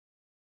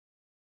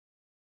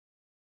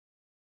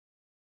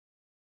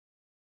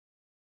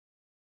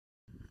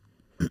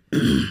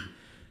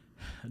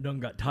I done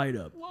got tied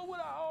up. What would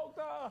I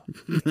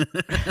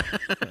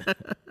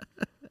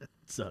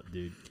What's up,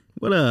 dude?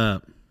 What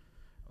up?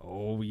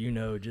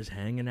 Oh, just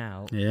hanging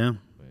out. Yeah.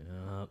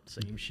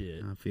 Same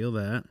shit. I feel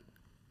that.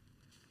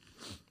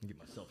 Get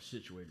myself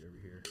situated over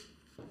here.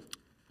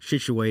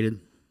 Situated.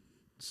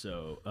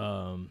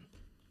 So,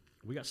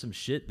 we got some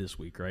shit this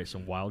week, right?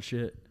 Some wild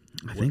shit.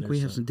 I think we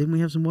have some. Didn't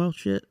we have some wild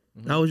shit?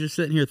 Mm-hmm. I was just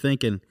sitting here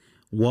thinking,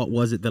 what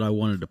was it that I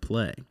wanted to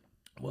play?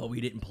 Well, we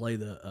didn't play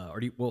the.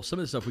 Some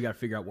of the stuff we got to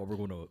figure out what we're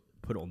going to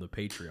put on the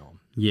Patreon.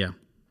 Yeah.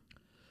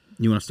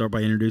 You want to start by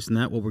introducing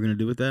that? What we're going to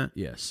do with that?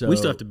 Yeah. So we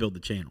still have to build the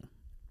channel.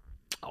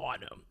 Oh, I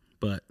know.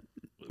 But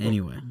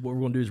anyway, what we're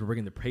going to do is we're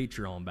bringing the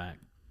Patreon back,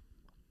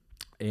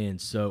 and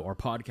so our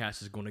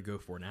podcast is going to go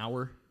for an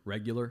hour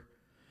regular.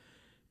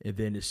 And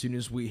then as soon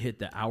as we hit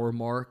the hour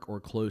mark or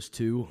close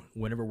to,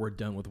 whenever we're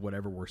done with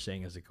whatever we're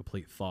saying as a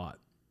complete thought,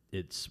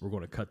 we're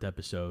going to cut the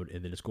episode,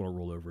 and then it's going to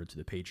roll over into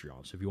the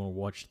Patreon. So if you want to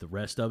watch the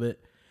rest of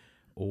it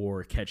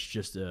or catch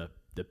just the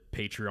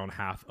Patreon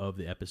half of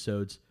the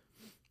episodes,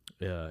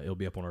 it'll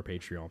be up on our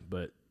Patreon.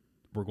 But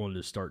we're going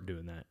to start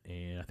doing that,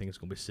 and I think it's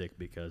going to be sick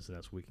because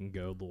that's we can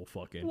go a little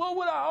fucking a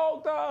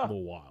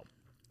little wild.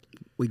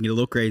 We can get a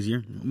little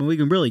crazier. I mean, we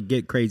can really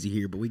get crazy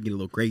here, but we can get a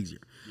little crazier.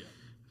 Yeah.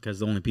 Because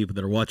the only people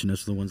that are watching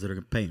us are the ones that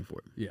are paying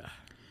for it. Yeah.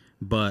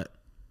 But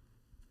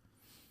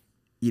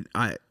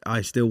I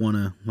still want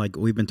to, like,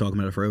 we've been talking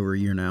about it for over a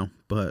year now,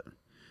 but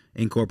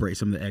incorporate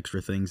some of the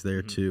extra things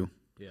there, too.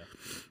 Yeah.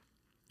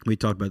 We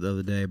talked about the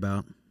other day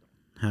about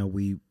how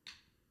we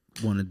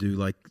want to do,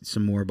 like,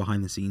 some more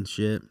behind-the-scenes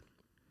shit.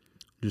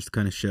 Just to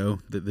kind of show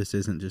that this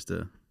isn't just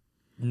a...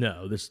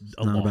 No, this is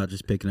not about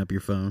just picking up your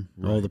phone.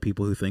 Right. All the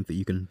people who think that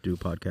you can do a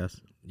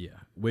podcast. Yeah.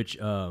 Which,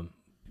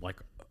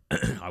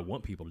 I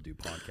want people to do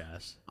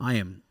podcasts. I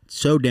am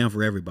so down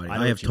for everybody.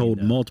 I have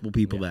told multiple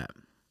people that.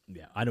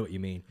 Yeah, I know what you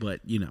mean.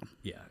 But, Yeah,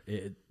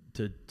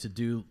 to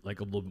do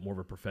like a little bit more of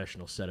a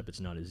professional setup, it's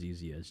not as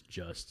easy as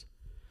just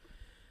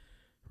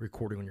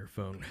recording on your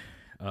phone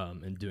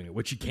and doing it,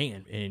 which you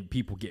can, and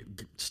people get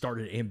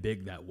started and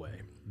big that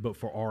way. But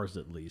for ours,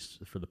 at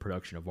least, for the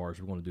production of ours,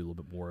 we're going to do a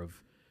little bit more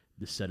of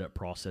the setup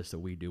process that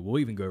we do. We'll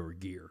even go over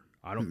gear.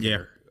 I don't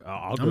care.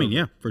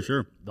 Yeah, for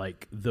sure.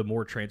 Like, the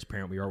more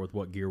transparent we are with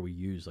what gear we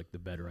use, like, the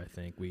better, I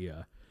think. We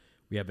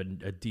have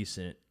a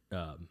decent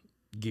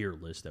gear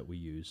list that we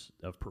use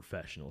of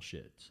professional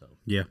shit. So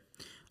yeah,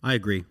 I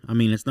agree. I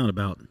mean, it's not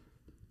about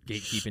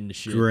gatekeeping the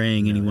shit,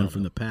 straying anyone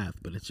from the path,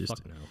 but it's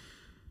just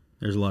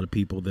there's a lot of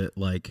people that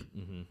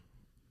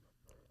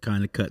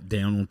kind of cut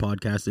down on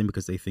podcasting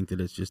because they think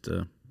that it's just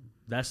a...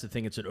 That's the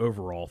thing. It's an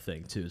overall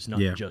thing, too. It's not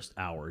just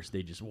ours.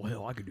 They just,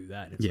 well, I could do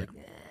that. And it's like,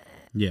 nah.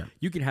 Yeah.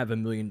 You can have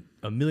 $1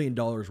 million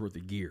worth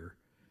of gear.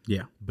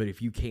 Yeah. But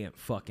if you can't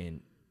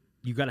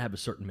you got to have a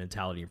certain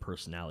mentality and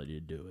personality to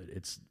do it.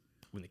 It's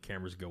when the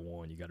cameras go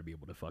on, you got to be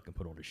able to fucking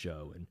put on a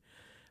show. And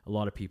a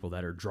lot of people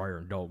that are dryer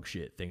and dog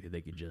shit think that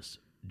they could just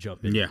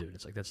jump in and do it.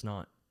 It's like, that's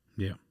not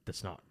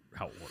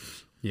how it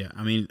works. Yeah.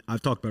 I mean,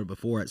 I've talked about it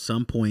before. At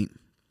some point,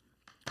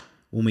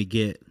 when we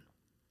get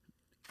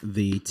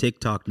the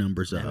TikTok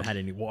numbers up. I haven't had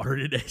any water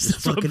today.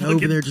 Just fucking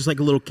over there, just like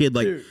a little kid,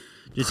 like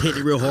just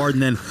hitting it real hard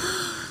and then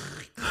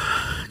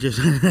just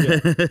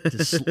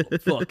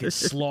fucking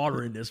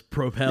slaughtering this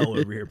propel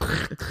over here.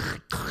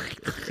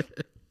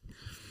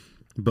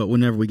 But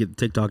whenever we get the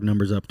TikTok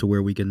numbers up to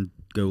where we can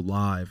go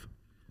live,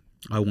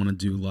 I want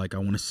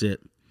to sit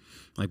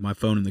like my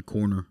phone in the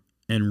corner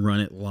and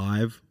run it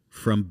live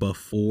from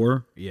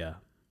before,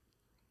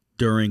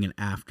 during and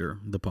after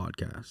the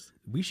podcast.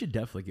 We should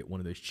definitely get one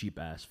of those cheap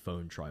ass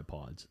phone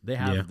tripods.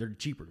 They're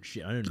cheaper than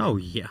shit. I know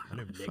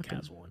Nick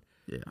has one.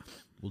 Yeah,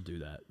 we'll do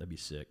that. That'd be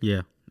sick.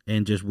 Yeah,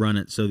 and just run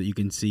it so that you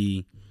can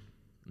see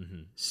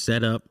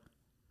set up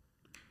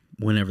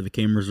whenever the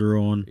cameras are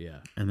on. Yeah,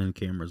 and then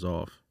cameras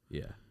off.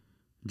 Yeah,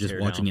 just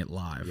watching it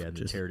live. Yeah,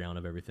 the tear down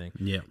of everything.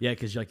 Yeah, yeah,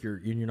 because like you're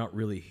not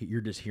really,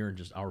 you're just hearing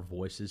just our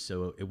voices,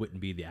 so it wouldn't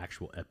be the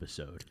actual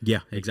episode. Yeah,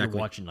 like exactly.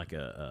 You're watching like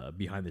a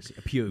behind the scenes,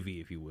 a POV,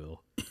 if you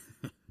will.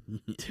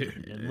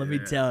 Dude, and let me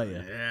tell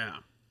you,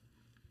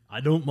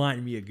 I don't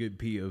mind me a good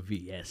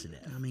POV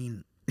SNF. I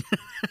mean,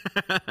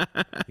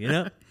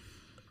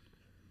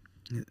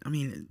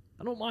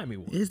 I don't mind me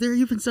one. Is there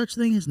even such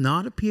thing as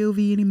not a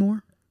POV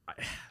anymore?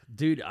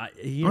 Dude,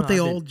 aren't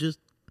they all just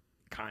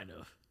kind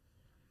of?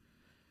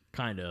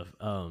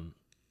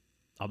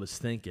 I was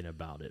thinking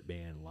about it,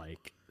 man.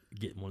 Like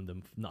getting one of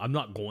them. I'm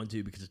not going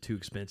to because it's too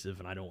expensive,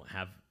 and I don't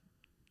have.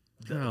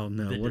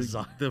 The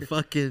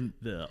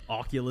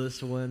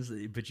Oculus ones,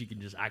 but you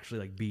can just actually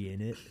like be in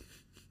it.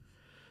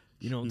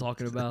 You know what I'm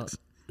talking about?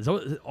 Is that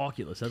what,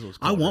 Oculus? That's what it's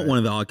called. I want one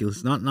of the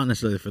Oculus, not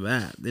necessarily for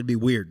that. It'd be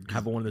weird.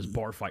 Having one of those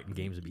bar fighting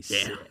games would be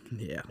sick.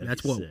 Yeah,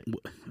 that's what.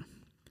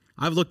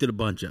 I've looked at a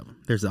bunch of them.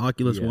 There's the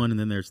Oculus one, and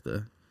then there's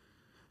I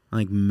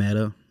think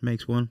Meta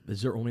makes one.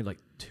 Is there only like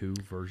 2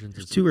 versions?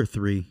 There's 2 or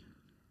 3.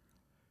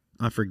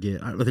 I forget.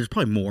 There's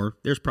probably more.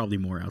 There's probably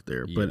more out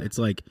there, but it's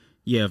like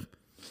you have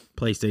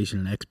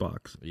PlayStation and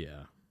Xbox,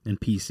 and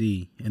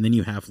PC, and then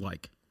you have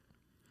like,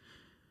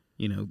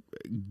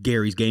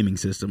 Gary's gaming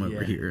system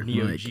over here.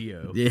 Neo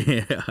Geo.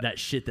 Yeah. That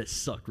shit that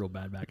sucked real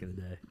bad back in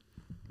the day.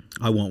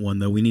 I want one,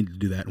 though. We need to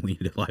do that, and we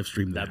need to live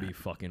stream that. That'd be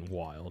fucking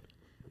wild.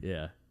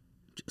 Yeah.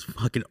 Just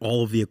fucking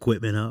all of the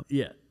equipment up.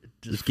 Yeah.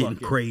 Just getting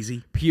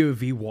crazy.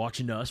 POV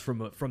watching us from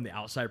the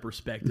outside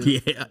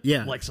perspective.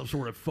 Yeah. Like some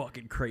sort of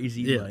fucking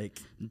crazy,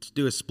 Just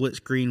do a split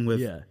screen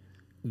with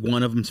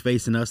one of them's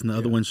facing us and the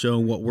other one's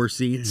showing what we're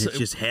seeing. So, it's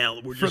just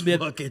hell. We're just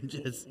fucking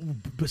just...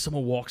 But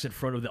someone walks in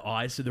front of the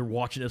eyes, so they're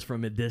watching us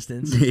from a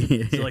distance.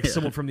 Yeah. So like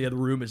someone from the other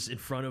room is in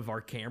front of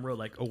our camera.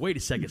 Like, oh, wait a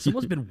second.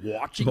 Someone's been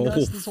watching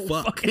us this whole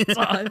fucking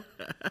time.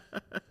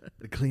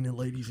 The cleaning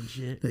ladies and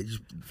shit. They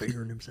just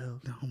figuring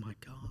themselves. Oh, my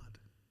God.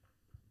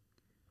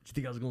 Did you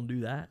think I was going to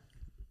do that?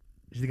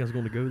 Did you think I was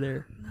going to go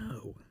there?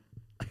 No.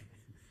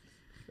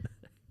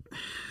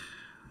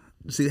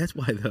 See, that's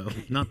why, though.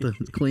 Not the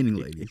cleaning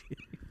ladies.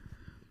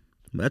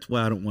 That's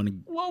why I don't want to.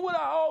 What would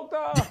I hold?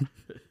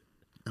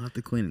 Not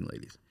the cleaning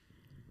ladies.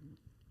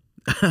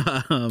 If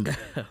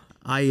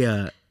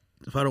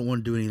I don't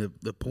want to do any of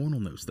the porn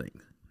on those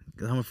things,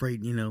 because I'm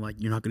afraid, like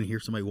you're not going to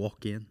hear somebody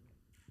walk in.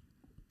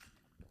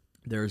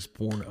 There's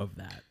porn of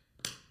that.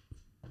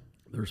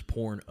 There's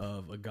porn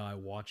of a guy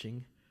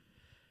watching.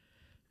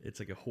 It's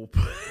like a whole.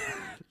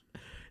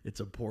 It's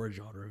a porn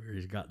genre where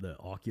he's got the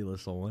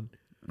Oculus on.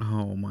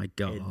 Oh my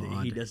God!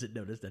 And he doesn't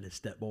notice that his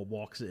stepmom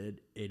walks in,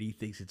 and he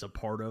thinks it's a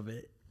part of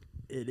it,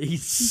 and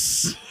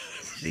he's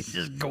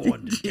just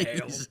going to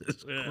jail. Jesus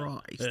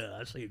Christ! Yeah,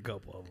 I've seen a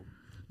couple of them.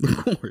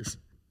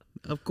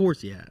 Of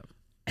course, you have.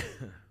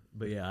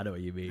 But yeah, I know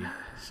what you mean.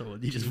 So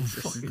you just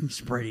fucking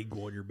spraying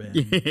on your bed.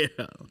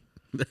 Yeah.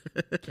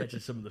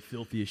 Catching some of the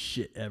filthiest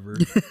shit ever.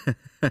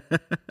 God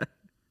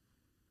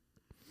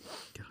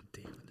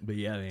damn it! But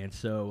yeah, man.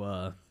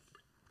 So.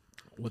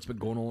 What's been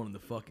going on in the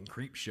fucking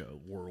creep show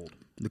world?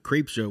 The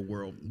creep show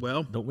world.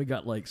 Well, don't we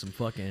got like some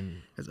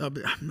fucking...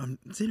 I'm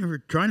sitting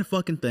here trying to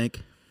fucking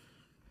think,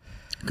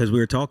 because we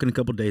were talking a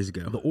couple days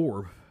ago. The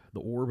orb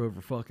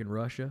over fucking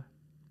Russia.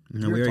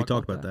 No, we already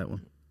talked about that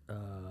one.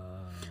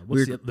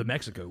 What's the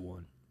Mexico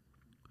one?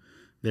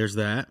 There's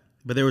that,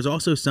 but there was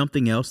also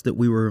something else that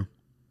we were...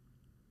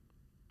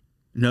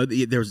 No,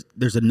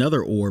 there's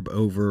another orb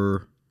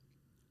over...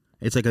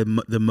 It's like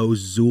the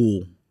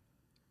Mosul...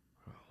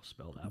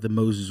 Spell that. The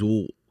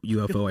Mosul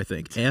UFO, I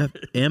think. M.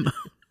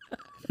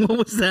 What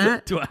was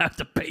that? Do I have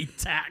to pay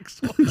tax?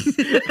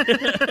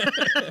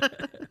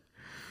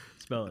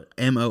 Spell it.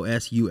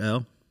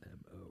 MOSUL.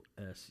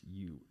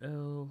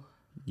 MOSUL.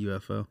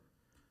 UFO.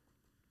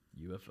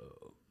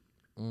 UFO.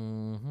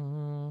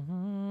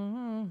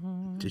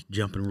 Just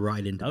jumping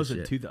right into that was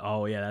the shit.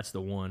 Oh yeah, that's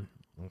the one.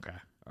 Okay,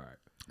 all right.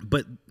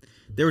 But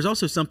there was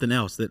also something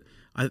else that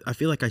I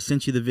feel like I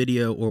sent you the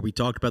video, or we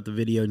talked about the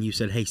video, and you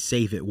said, "Hey,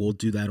 save it. We'll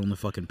do that on the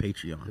fucking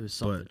Patreon." It was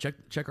something.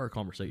 Check our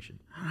conversation.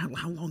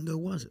 How long ago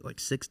was it? Like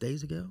 6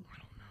 days ago? I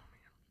don't know,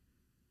 man.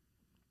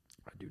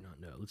 I do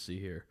not know. Let's see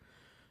here.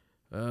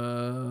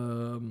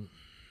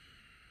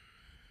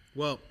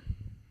 Well,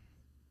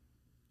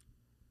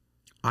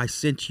 I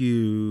sent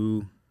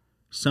you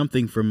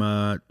something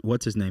from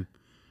what's his name?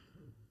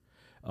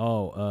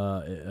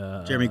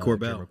 Jeremy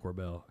Corbell. Jeremy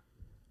Corbell.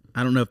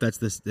 I don't know if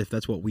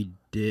that's what we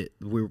did,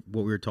 what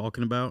we were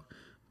talking about,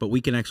 but we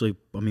can actually,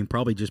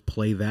 probably just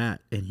play that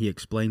and he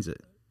explains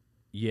it.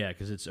 Yeah,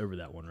 because it's over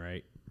that one,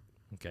 right?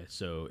 Okay,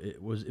 so it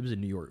was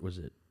in New York, was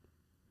it?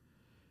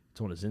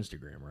 It's on his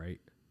Instagram, right?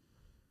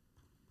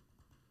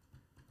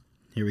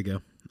 Here we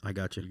go. I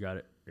got you. You got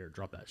it. Here,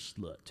 drop that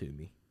slut to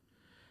me.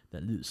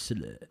 That little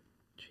slut.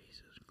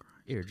 Jesus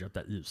Christ. Here, drop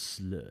that little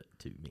slut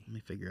to me. Let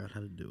me figure out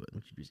how to do it. Why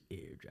don't you just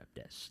airdrop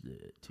that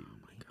slut to me?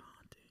 Oh my God.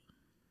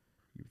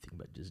 You think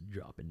about just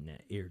airdropping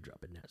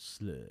that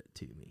slut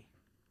to me.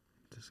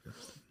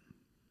 Disgusting.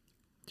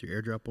 Is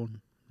your airdrop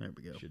on? There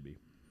we go. Should be.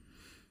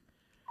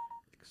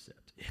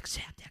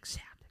 Accept.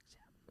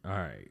 All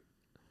right.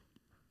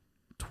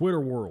 Twitter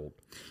world.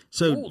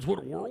 So,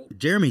 Twitter world.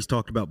 Jeremy's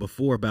talked about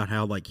before about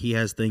how like he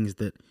has things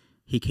that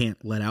he can't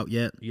let out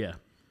yet. Yeah.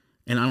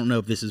 And I don't know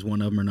if this is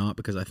one of them or not,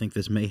 because I think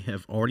this may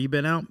have already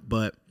been out.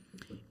 But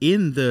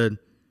in the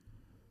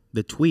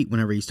tweet,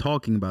 whenever he's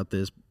talking about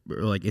this,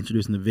 or like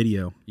introducing the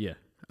video, yeah.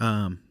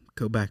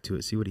 Go back to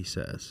it, see what he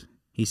says.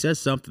 He says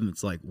something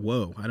that's like,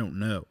 whoa, I don't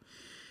know.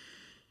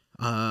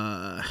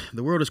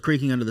 The world is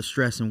creaking under the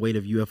stress and weight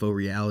of UFO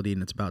reality,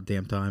 and it's about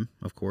damn time,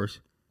 of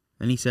course.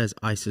 And he says,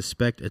 I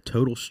suspect a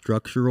total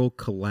structural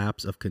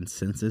collapse of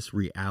consensus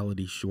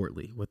reality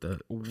shortly, with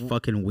a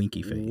fucking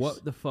winky face.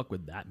 What the fuck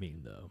would that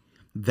mean, though?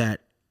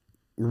 That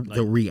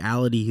the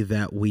reality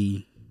that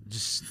we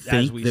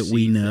think that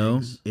we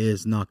know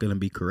is not going to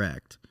be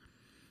correct.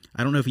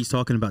 I don't know if he's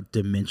talking about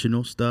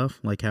dimensional stuff,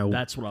 like how...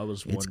 That's what I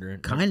was wondering.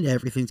 Kind of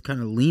everything's kind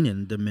of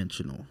leaning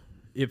dimensional.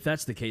 If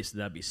that's the case,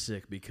 that'd be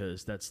sick,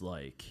 because that's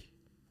like,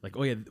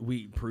 oh yeah,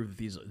 we proved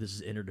this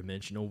is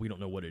interdimensional. We don't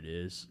know what it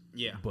is.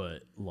 Yeah. But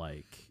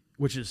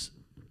which is,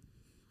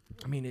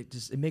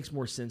 it makes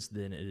more sense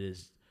than it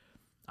is.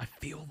 I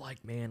feel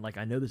like, man,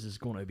 I know this is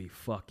going to be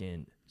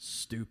fucking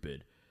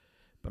stupid,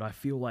 but I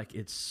feel like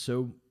it's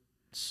so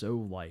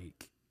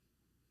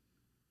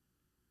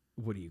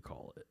what do you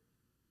call it?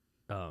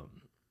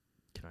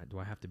 Do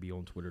I have to be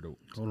on Twitter to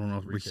Hold on,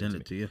 I'll resend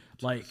it to you.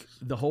 Like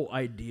the whole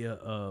idea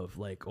of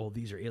like, oh,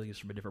 these are aliens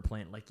from a different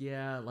planet. Like,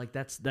 yeah, like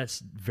that's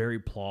very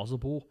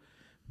plausible.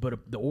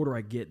 But the older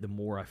I get, the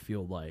more I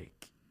feel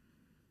like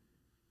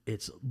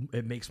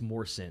it makes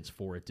more sense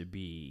for it to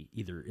be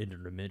either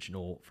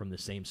interdimensional from the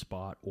same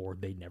spot, or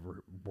they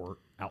never were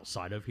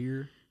outside of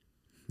here.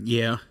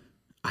 Yeah,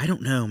 I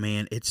don't know,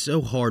 man. It's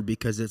so hard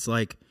because it's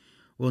like,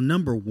 well,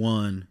 number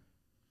one,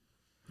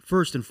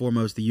 first and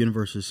foremost, the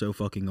universe is so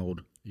fucking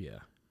old. Yeah.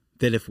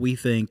 That if we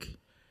think,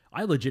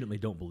 I legitimately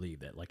don't believe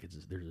that like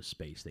there's a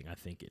space thing. I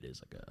think it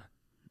is like a.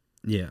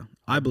 Yeah,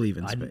 I believe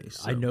in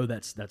space. I know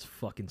that's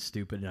fucking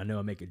stupid, and I know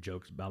I make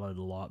jokes about it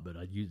a lot, but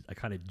I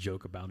kind of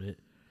joke about it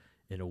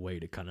in a way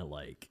to kind of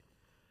like.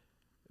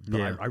 But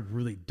yeah. I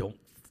really don't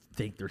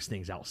think there's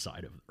things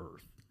outside of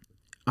Earth.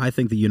 I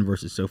think the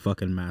universe is so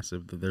fucking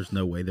massive that there's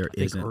no way there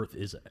isn't. I think Earth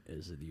is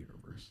the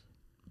universe.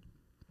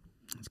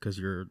 It's because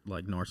you're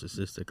like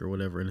narcissistic or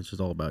whatever, and it's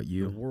just all about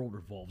you. The world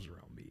revolves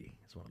around me.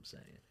 That's what I'm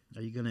saying.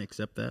 Are you gonna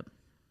accept that?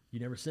 You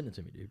never sent it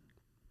to me, dude.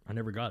 I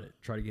never got it.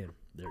 Try it again.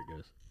 There it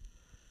goes.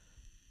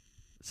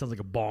 It sounds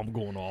like a bomb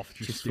going off.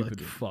 You're just stupid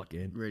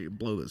fucking ready to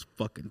blow this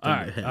fucking thing all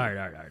right, ahead. All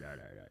right.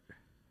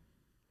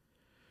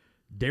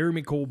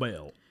 Jeremy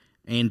Corbell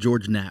and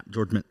George Knapp.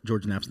 George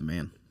Knapp's the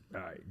man.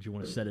 All right. Do you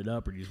want to set it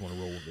up, or do you just want to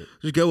roll with it?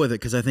 Just go with it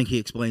because I think he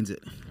explains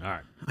it. All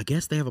right. I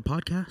guess they have a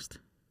podcast.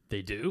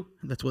 They do?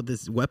 That's what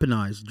this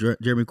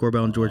weaponized. Jeremy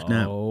Corbell and George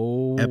Knapp.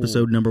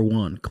 Episode number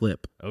 1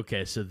 clip.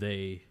 Okay, so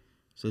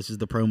this is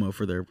the promo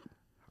for their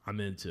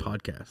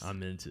podcast.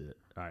 I'm into it.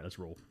 All right, let's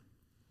roll.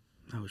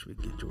 I wish we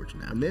could get George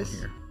Knapp on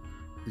here.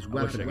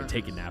 I wish I could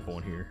take a nap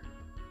on here.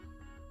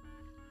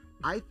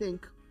 I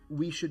think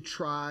we should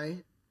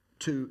try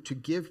to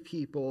give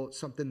people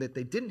something that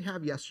they didn't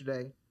have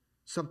yesterday,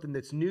 something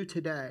that's new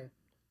today,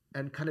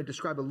 and kind of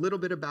describe a little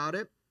bit about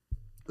it.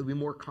 There'll be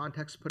more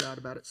context put out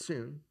about it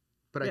soon.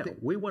 But I think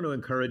we want to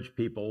encourage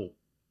people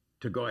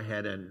to go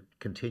ahead and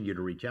continue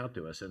to reach out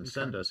to us and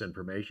send us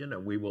information,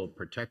 and we will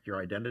protect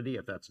your identity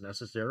if that's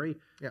necessary,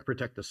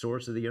 protect the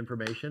source of the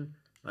information.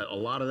 A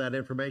lot of that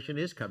information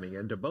is coming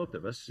in to both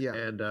of us,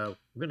 and we're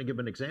going to give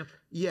an example.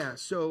 Yeah,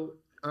 so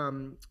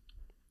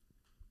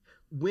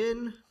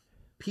when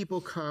people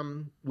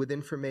come with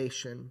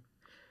information,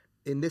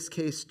 in this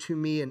case, to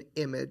me, an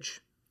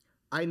image,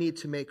 I need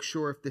to make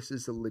sure if this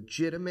is a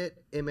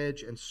legitimate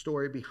image and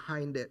story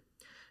behind it.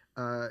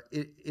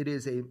 It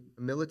is a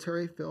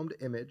military filmed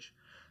image,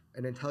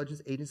 an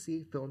intelligence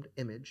agency filmed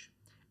image,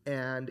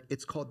 and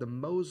it's called the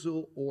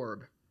Mosul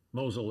Orb.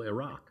 Mosul,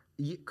 Iraq.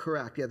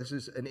 Correct. Yeah, this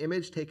is an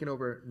image taken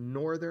over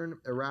northern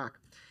Iraq.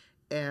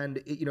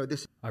 And,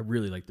 this... I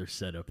really like their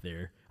setup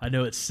there. I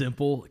know it's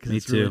simple because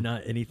it's really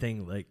not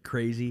anything like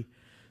crazy,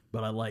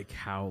 but I like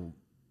how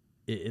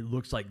it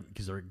looks like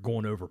because they're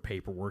going over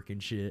paperwork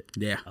and shit.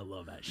 Yeah. I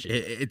love that shit.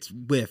 It's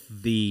with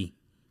the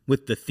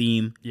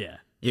theme. Yeah.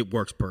 It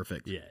works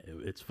perfect. Yeah,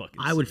 it's fucking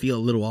I would feel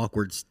a little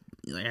awkward,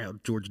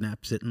 George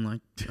Knapp sitting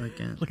like Look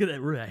at that,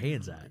 where that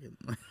hand's at.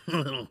 a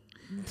little,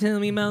 tell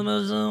me about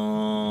my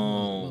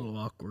soul. A little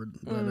awkward.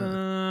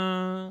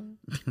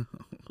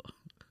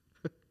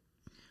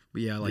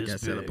 But yeah, I like that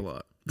setup a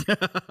lot.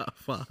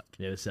 Fuck.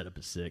 Yeah, the setup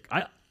is sick.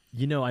 I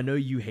know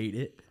you hate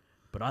it,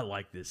 but I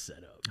like this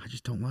setup. I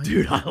just don't like it.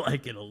 Dude, it. I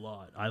like it a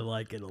lot.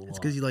 It's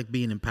because you like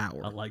being in power.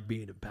 I like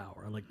being in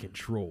power. I like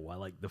control. I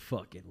like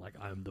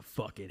I'm the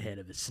fucking head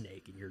of the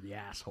snake and you're the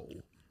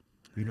asshole.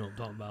 You know what I'm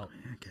talking about?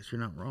 I guess you're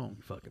not wrong.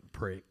 You fucking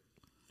prick.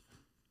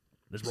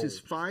 This is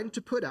fine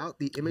to put out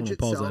the image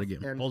itself. Pause that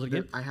again. And pause it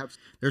again.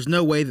 There's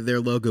no way that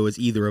their logo is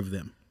either of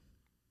them.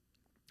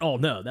 Oh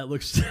no, that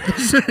looks.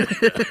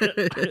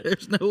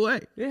 There's no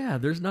way. Yeah,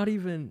 there's not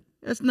even.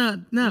 That's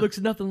not. No, it looks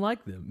nothing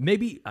like them.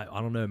 Maybe I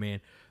don't know,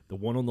 man. The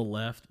one on the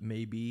left,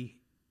 maybe,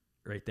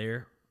 right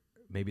there,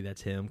 maybe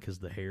that's him because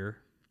the hair.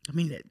 I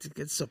mean,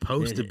 it's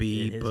supposed to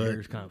be, his but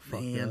hair's kind of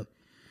fucked up.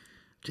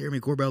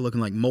 Jeremy Corbell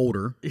looking like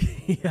Mulder.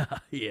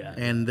 yeah.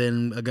 And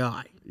then a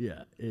guy.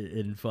 Yeah,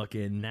 and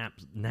fucking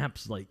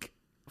Nap's like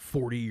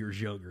 40 years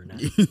younger now.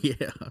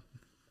 Yeah.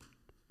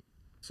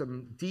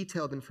 Some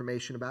detailed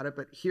information about it,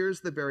 but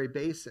here's the very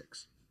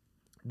basics.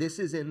 This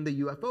is in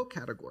the UFO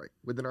category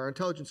within our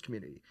intelligence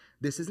community.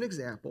 This is an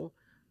example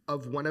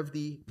of one of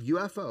the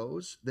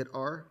UFOs that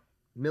our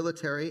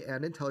military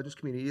and intelligence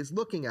community is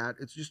looking at.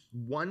 It's just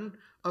one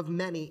of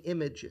many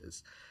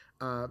images.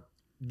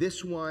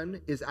 This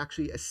one is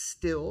actually a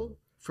still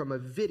from a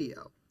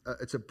video.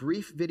 It's a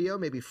brief video,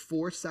 maybe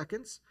 4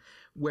 seconds,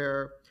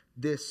 where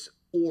this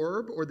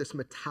orb or this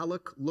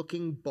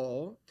metallic-looking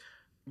ball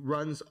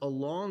runs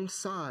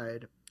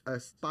alongside a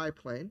spy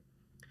plane,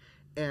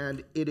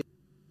 and it is...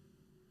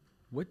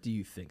 What do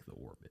you think the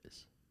orb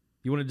is?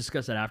 You want to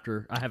discuss that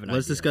after? I have an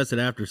Let's idea. discuss it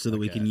after so that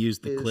we can use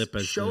the clip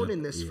as shown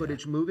in this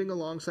footage moving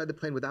alongside the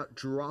plane without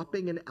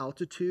dropping in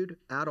altitude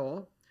at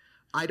all.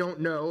 I don't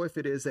know if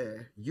it is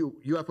a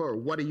UFO or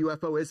what a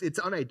UFO is. It's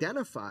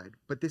unidentified,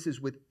 but this is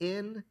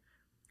within,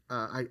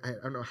 I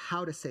don't know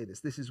how to say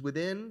this. This is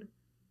within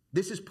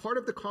This is part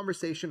of the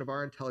conversation of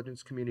our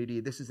intelligence community.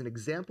 This is an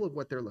example of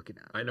what they're looking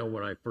at. I know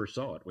when I first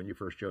saw it, when you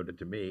first showed it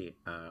to me,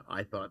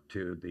 I thought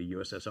to the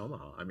USS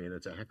Omaha. I mean,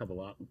 it's a heck of a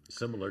lot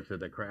similar to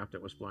the craft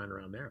that was flying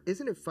around there.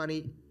 Isn't it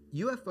funny?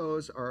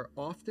 UFOs are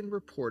often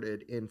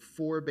reported in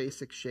 4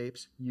 basic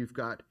shapes. You've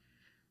got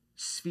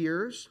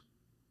spheres,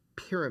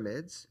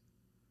 pyramids,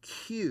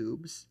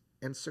 cubes,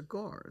 and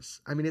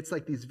cigars. I mean, it's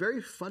like these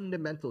very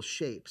fundamental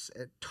shapes,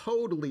 and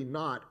totally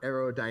not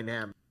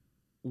aerodynamic.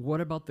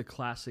 What about the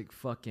classic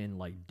fucking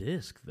like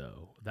disc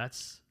though?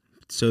 That's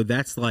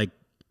like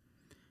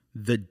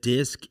the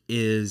disc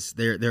is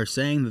they're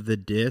saying that the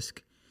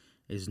disc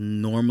is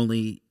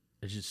normally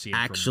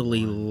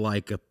actually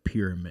like a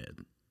pyramid.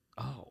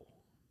 Oh.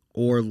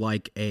 Or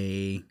like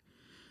a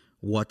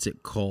what's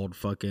it called?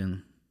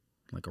 Fucking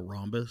like a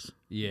rhombus.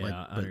 Yeah, like,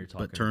 I know you're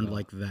talking but turned about.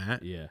 like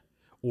that. Yeah.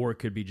 Or it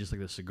could be just like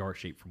the cigar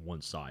shape from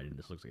one side and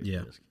this looks like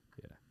a disc.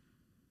 Yeah.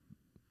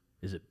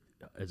 Is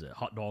it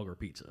hot dog or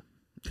pizza?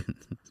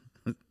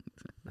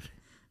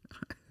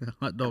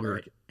 Hot dog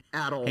or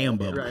at all,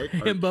 hamburger, right?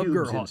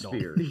 Hamburger or hot dog.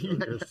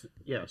 Spheres.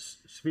 Yes,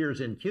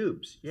 spheres in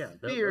cubes. Yeah,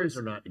 those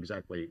are not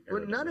exactly.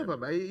 Well, none of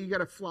them. You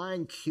got a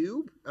flying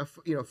cube,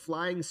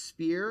 flying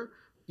sphere,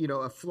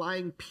 a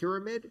flying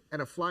pyramid,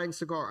 and a flying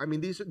cigar. I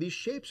mean, these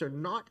shapes are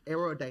not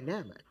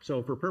aerodynamic.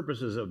 So for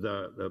purposes of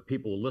the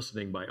people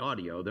listening by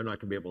audio, they're not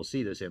going to be able to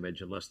see this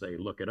image unless they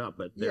look it up.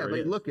 But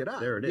look it up.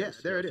 There it is. Yeah,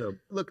 there it is.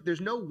 Look,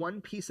 there's no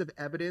one piece of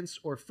evidence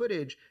or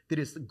footage that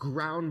is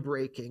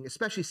groundbreaking,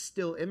 especially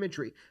still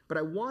imagery. But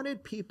I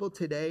wanted people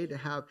today to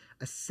have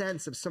a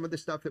sense of some of the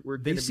stuff that we're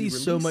going to be releasing. They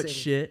see so much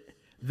shit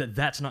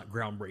that's not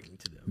groundbreaking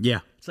to them.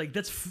 Yeah. It's like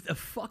that's a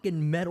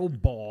fucking metal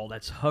ball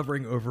that's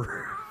hovering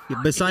over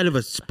beside of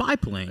a spy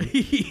plane.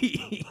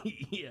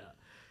 Yeah.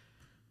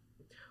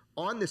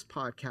 On this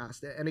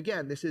podcast, and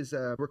again, this is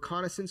a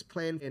reconnaissance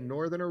plane in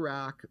northern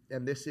Iraq,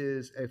 and this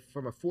is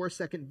from a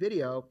 4-second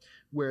video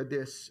where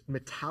this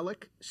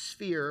metallic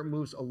sphere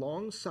moves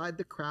alongside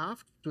the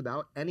craft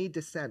without any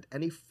descent,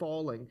 any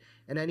falling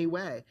in any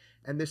way.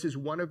 And this is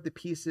one of the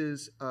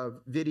pieces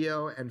of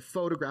video and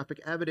photographic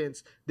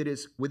evidence that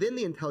is within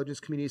the intelligence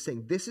community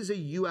saying, this is a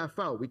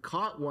UFO. We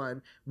caught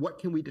one. What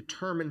can we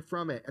determine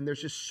from it? And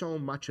there's just so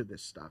much of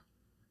this stuff.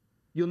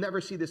 You'll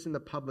never see this in the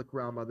public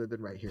realm other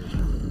than right here.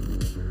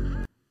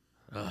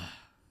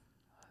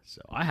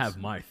 So I have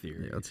my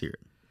theory. Yeah, let's hear it.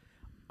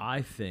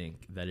 I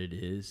think that it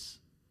is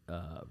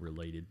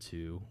related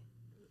to,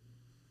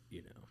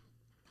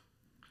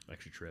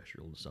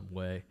 extraterrestrial in some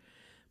way,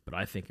 but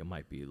I think it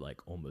might be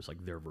like almost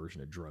like their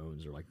version of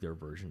drones or like their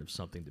version of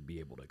something to be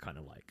able to kind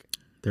of like.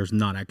 There's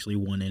not actually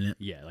one in it.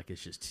 Yeah, like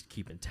it's just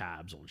keeping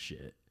tabs on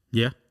shit.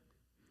 Yeah.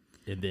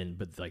 And then,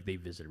 but like they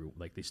visit,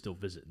 like they still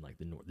visit in like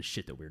the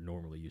shit that we're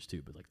normally used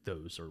to, but like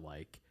those are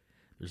like,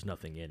 there's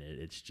nothing in it.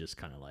 It's just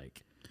kind of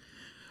like.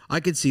 I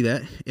could see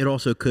that. It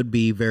also could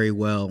be very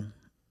well,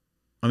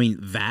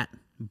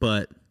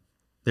 but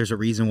there's a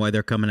reason why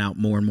they're coming out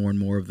more and more and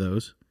more of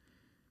those,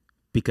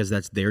 because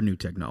that's their new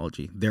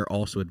technology. They're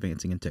also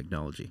advancing in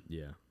technology.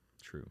 Yeah,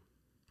 true.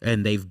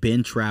 And they've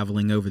been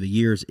traveling over the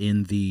years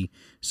in the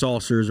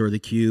saucers or the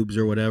cubes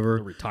or whatever.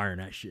 They're retiring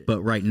that shit.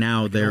 But right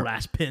now like they're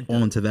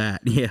onto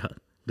that. Yeah,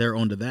 they're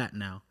onto that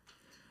now.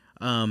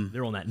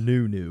 They're on that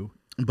new.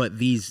 But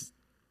these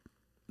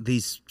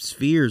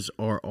spheres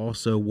are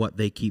also what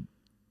they keep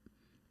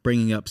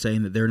bringing up,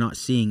 saying that they're not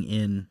seeing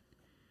in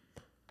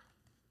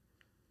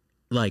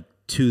like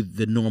to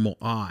the normal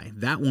eye.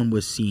 That one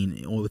was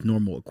seen with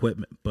normal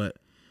equipment, but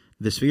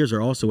the spheres are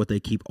also what they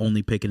keep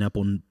only picking up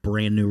on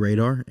brand new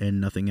radar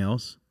and nothing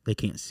else. They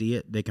can't see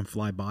it. They can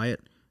fly by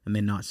it and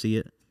then not see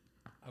it.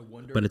 I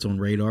wonder, but it's on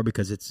radar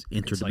because it's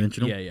interdimensional.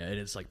 It's like, yeah, and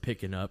it's like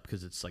picking up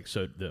because it's like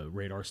so the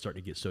radar's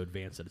starting to get so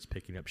advanced that it's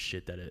picking up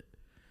shit that it.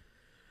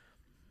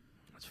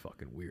 That's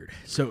fucking weird.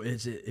 So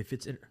is it if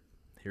it's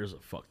here's a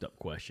fucked up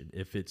question.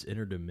 If it's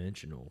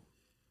interdimensional,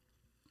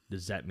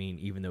 does that mean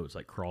even though it's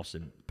like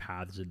crossing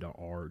paths into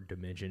our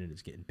dimension and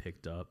it's getting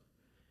picked up,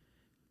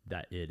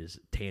 that it is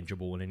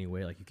tangible in any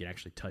way? Like you can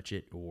actually touch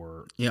it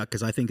or... Yeah,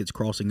 because I think it's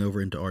crossing over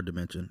into our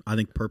dimension. I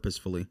think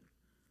purposefully.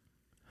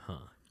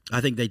 Huh. I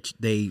think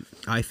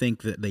I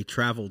think that they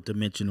travel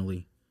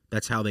dimensionally.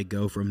 That's how they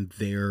go from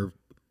their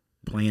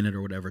planet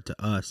or whatever to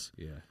us.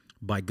 Yeah.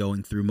 By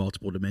going through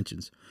multiple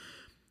dimensions.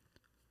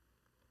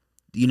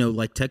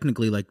 Like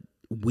technically, like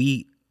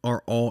we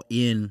are all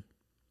in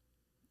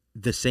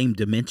the same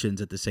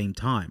dimensions at the same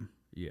time.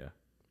 Yeah.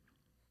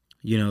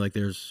 Like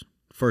there's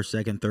first,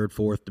 second, third,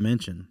 fourth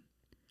dimension.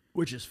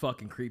 Which is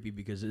fucking creepy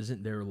because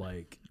isn't there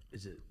like,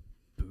 is it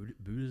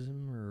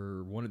Buddhism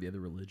or one of the other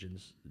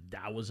religions,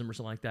 Taoism or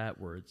something like that,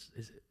 where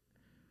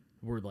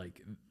where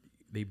like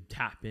they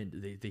tap into,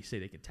 they say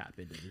they can tap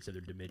into these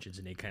other dimensions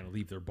and they kind of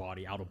leave their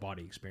body, out of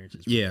body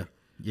experiences. Yeah.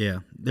 Yeah.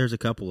 There's a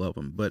couple of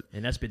them,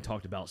 and that's been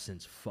talked about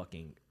since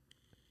fucking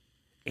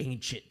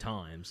ancient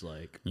times.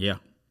 Like, yeah.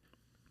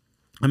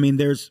 I mean,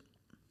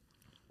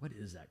 what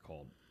is that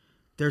called?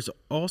 There's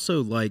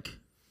also like,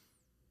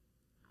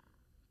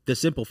 the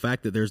simple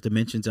fact that there's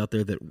dimensions out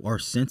there that our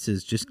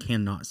senses just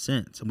cannot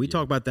sense. And we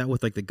talk about that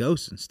with like the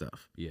ghosts and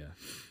stuff. Yeah.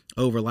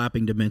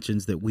 Overlapping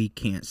dimensions that we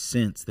can't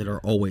sense that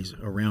are always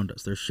around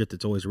us. There's shit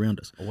that's always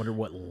around us. I wonder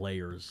what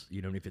layers,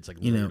 if it's like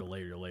layer to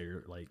layer to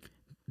layer, like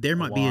there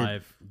might be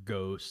a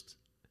ghost,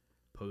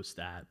 post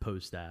that.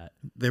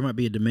 There might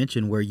be a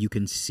dimension where you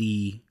can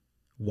see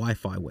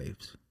Wi-Fi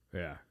waves.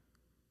 Yeah.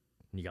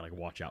 You gotta like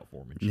watch out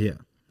for them and shit.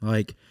 Yeah.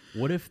 Like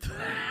what if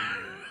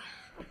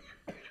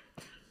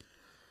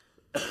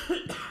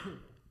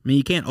I mean,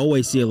 you can't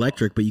always see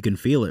electric, but you can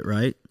feel it,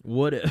 right?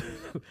 What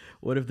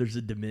if there's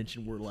a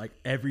dimension where like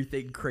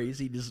everything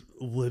crazy just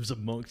lives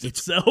amongst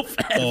itself?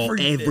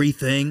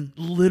 Everything.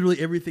 Literally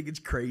everything is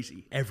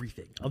crazy.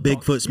 Everything.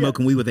 Bigfoot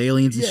smoking weed with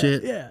aliens and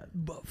shit. Yeah,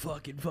 but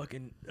fucking.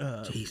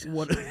 Jesus.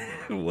 What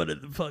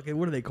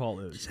do they call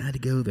those? Just had to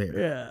go there.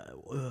 Yeah,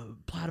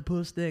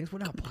 platypus things.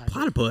 What not platypus?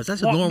 Platypus.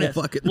 That's a normal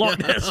fucking Loch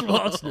Ness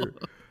monster.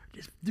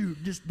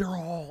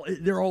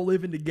 They're all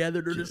living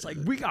together. They're just like,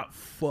 we got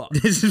fucked.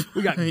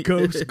 We got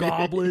ghost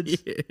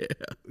goblins. Yeah.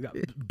 We got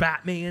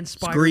Batman,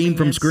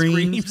 Spider-Man,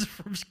 Screams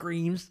from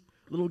Screams.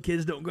 Little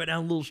kids don't go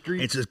down little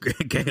streets. It's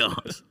just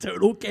chaos.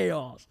 Total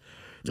chaos.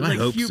 I like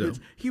hope humans,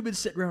 so. Humans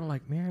sitting around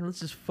like, man,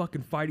 let's just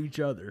fucking fight each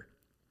other.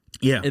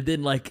 Yeah. And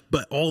then like,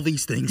 but all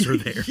these things are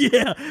there.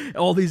 Yeah.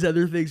 All these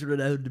other things are in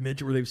another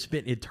dimension where they've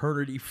spent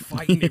eternity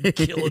fighting and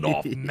killing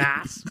off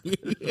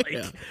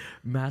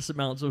mass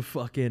amounts of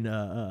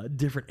fucking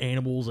different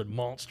animals and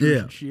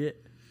monsters and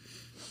shit.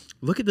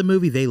 Look at the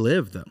movie They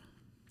Live though.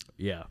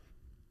 Yeah.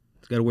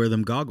 It's got to wear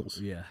them goggles.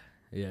 Yeah.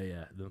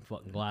 The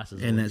fucking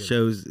glasses. And that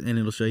shows, and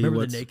it'll show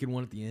remember you the naked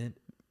one at the end?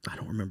 I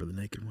don't remember the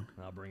naked one.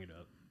 I'll bring it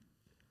up.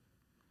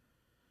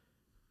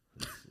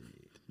 Let's see.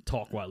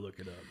 Talk while I look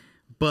it up.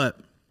 But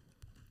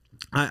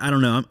I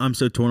don't know. I'm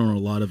so torn on a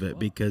lot of it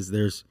because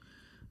there's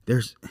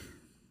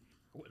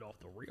went off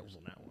the rails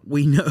on that one.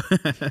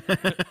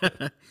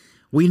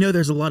 We know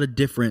there's a lot of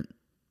different.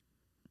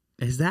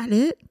 Is that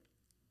it?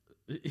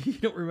 You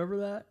don't remember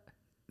that?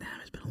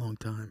 It's been a long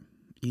time.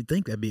 You'd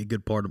think that'd be a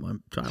good part of my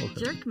childhood.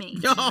 Jerk me.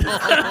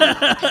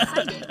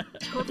 Excited,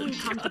 totally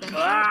confident,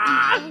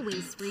 and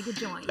always free to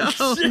join.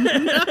 Oh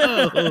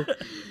no!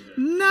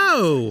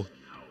 No.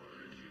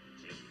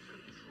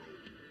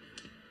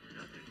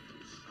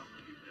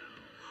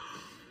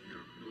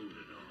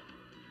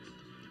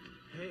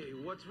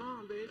 What's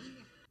wrong, baby?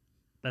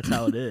 That's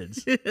how it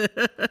is.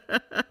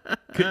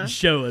 Couldn't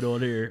show it on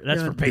here.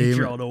 That's God for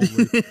Patreon only.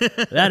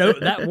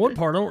 That one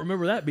part, I don't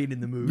remember that being in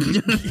the movie.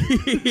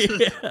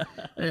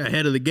 They're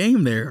ahead of the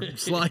game there,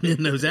 sliding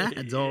in those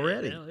ads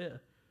already. Hell yeah.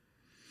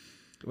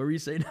 What were you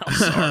saying now?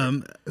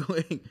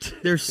 Sorry.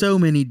 There's so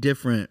many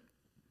different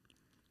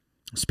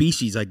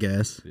species, I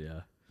guess.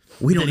 Yeah.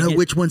 We don't know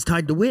which one's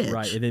tied to which.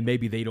 Right, and then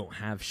maybe they don't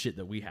have shit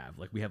that we have.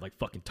 Like, we have, like,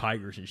 fucking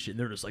tigers and shit, and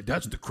they're just like,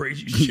 that's the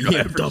craziest shit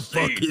I've ever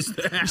seen. Fuck is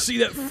that? You see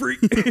that freak?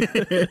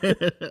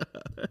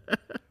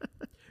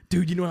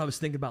 Dude, you know what I was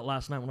thinking about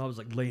last night when I was,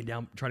 like, laying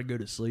down trying to go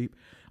to sleep?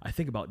 I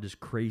think about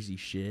just crazy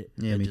shit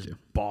that me just too.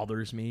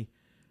 bothers me.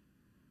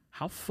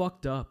 How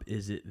fucked up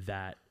is it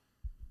that,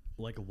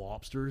 like,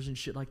 lobsters and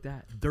shit like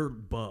that, they're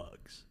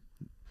bugs?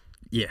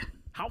 Yeah.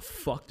 How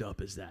fucked up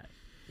is that?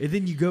 And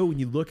then you go and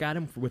you look at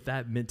him with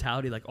that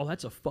mentality, like, oh,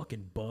 that's a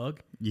fucking bug.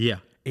 Yeah.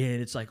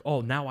 And it's like,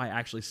 oh, now I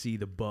actually see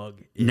the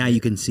bug. Now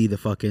you can see the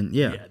fucking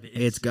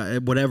it's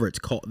got whatever it's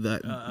called,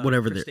 that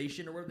whatever the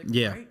crustacean or whatever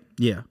they call it, right?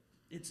 Yeah.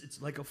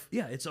 It's like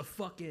it's a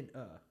fucking.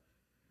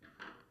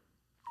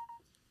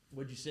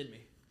 What'd you send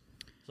me?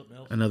 Something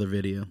else? Another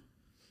video.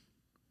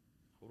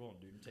 Hold on,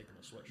 dude. I'm taking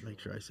my sweatshirt. Make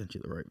sure I sent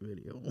you the right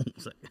video.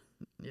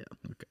 Yeah.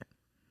 Okay.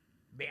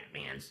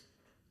 Batman's.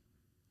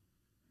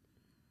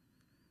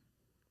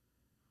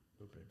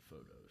 Open in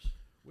photos.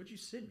 What'd you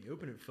send me?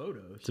 Open in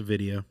photos. It's a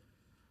video.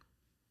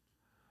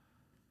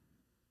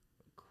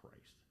 Oh,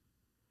 Christ.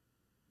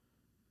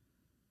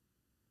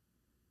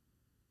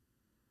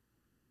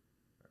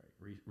 All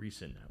right,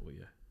 resend that, will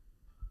you?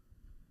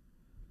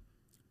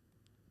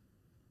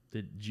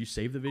 Did you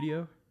save the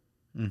video?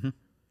 Mm-hmm.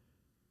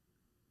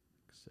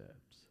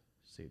 Accept.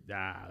 Save.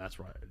 That's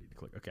right. I need to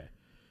click. Okay.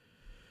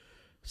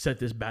 Set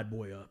this bad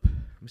boy up.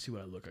 Let me see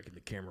what I look like in the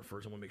camera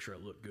first. I want to make sure I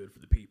look good for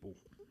the people.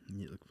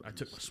 I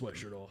took my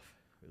sweatshirt off.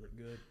 You look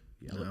good?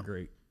 Yeah, I look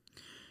great.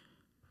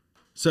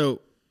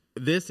 So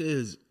this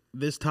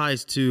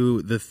ties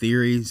to the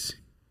theories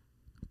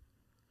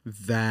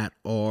that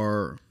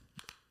are.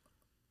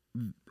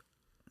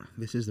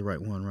 This is the right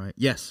one, right?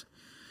 Yes.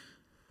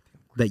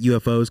 That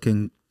UFOs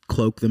can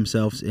cloak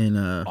themselves in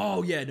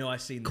oh yeah, no,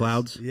 I've seen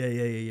clouds. This.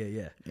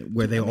 Yeah.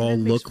 Where they all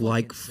look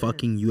like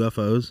fucking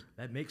UFOs.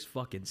 That makes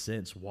fucking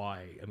sense.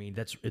 Why? I mean,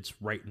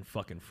 it's right in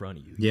fucking front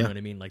of you. Yeah. You know what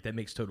I mean? Like that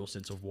makes total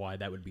sense of why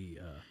that would be.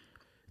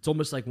 It's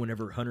almost like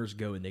whenever hunters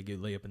go and they go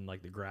lay up in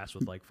like the grass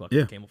with like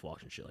fucking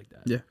camouflage and shit like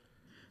that. Yeah.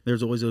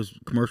 There's always those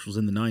commercials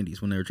in the 90s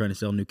when they were trying to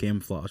sell new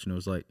camouflage, and it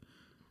was like,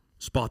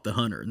 spot the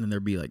hunter, and then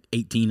there'd be like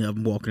 18 of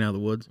them walking out of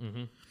the woods.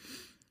 Mm-hmm.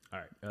 All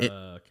right.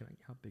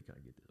 How big can I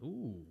get this?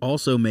 Ooh.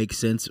 Also makes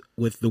sense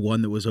with the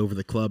one that was over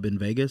the club in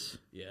Vegas,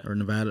 or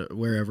Nevada,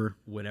 wherever.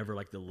 Whenever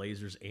like the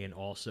lasers and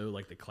also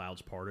like the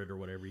clouds parted or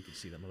whatever, you can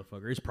see that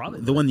motherfucker. It's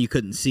probably the one you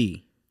couldn't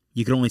see.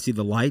 You could only see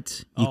the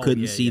lights. You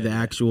couldn't see the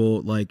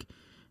actual like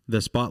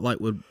the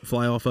spotlight would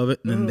fly off of it,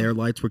 and then their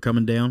lights were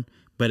coming down,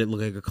 but it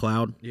looked like a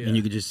cloud, and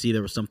you could just see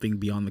there was something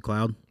beyond the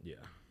cloud. Yeah.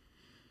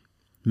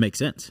 Makes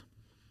sense.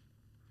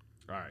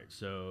 All right,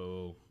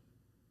 so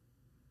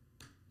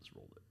let's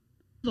roll it.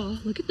 Oh,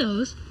 look at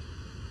those.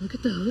 Look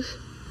at those.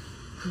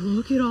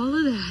 Look at all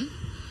of that.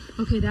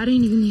 Okay, that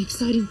ain't even the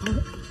exciting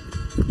part.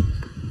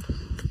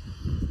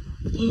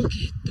 Look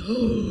at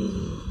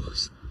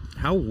those.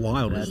 How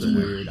wild That's is that?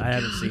 weird. I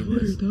haven't seen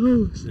this.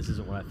 Those. This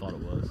isn't what I thought it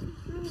was.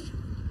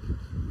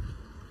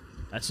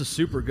 That's a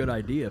super good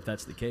idea if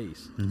that's the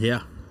case.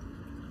 Yeah.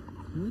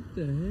 What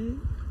the heck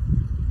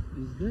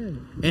is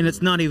that? And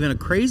it's not even a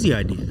crazy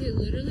idea. Okay,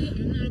 literally,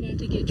 I'm not about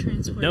to get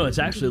transported. No, it's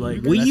actually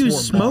like We that's use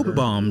more smoke modern.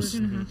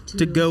 bombs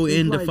to go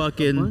into like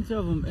fucking a bunch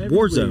of 'em war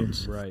everywhere.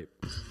 zones. Right.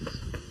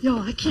 Yo,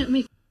 I can't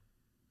make.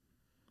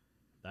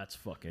 That's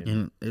fucking.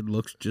 And it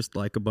looks just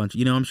like a bunch.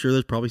 You know, I'm sure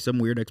there's probably some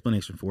weird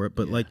explanation for it,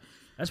 but like,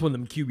 That's one of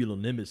them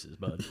cumulonimbus,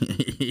 bud.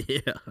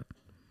 yeah,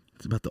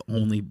 it's about the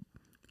only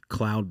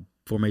cloud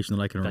formation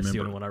that I can That's remember. the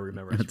only one I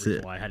remember. That's the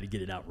reason it. why I had to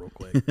get it out real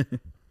quick.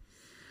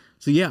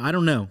 So yeah, I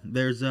don't know.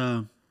 There's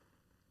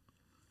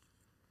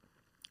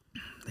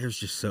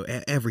just so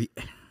every.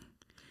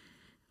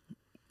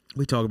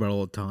 We talk about it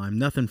all the time.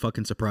 Nothing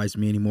fucking surprises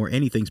me anymore.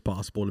 Anything's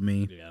possible to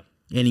me. Yeah.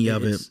 Any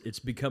of it. It's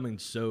becoming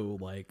so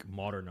like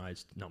not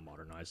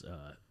modernized,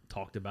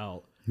 talked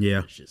about.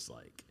 Yeah. It's just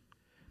like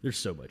there's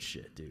so much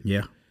shit, dude.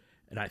 Yeah.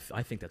 And I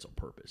think that's on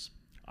purpose.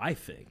 I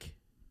think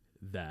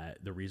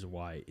that the reason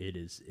why it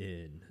is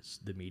in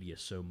the media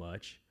so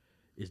much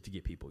is to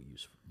get people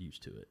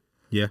used to it.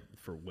 Yeah.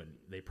 For when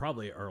they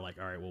probably are like,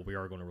 all right, well, we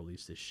are going to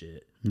release this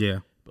shit, Yeah.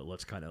 but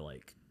let's kind of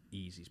like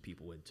ease these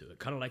people into it.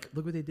 Kind of like,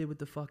 look what they did with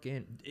the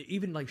fucking,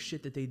 even like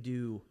shit that they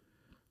do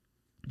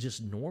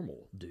just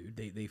normal, dude.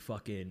 They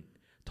fucking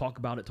talk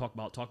about it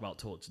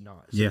till it's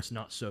not. So Yeah. it's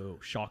not so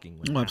shocking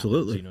when it Oh, happens,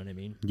 absolutely. you know what I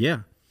mean? Yeah.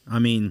 I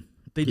mean,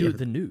 They do yeah. it in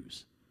the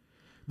news.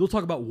 They'll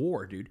talk about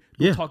war, dude.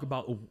 Yeah.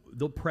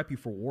 They'll prep you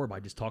for war by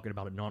just talking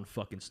about it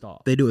non-fucking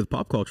stop. They do it with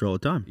pop culture all the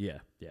time. Yeah,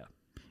 yeah.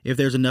 If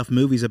there's enough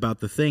movies about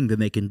the thing, then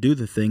they can do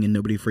the thing and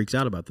nobody freaks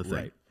out about the thing.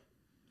 Right.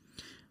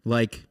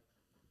 Like,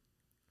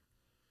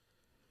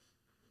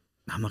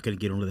 I'm not going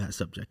to get onto that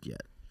subject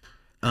yet.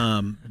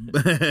 I'm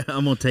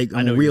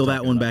going to reel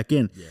that one back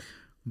in. Yeah.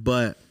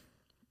 But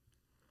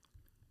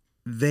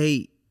how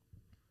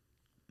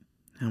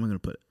am I going to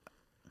put it?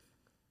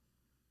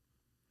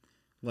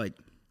 Like,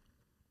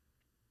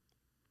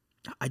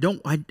 I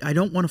don't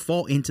want to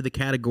fall into the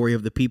category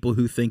of the people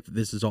who think that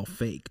this is all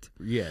faked.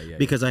 Yeah.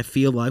 Because I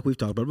feel like we've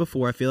talked about it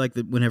before. I feel like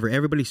that whenever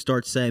everybody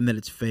starts saying that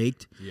it's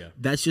faked,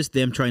 that's just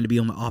them trying to be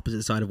on the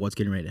opposite side of what's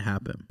getting ready to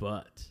happen.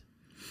 But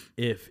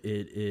if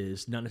it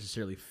is not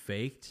necessarily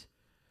faked,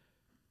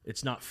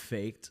 it's not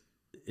faked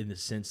in the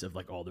sense of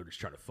like, oh, they're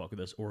just trying to fuck with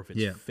us, or if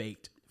it's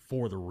faked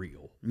for the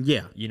real.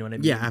 Yeah. You know what I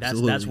mean? Yeah,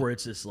 absolutely. That's where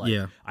it's just like,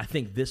 Yeah. I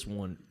think this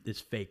one is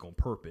fake on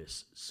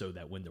purpose so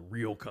that when the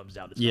real comes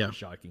out, it's not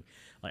shocking.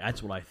 Like,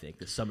 that's what I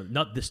think.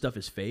 Not this stuff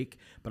is fake,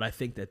 but I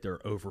think that they're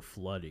over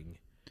flooding.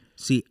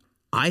 See,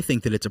 I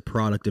think that it's a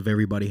product of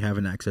everybody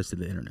having access to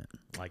the internet.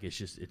 Like,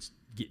 it's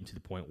getting to the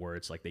point where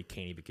it's like they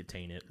can't even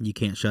contain it. You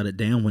can't shut it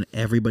down when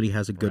everybody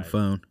has a good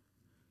phone.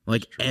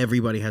 Like,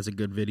 everybody has a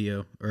good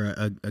video or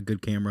a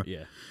good camera.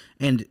 Yeah.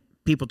 And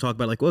people talk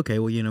about like, okay,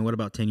 well, you know, what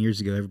about 10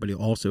 years ago? Everybody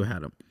also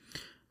had them.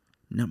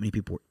 Not many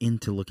people were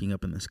into looking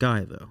up in the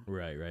sky, though.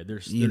 Right.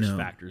 There's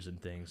factors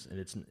and things,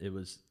 and it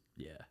was.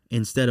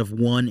 Instead of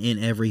 1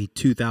 in every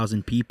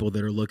 2,000 people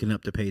that are looking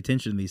up to pay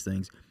attention to these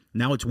things,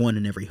 now it's 1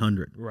 in every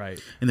 100.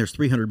 Right. And there's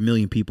 300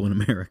 million people in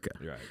America.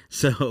 Right.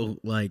 So,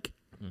 like,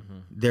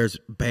 there's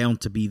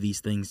bound to be these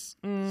things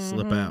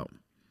slip out.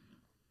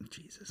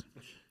 Jesus.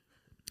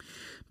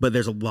 But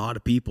there's a lot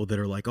of people that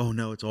are like, oh,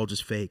 no, it's all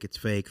just fake. It's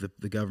fake.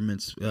 The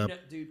government's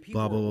Dude,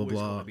 people blah, blah, are blah, always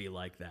blah. going to be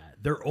like that.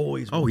 They're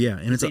always. Oh, yeah.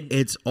 And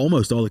it's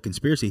almost all the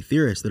conspiracy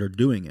theorists that are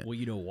doing it. Well,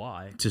 you know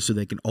why? Just so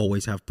they can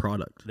always have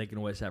product. They can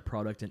always have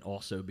product, and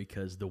also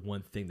because the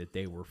one thing that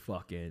they were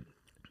fucking,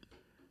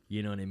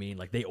 you know what I mean?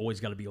 Like, they always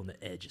got to be on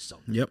the edge of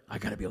something. Yep. I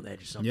got to be on the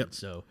edge of something. Yep.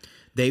 So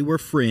They were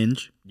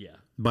fringe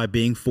by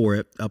being for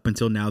it up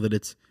until now that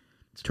it's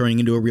turning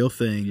into a real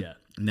thing. Yeah.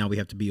 Now we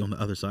have to be on the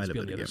other side of be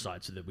it on the again. other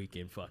side so that we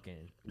can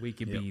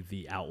be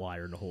the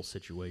outlier in the whole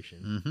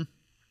situation.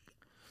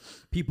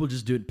 People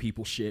just doing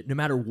people shit, no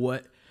matter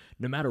what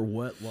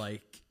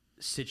like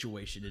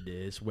situation it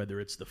is, whether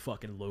it's the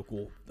fucking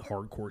local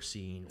hardcore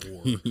scene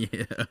or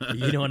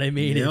you know what I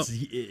mean. Yep.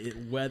 It's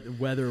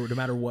whether no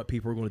matter what,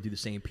 people are going to do the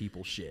same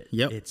people shit.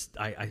 Yep. It's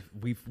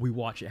we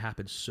watch it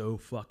happen so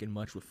fucking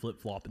much with Flip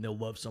Flop, and they'll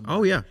love somebody.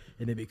 Oh, yeah.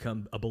 And they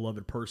become a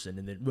beloved person,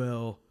 and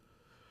then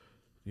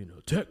you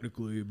know,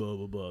 technically, blah,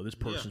 blah, blah. This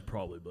person's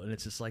probably, but and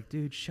it's just like,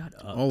 dude, shut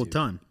up. All dude. the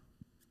time.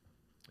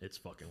 It's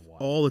fucking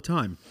wild. All the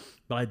time.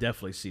 But I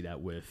definitely see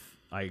that with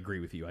I agree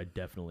with you. I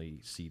definitely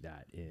see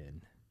that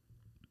in.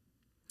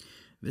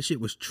 This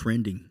shit was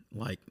trending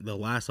like the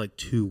last like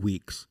 2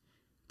 weeks.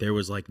 There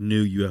was like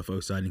new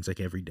UFO sightings like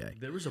every day.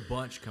 There was a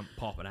bunch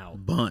popping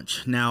out.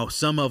 Bunch. Now,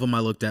 some of them I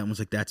looked at and was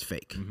like, that's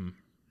fake. Mm-hmm.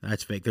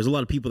 That's fake. There's a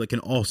lot of people that can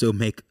also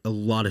make a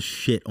lot of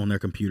shit on their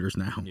computers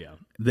now. Yeah.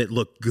 That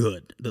look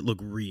good. That look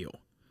real.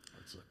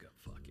 Let's look up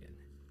fucking.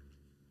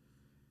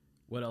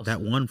 What else?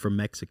 That one from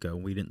Mexico.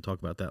 We didn't talk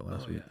about that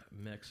last week. Yeah.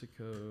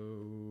 Mexico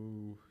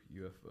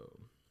UFO.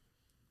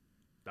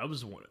 That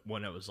was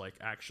one that was like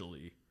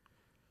actually.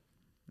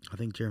 I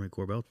think Jeremy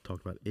Corbell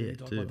talked about Did it you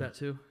talk too. about that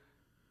too?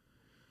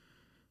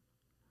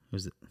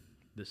 Was it?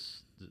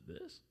 This?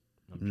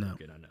 I'm No.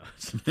 joking. I know.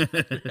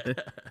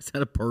 Is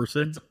that a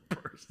person? It's a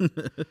person.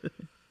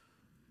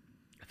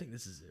 I think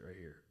this is it right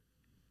here.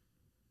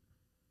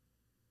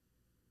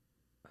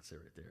 That's it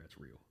right there. That's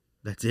real.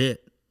 That's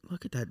it.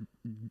 Look at that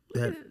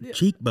Yeah.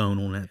 cheekbone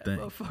on that thing.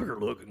 Motherfucker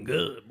looking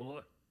good,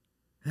 boy.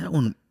 That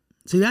one.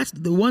 See, that's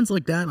the ones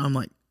like that. I'm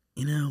like,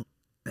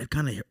 that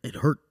kind of it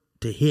hurt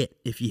to hit.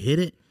 If you hit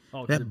it,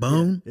 that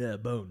bone. Yeah,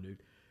 bone,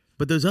 dude.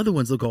 But those other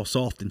ones look all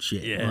soft and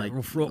shit. Yeah, like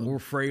real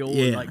frail,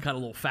 yeah. and like kind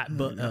of little fat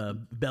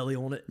belly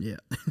on it. yeah,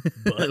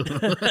 Butt.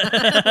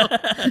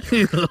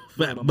 little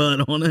fat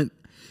butt on it.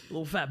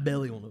 Little fat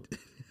belly on it.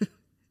 Look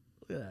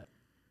at that.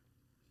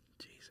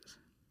 Jesus.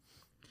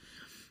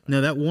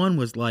 No, that one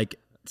was like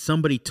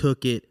somebody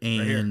took it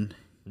Right here. and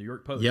New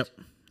York Post. Yep.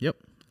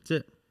 That's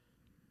it.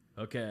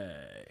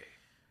 Okay.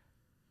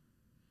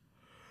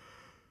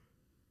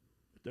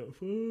 The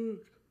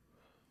fuck?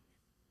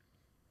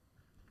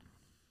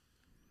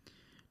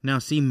 Now,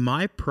 see,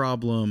 my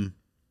problem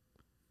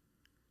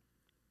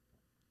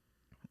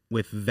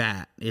with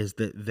that is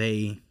that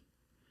The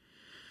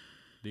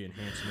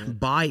enhancement.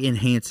 by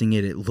enhancing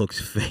it, it looks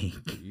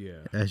fake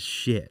Yeah. as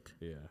shit.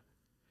 Yeah.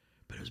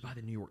 But it was by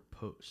the New York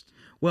Post.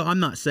 Well, I'm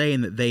not saying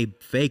that they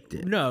faked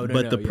it. No,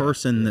 But the yeah,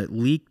 person that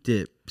leaked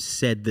it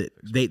said that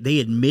they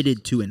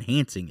admitted to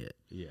enhancing it.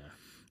 Yeah.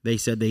 They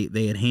said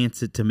they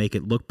enhanced it to make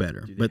it look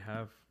better. Do but they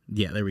have?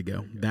 yeah, there we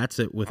go. That's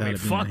it without it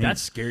being fuck,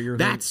 enhanced. that's scarier.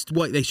 That's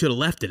what they should have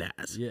left it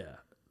as. Yeah.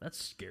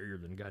 That's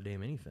scarier than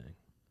goddamn anything.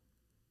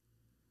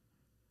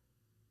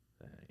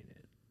 That ain't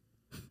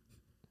it.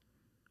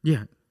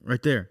 Yeah,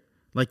 right there.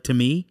 Like, to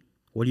me,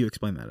 what do you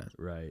explain that as?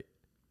 Right.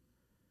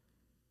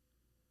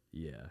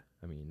 Yeah.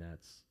 I mean,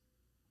 that's.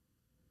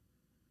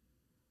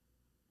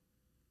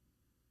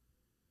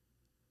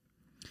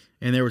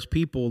 And there was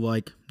people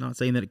like, not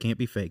saying that it can't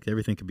be faked.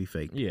 Everything can be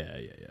faked. Yeah.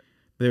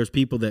 There's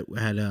people that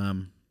had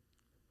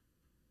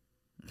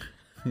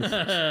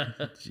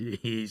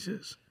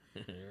Jesus.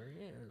 There he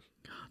is.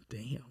 God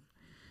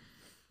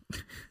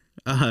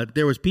damn.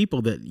 There was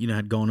people that,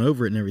 had gone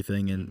over it and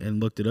everything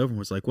and looked it over and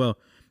was like, well,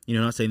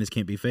 not saying this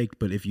can't be faked,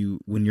 but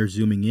when you're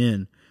zooming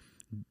in,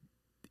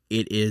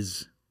 it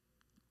is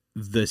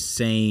the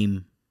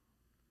same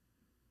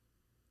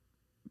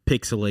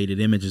pixelated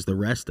image as the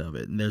rest of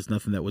it. And there's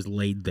nothing that was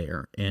laid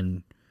there.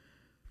 And,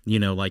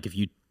 like if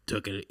you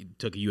took a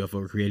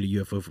UFO or created a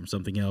UFO from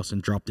something else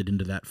and dropped it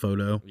into that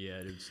photo.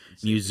 Yeah,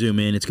 you zoom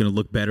in, it's going to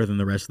look better than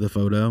the rest of the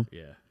photo.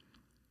 Yeah.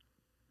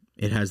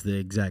 It has the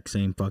exact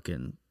same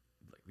fucking...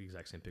 Like the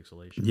exact same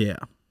pixelation. Yeah.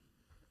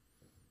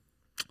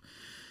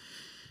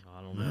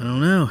 I don't know. I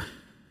don't know.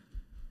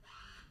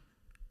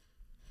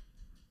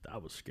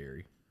 That was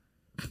scary.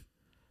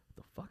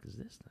 The fuck is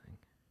this thing?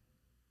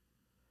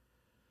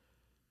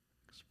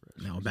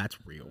 No, that's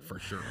real for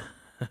sure.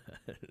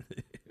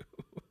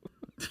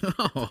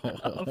 Oh,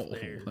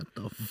 what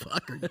the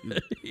fuck are you?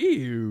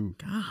 Ew.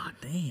 God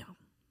damn.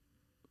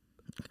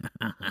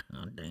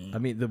 Damn. I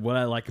mean, what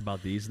I like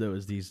about these though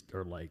is these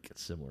are like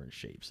similar in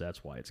shapes.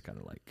 That's why it's kind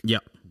of like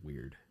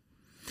weird.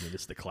 I mean,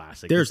 this is the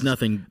classic. There's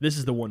nothing. This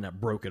is the one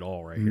that broke it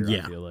all right here.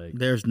 Yeah, I feel like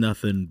there's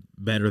nothing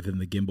better than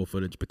the gimbal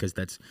footage because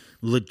that's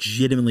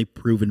legitimately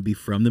proven to be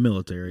from the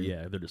military.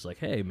 Yeah, they're just like,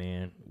 hey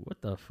man,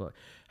 what the fuck?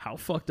 How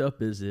fucked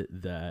up is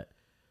it that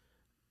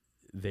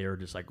they're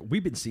just like,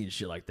 we've been seeing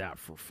shit like that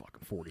for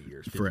fucking 40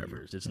 years, 50 Forever.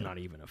 years. It's not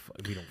even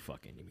we don't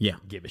fucking even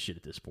give a shit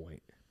at this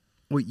point.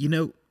 Well,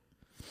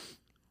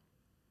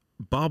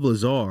 Bob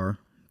Lazar,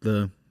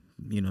 the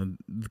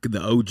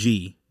OG.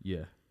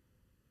 Yeah.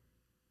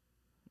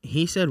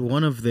 He said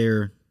one of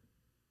their...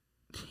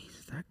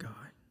 Jesus, that guy.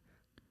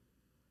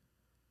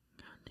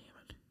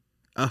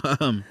 God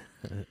damn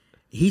it.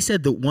 He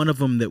said that one of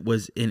them that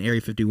was in Area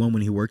 51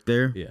 when he worked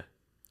there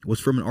was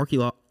from an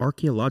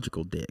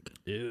archaeological dig.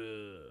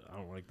 Ew, I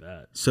don't like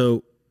that.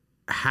 So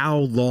how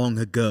long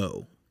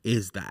ago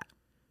is that?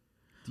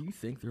 Do you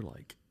think they're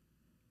like...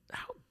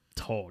 How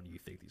tall do you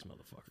think these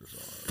motherfuckers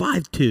are?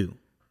 5'2".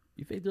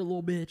 You think they're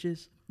little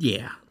bitches?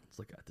 Yeah. Let's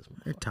look at this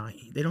motherfucker. They're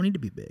tiny. They don't need to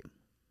be big.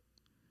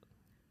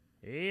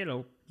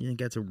 Hello. You think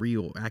that's a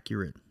real,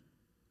 accurate...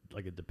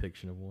 Like a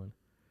depiction of one?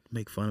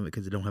 Make fun of it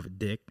because they don't have a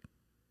dick?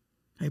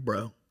 Hey,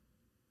 bro.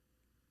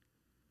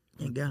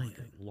 You ain't got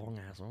anything. Long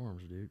ass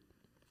arms, dude.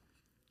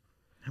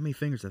 How many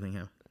fingers does that thing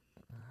have?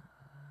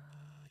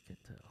 I can't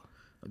tell.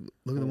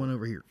 Look at the one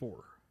over here.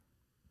 4.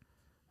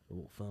 A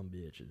little thumb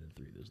bitch, and then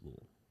 3. There's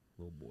little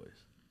little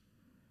boys.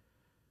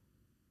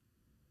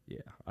 Yeah,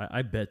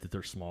 I bet that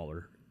they're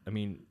smaller. I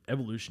mean,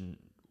 evolution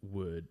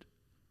would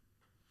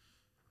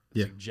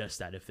suggest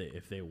that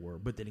if they were,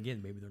 but then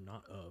again, maybe they're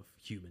not of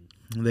human.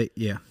 I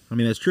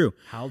mean, that's true.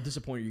 How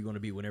disappointed are you going to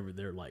be whenever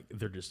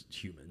they're just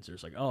humans? They're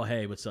just like, oh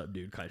hey, what's up,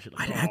 dude? Kind of shit.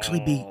 Like, I'd actually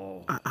be.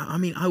 I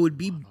mean, I would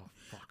be.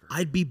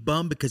 I'd be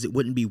bummed because it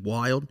wouldn't be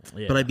wild,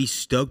 but I'd be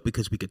stoked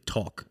because we could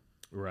talk.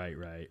 Right.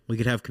 We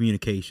could have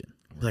communication.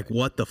 Right. Like,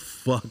 what the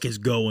fuck is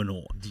going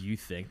on? Do you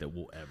think that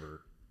we'll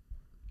ever,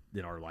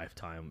 in our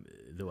lifetime,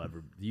 do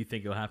you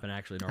think it'll happen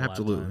actually in our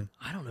lifetime?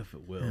 I don't know if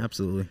it will.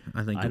 Absolutely.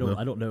 I think it will.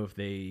 I don't know if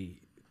they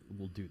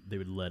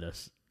would let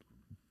us,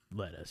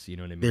 you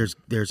know what I mean?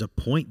 There's a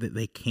point that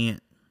they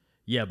can't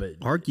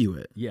argue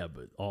it. Yeah,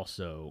 but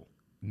also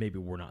maybe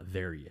we're not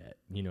there yet.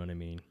 You know what I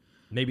mean?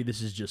 Maybe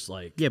this is just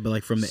like but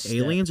like from the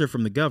aliens or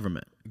from the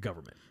government?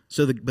 Government.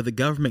 So but the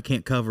government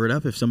can't cover it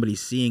up if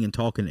somebody's seeing and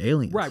talking to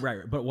aliens. Right.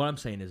 But what I'm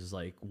saying is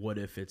like, what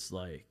if it's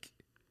like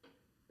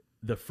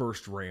the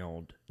first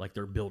round, like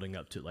they're building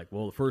up to like,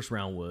 well, the first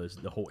round was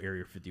the whole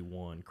Area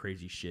 51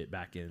 crazy shit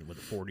back in the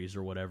 40s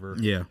or whatever.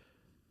 Yeah.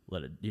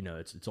 Let it,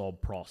 it's all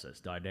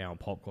processed, die down,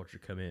 pop culture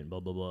come in,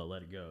 blah blah blah,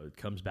 let it go. It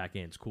comes back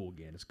in, it's cool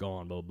again, it's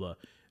gone, blah blah.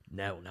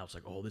 Now it's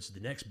like, oh, this is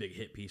the next big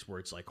hit piece where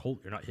it's like,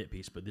 you're not hit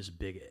piece, but this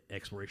big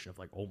exploration of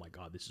like, oh my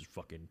god, this is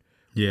fucking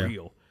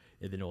real.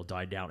 And then it'll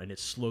die down, and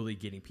it's slowly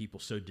getting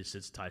people so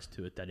desensitized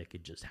to it that it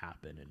could just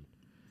happen,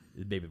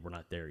 and maybe we're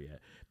not there yet.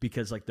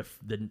 Because like the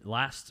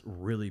last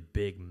really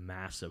big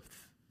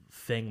massive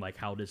thing like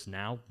how it is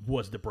now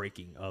was the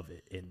breaking of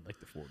it in like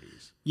the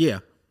 40s. Yeah,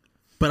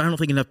 but I don't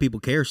think enough people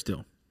care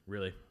still.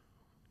 Really?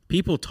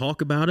 People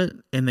talk about it,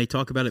 and they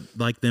talk about it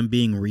like them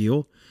being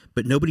real,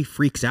 but nobody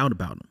freaks out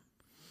about them.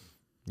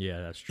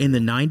 Yeah, that's true. In the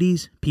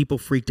 90s, people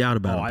freaked out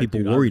about them.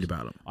 People worried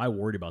about them. I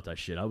worried about that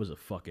shit. I was a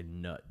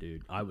fucking nut,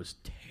 dude. I was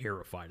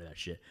terrified of that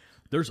shit.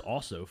 There's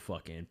also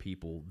fucking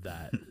people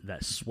that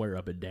swear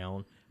up and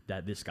down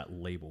that this got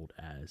labeled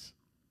as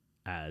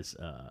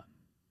a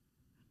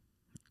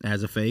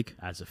fake.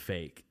 As a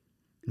fake.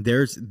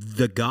 There's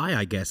the guy,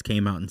 I guess,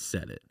 came out and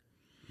said it.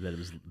 That it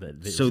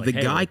was. So the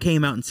guy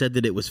came out and said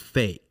that it was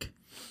fake.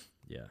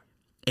 Yeah.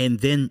 And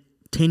then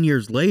 10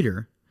 years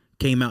later,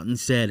 came out and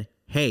said,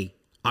 "Hey,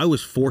 I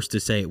was forced to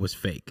say it was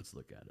fake." Let's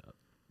look that up.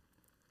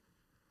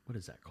 What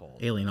is that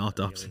called? Alien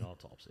Autopsy. Alien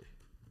Autopsy.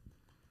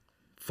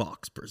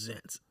 Fox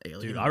presents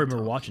Alien Dude, I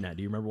remember watching that.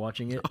 Do you remember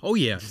watching it? Oh,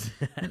 yeah.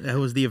 That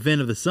was the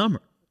event of the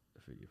summer.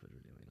 Alien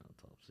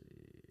Autopsy.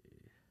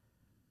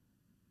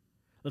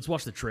 Let's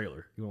watch the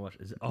trailer. You want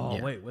to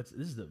watch? Wait,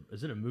 is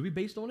it a movie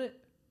based on it?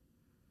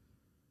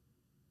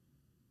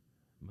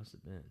 It must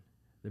have been.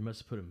 They must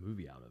have put a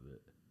movie out of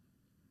it.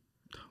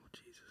 Oh,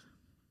 Jesus.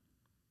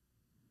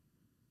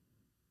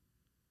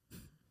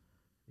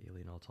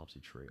 Alien Autopsy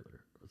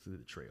trailer. Let's do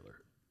the trailer.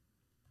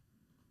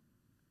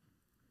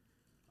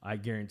 I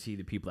guarantee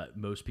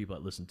most people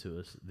that listen to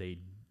us,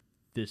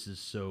 this is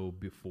so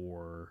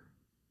before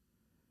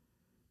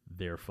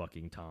their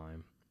fucking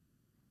time.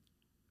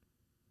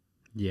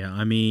 Yeah,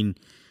 I mean,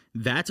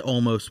 that's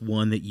almost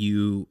one that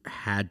you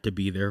had to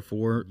be there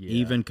for. Yeah.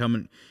 Even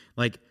coming,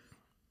 like,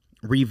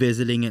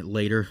 revisiting it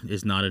later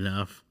is not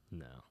enough.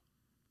 No.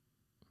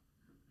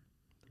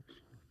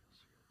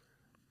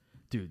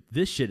 Dude,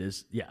 this shit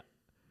is,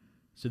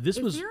 So if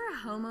you're a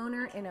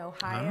homeowner in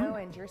Ohio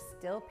and you're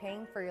still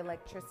paying for your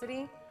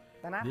electricity,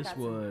 then I've got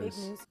some big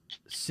news.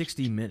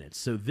 60 Minutes.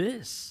 So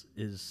this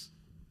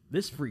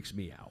freaks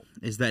me out.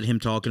 Is that him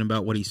talking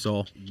about what he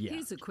saw? Yeah.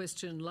 Here's a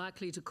question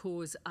likely to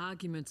cause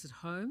arguments at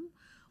home.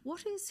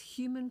 What is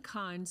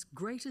humankind's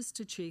greatest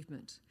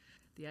achievement?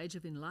 The Age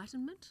of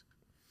Enlightenment?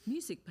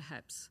 Music,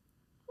 perhaps?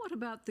 What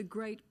about the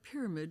Great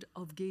Pyramid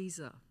of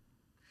Giza?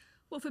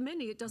 Well, for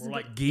many, it doesn't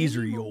get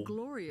any more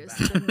glorious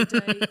than the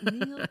day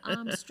Neil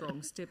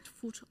Armstrong stepped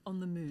foot on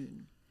the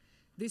moon.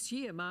 This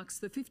year marks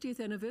the 50th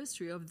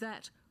anniversary of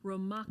that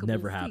remarkable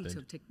feat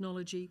of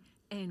technology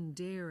and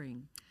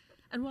daring.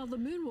 And while the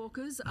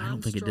moonwalkers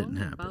Armstrong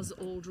and Buzz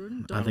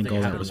Aldrin dominate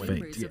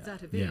memories of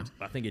that event,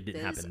 I think it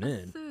didn't happen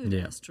then. There's a third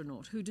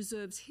astronaut who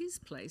deserves his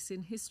place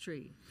in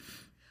history.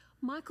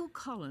 Michael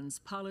Collins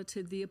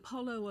piloted the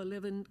Apollo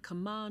 11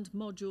 command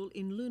module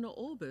in lunar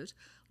orbit,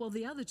 while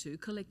the other two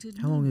collected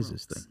How long is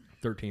this thing?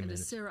 13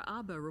 minutes. As Sarah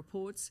Arbo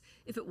reports,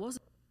 if it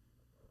wasn't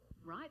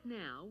right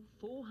now,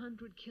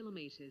 400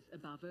 kilometers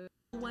above Earth.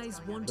 I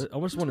just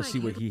want to see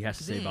what he has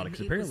to say about it,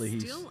 because apparently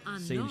he's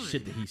saying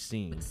shit that he's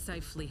seen.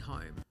 Safely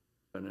home.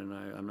 And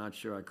I'm not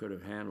sure I could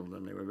have handled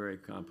them. They were very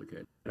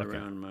complicated.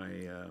 Around my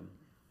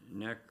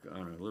neck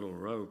on a little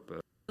rope.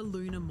 The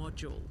lunar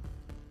module.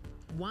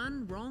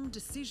 One wrong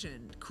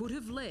decision could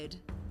have led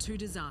to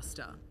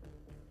disaster.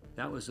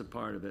 That was the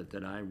part of it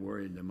that I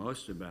worried the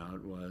most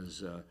about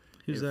was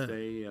Who's if that?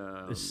 they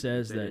It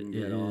says they that didn't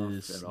it get off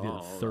is at the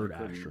all, third I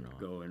couldn't astronaut.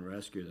 go and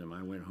rescue them.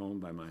 I went home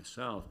by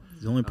myself.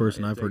 The only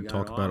person If I've they heard got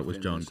talk about it off was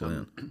into John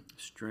some Glenn.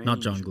 strange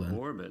Not John Glenn.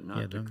 orbit,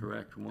 not the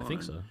correct one. I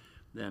think so.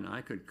 Then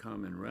I could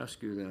come and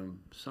rescue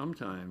them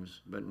sometimes,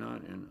 but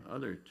not in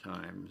other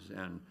times.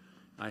 And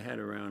I had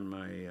around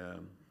my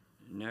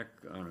neck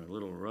on a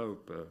little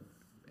rope,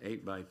 a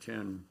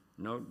 8x10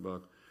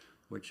 notebook,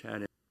 which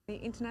had the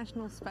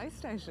International Space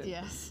Station.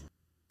 Yes.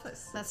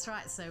 That's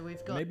right. So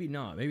we've got. Maybe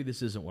not. Maybe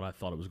this isn't what I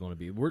thought it was going to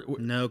be.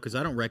 No, because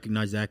I don't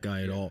recognize that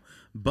guy at all.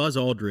 Buzz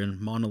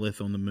Aldrin,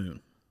 monolith on the moon.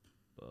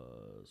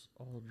 Buzz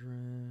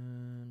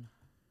Aldrin.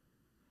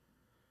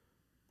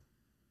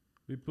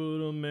 We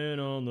put a man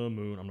on the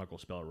moon. I'm not going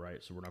to spell it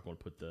right, so we're not going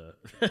to put the.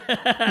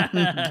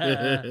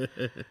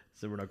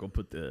 So we're not going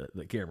to put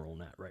the camera on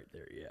that right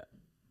there yet.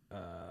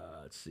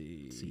 Let's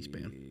see.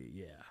 C-SPAN.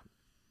 Yeah.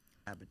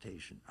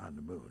 Habitation on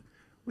the moon.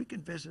 We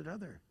can visit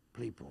other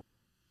people.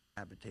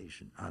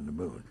 Habitation on the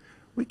moon.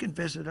 We can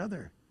visit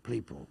other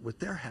people with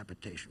their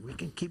habitation. We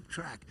can keep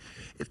track.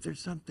 If there's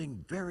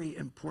something very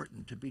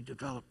important to be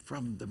developed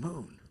from the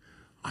moon,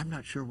 I'm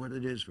not sure what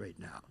it is right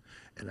now.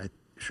 And I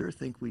sure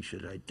think we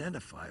should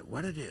identify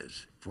what it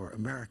is for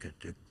America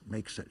to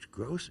make such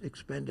gross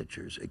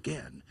expenditures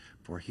again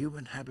for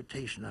human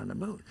habitation on the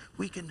moon.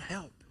 We can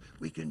help.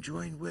 We can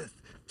join with.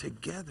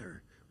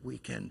 Together, we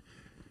can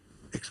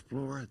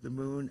explore the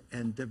moon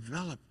and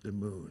develop the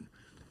moon.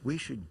 We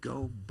should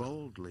go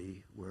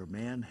boldly where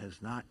man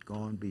has not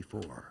gone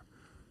before.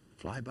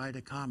 Fly by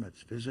the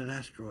comets, visit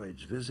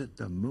asteroids, visit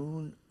the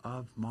moon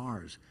of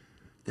Mars.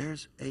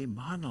 There's a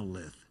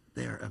monolith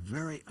there, a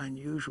very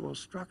unusual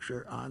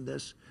structure on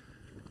this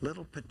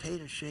little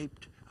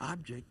potato-shaped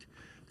object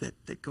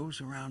that goes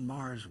around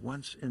Mars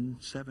once in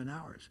 7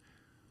 hours.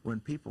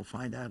 When people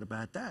find out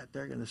about that,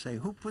 they're going to say,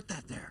 who put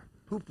that there?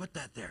 Who put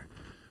that there?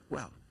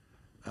 Well,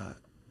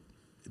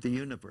 the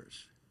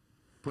universe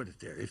put it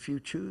there. If you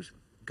choose,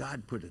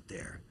 God put it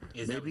there.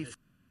 Maybe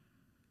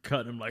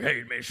cutting him like,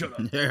 hey, man, shut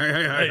up.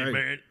 Hey,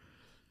 man.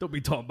 Don't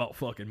be talking about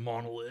fucking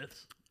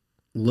monoliths.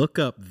 Look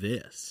up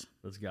this.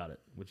 Let's got it.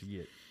 What you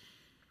get?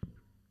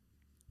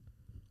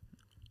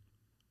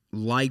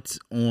 Lights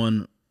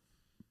on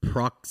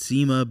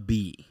Proxima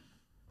B.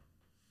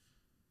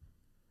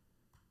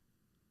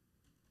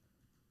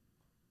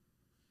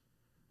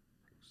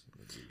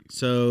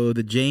 So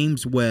the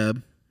James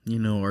Webb,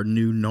 our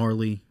new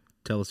gnarly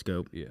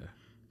telescope,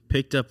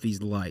 picked up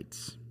these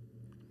lights.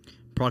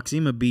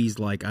 Proxima B's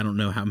like, I don't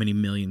know how many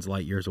millions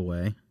light years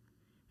away.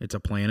 It's a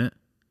planet.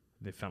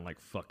 They found like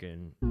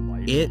fucking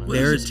light. What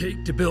does it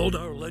take to build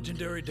our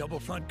legendary double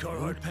front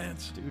Carhartt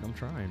pants? Dude, I'm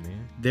trying,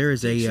 man. There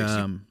is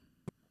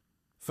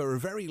for a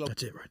very long.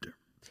 That's it right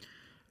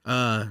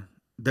there.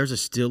 There's a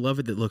still of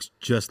it that looks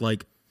just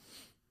like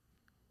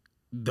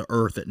the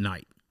Earth at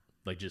night.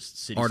 Like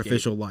just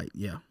artificial light.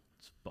 Yeah.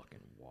 It's fucking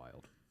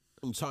wild.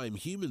 Long time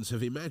humans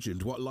have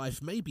imagined what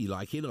life may be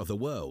like in other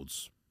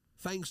worlds.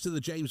 Thanks to the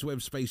James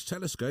Webb Space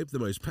Telescope, the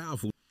most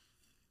powerful.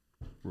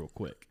 Real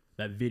quick,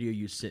 that video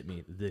you sent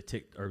me,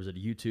 or was it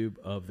YouTube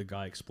of the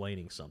guy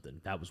explaining something?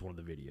 That was one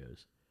of the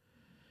videos.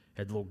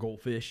 Had the little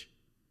goldfish,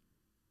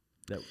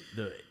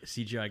 the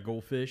CGI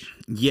goldfish.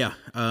 Yeah.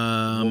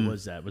 What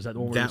was that? Was that the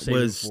one we were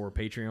saving for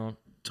Patreon?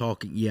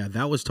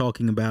 That was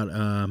talking about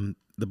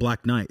the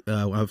Black Knight.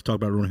 I've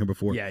talked about it on here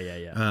before. Yeah.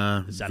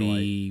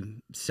 The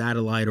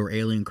satellite or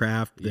alien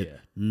craft that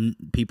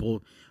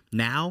people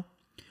now.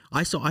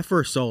 I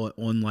first saw it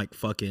on like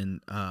fucking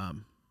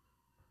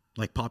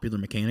like Popular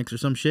Mechanics or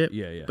some shit.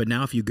 Yeah. But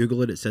now if you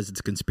Google it, it says it's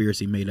a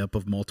conspiracy made up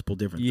of multiple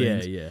different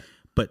things. Yeah.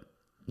 But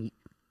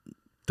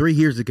 3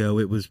 years ago,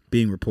 it was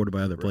being reported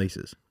by other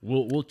places.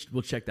 We'll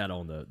check that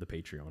on the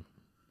Patreon.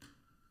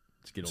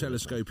 Let's get on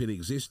telescope in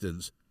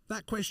existence.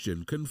 That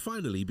question can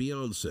finally be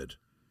answered.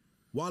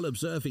 While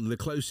observing the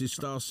closest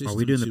star system, are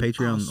we doing the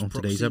Patreon on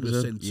today's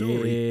episode?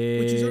 Centauri,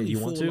 which is only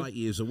 4 light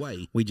years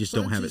away. We just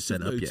don't have it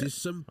set up yet.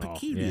 Some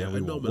peculiar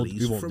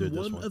anomalies from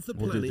one of the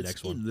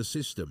planets in the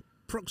system,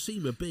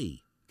 Proxima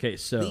B. Okay,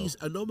 so these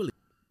anomalies.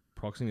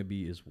 Proxima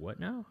B is what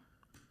now?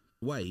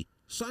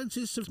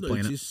 Scientists have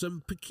noticed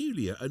some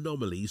peculiar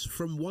anomalies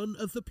from one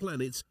of the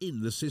planets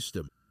in the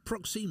system,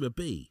 Proxima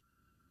B.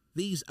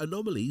 These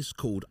anomalies,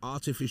 called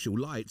artificial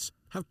lights,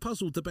 have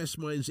puzzled the best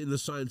minds in the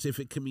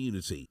scientific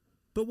community.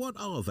 But what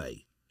are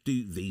they?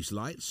 Do these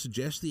lights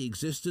suggest the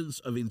existence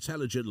of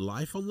intelligent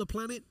life on the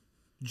planet?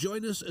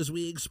 Join us as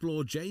we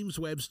explore James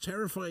Webb's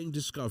terrifying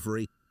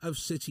discovery of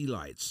city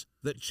lights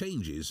that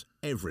changes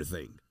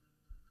everything.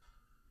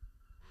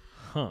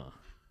 Huh.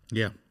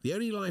 Yeah. The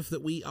only life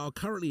that we are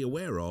currently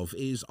aware of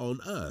is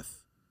on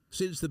Earth.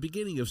 Since the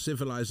beginning of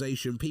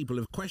civilization, people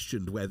have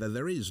questioned whether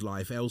there is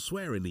life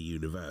elsewhere in the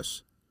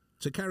universe.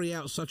 To carry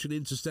out such an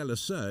interstellar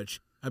search,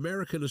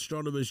 American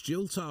astronomers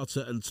Jill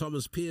Tarter and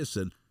Thomas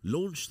Pearson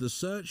launched the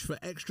Search for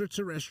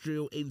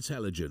Extraterrestrial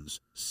Intelligence,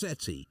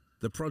 SETI.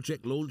 The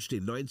project launched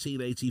in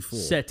 1984.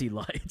 SETI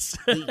lights.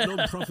 The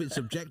non-profit's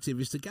objective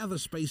is to gather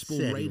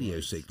spaceborne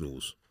radio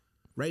signals.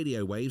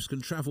 Radio waves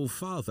can travel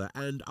farther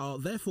and are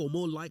therefore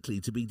more likely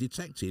to be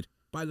detected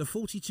by the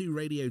 42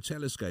 radio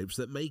telescopes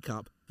that make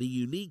up the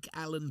unique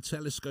Allen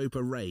Telescope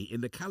Array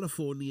in the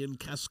Californian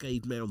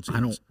Cascade Mountains. I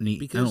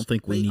don't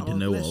think we need to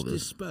know all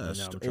this.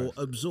 Dispersed or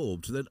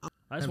absorbed than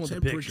I just want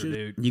the picture,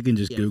 dude. You can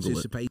just Google it.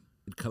 Anticipated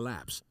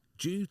collapse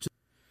due to.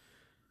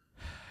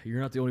 You're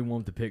not the only one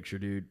with the picture,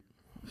 dude.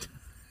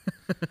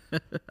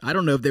 I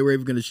don't know if they were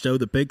even going to show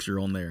the picture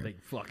on there. They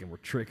fucking were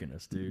tricking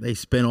us, dude. They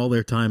spent all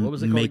their time What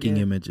was it called making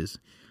again? images.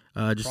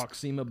 Just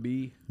Proxima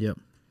B. Yep.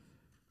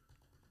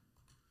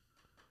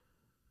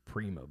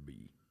 Prima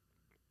B.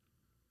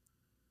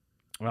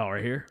 Oh,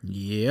 right here?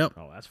 Yep.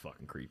 Oh, that's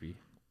fucking creepy.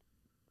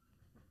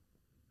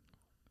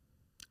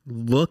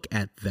 Look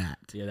at that.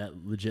 Yeah,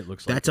 that legit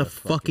looks like That's a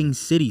fucking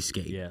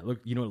cityscape. Yeah, look,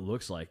 you know what it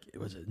looks like? It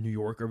was New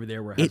York over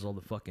there where it has all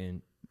the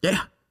fucking...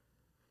 Yeah.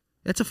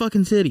 That's a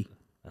fucking city.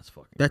 That's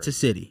fucking That's a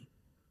city.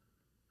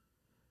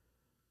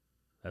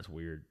 That's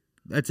weird.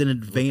 That's an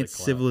advanced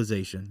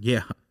civilization.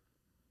 Yeah.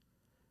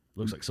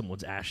 Looks like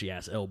someone's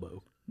ashy-ass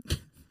elbow.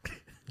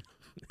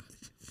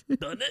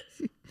 Doesn't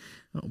it?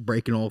 Oh,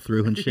 breaking all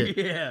through and shit.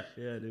 Yeah,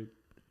 dude.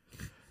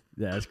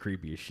 Yeah, that's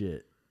creepy as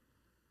shit.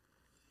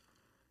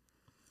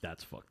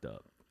 That's fucked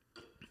up.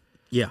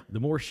 Yeah. The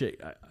more shit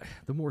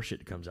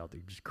that comes out, the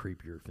just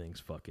creepier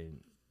things fucking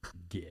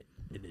get,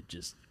 and it's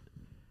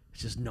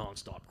just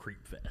nonstop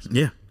creep fest.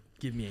 Yeah.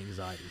 Give me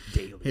anxiety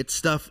daily. It's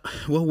stuff.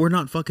 Well, we're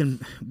not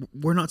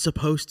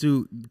supposed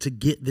to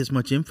get this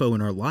much info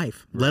in our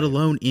life, let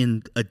alone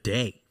in a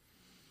day.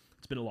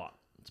 It's been a lot.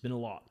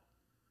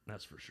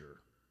 That's for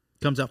sure.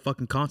 Comes out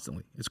fucking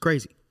constantly. It's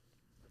crazy.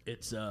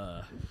 It's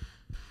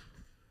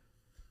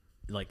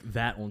like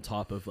that on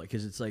top of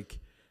because it's like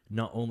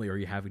not only are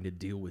you having to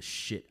deal with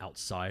shit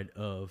outside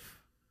of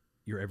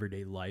your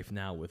everyday life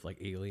now with like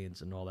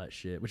aliens and all that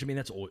shit, which I mean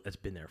that's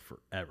been there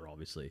forever,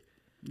 obviously.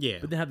 Yeah.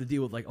 But then have to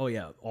deal with like, oh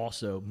yeah,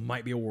 also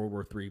might be a World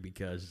War III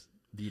because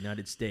the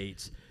United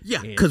States.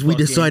 Yeah, because we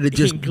decided to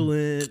just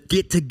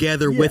get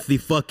together with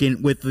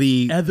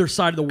the other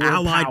side of the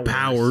world, allied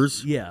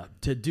powers. Yeah,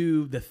 to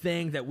do the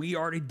thing that we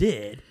already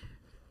did.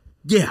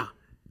 Yeah.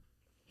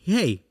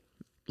 Hey,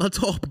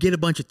 let's all get a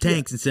bunch of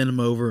tanks and send them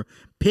over,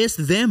 piss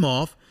them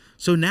off.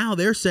 So now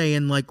they're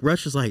saying like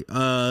Russia's like,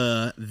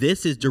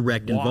 this is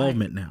direct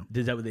involvement now.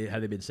 Is that what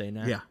have they been saying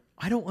now? Yeah.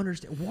 I don't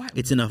understand why.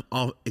 It's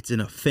an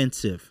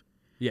offensive.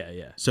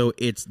 Yeah. So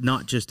it's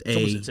not just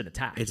it's an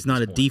attack. It's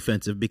not a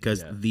defensive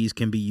because these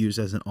can be used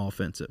as an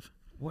offensive.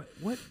 What?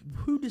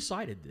 Who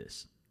decided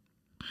this?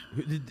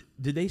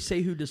 Did they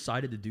say who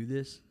decided to do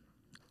this?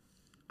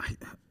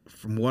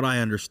 From what I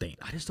understand,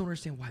 I just don't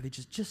understand why they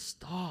just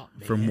stop.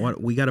 Man. From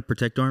what we got to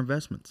protect our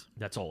investments.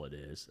 That's all it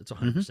is. That's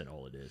 100%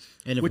 all it is.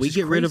 And if we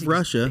get rid of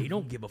Russia, they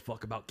don't give a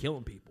fuck about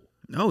killing people.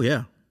 Oh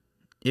yeah.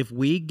 If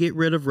we get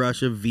rid of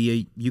Russia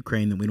via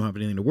Ukraine, then we don't have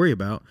anything to worry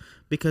about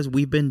because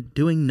we've been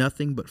doing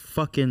nothing but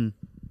fucking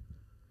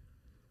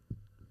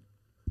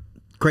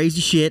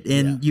crazy shit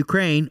in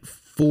Ukraine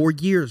for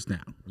years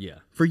now. Yeah.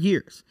 For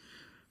years.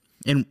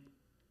 And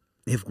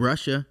if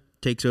Russia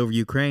takes over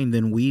Ukraine,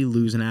 then we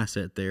lose an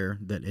asset there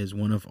that is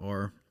one of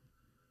our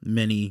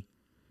many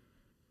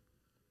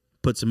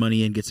put some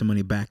money in, get some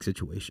money back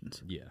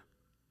situations. Yeah.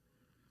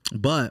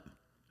 But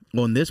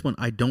on this one,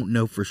 I don't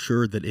know for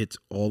sure that it's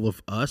all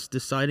of us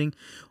deciding.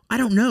 I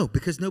don't know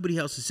because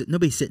nobody's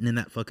sitting in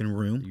that fucking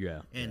room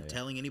and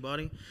telling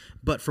anybody.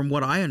 But from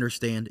what I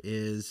understand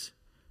is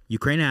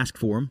Ukraine asked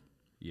for them.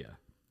 Yeah.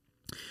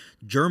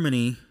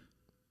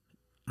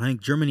 I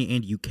think Germany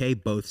and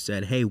UK both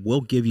said, hey,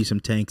 we'll give you some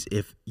tanks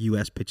if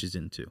US pitches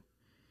in too.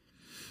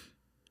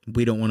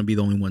 We don't want to be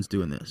the only ones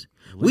doing this.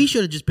 We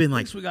should have just been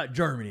like... we got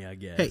Germany, I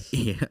guess. Hey,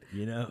 yeah.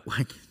 You know?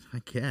 I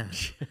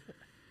guess.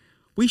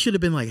 We should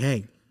have been like,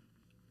 hey,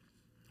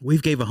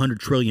 we've gave $100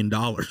 trillion.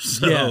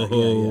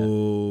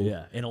 So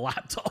yeah. In a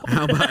laptop.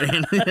 How about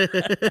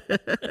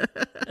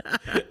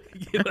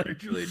Give $100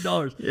 trillion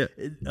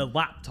in a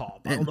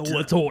laptop. I don't know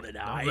what's on it.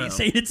 I ain't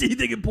saying it's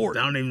anything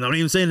important. I'm not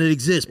even saying it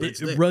exists.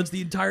 But it runs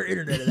the entire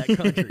internet of that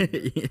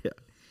country. Yeah.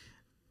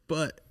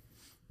 But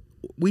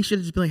we should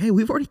have just been like, hey,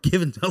 we've already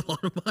given a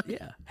lot of money.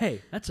 Yeah.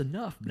 Hey, that's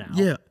enough now.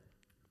 Yeah.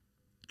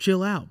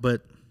 Chill out.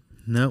 But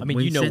no, I mean,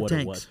 we you know sent what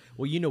tanks. it was.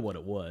 Well, you know what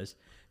it was.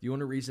 The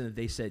only reason that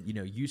they said,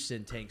 you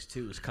send tanks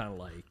too is kind of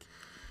like,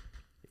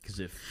 because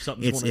if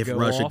something's going to go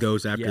if Russia off,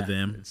 goes after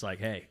them, it's like,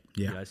 hey,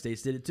 the United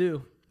States did it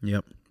too.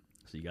 Yep.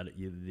 So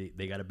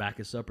they got to back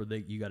us up, or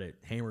you got to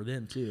hammer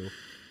them too.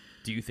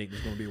 Do you think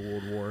there's going to be a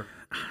world war?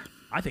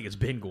 I think it's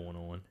been going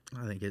on.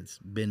 I think it's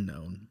been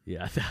known.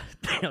 Yeah,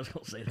 I was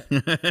going to say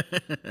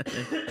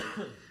that.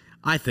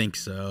 I think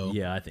so.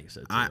 Yeah, I think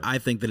so too. I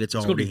think that it's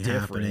already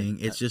happening.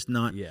 It's just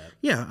not.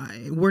 Yeah.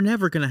 We're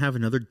never going to have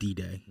another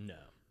D-Day. No.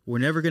 We're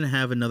never going to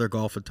have another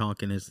Gulf of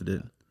Tonkin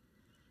incident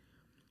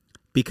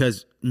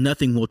because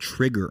nothing will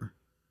trigger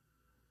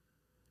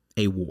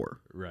a war.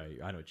 Right,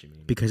 I know what you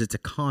mean. Because it's a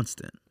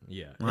constant.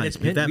 Yeah. Like,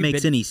 if that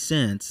makes any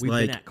sense. We've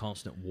like, been at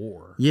constant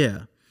war.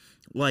 Yeah.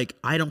 Like,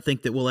 I don't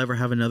think that we'll ever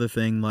have another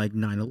thing like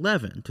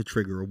 9/11 to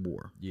trigger a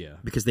war. Yeah.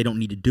 Because they don't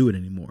need to do it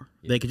anymore.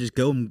 Yeah. They can just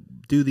go and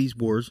do these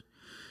wars.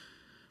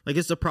 Like,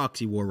 it's a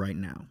proxy war right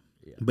now.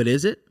 Yeah. But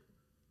is it?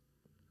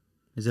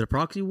 Is it a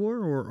proxy war,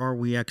 or are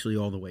we actually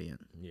all the way in?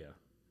 Yeah.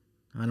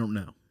 I don't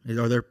know.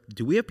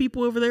 Do we have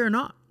people over there or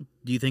not?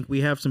 Do you think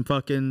we have some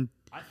fucking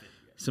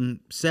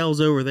some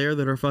cells over there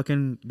that are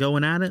fucking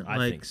going at it?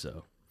 I think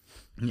so.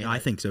 Yeah, I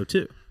think so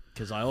too.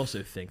 Because I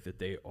also think that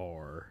they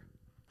are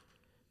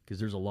because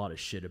there's a lot of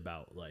shit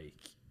about like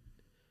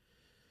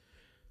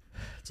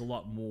it's a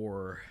lot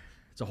more.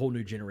 It's a whole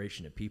new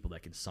generation of people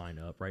that can sign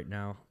up right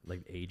now,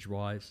 like age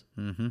wise.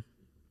 Mm-hmm.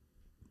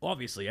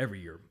 Obviously,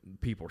 every year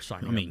people are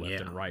signing up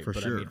left and right,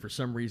 but I mean, for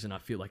some reason, I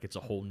feel like it's a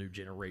whole new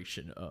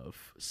generation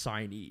of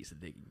signees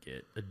that they can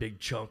get a big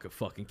chunk of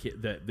fucking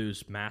that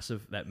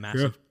massive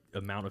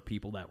amount of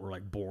people that were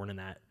like born in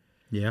that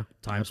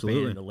time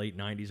span in the late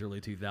 90s,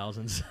 early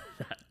 2000s.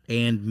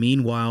 And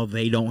meanwhile,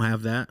 they don't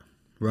have that.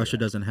 Russia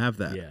doesn't have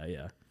that.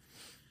 Yeah.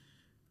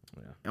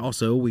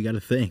 Also, we got to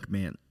think,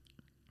 man.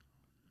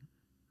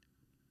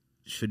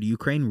 Should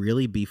Ukraine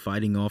really be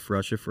fighting off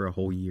Russia for a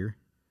whole year?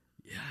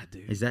 Yeah,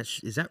 dude. Is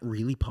that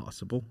really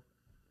possible?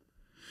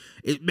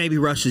 Maybe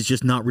Russia's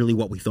just not really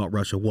what we thought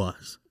Russia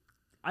was.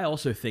 I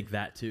also think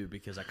that too,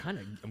 because I'm kind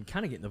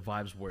of getting the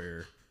vibes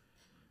where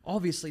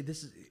obviously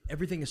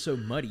everything is so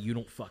muddy, you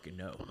don't fucking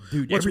know,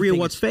 dude. What's real,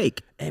 what's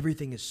fake?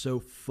 Everything is so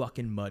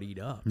fucking muddied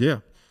up. Yeah.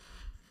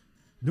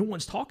 No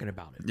one's talking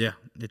about it. Yeah,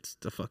 it's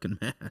a fucking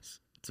mess.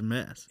 It's a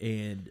mess.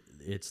 And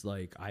it's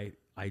like I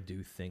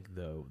do think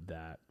though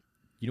that,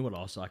 you know what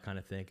also I kind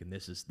of think, and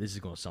this is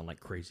going to sound like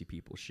crazy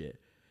people shit.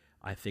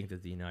 I think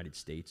that the United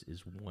States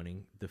is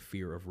wanting the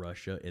fear of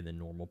Russia in the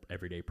normal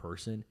everyday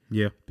person.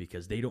 Yeah.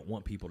 Because they don't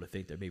want people to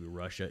think that maybe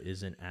Russia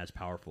isn't as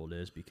powerful as it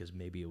is, because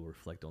maybe it will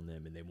reflect on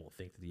them and they won't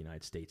think that the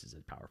United States is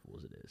as powerful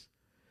as it is.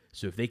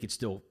 So if they could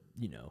still,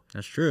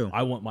 That's true.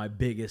 I want my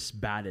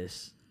biggest,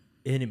 baddest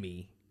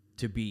enemy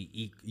to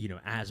be,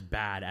 as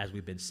bad as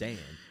we've been saying.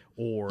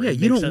 Or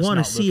you don't want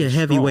to see a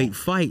heavyweight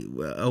fight,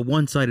 a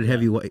one-sided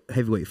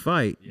heavyweight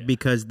fight,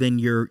 because then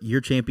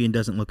your champion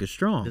doesn't look as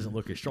strong. Doesn't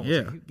look as strong.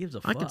 Yeah, so who gives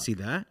a fuck? I can see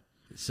that.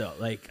 So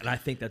and I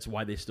think that's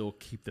why they still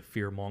keep the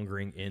fear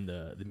mongering in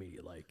the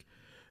media. Like,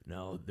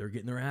 no, they're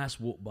getting their ass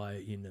whooped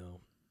by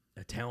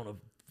a town of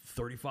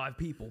 35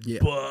 people. Yeah.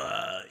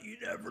 But you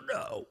never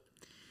know.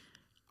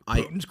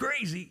 Putin's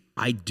crazy.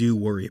 I do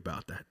worry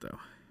about that though.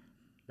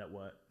 That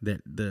what?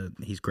 That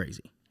he's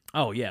crazy.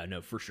 Oh yeah,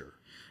 no, for sure.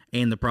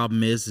 And the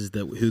problem is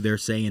that who they're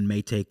saying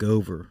may take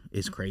over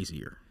is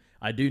crazier.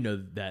 I do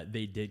know that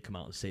they did come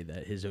out and say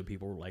that his own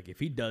people were like, if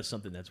he does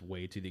something that's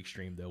way to the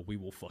extreme, though, we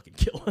will fucking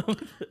kill him.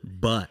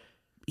 But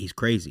he's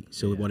crazy.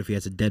 So what if he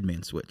has a dead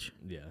man switch?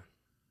 Yeah.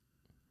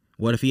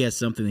 What if he has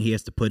something that he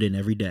has to put in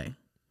every day?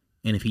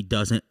 And if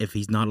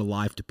he's not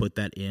alive to put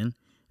that in,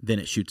 then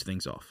it shoots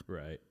things off.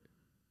 Right.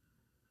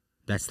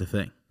 That's the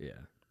thing.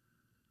 Yeah.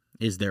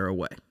 Is there a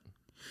way?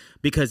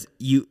 Because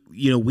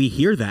we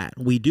hear that.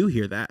 We do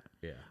hear that.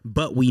 Yeah.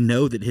 But we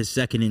know that his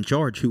second in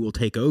charge, who will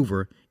take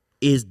over,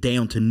 is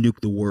down to nuke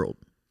the world.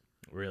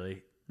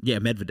 Really? Yeah,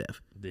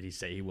 Medvedev. Did he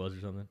say he was or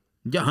something?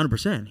 Yeah,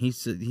 100%.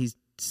 He's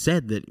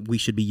said that we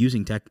should be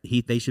using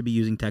they should be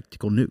using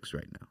tactical nukes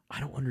right now. I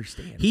don't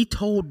understand. He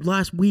told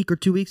last week or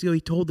 2 weeks ago, he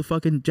told the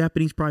fucking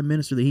Japanese prime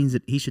minister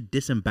that he should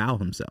disembowel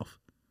himself.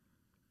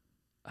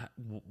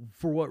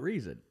 For what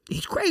reason?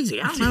 He's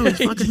crazy. I don't know. He's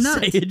fucking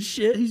nuts. Saying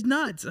shit. He's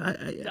nuts.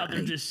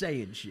 They're just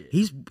saying shit.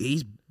 He's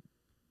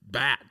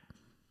bad.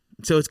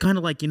 So it's kind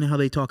of like, how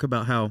they talk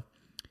about how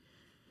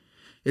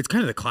it's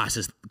kind of the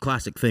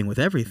classic thing with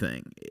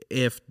everything.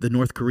 If the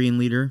North Korean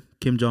leader,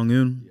 Kim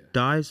Jong-un,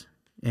 dies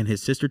and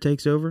his sister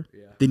takes over,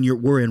 then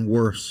we're in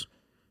worse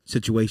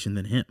situation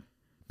than him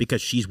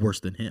because she's worse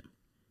than him.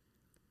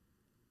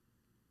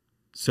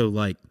 So,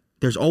 like,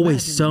 there's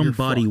always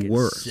somebody your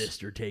worse.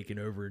 Sister taking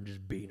over and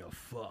just being a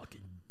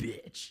fucking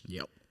bitch.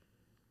 Yep.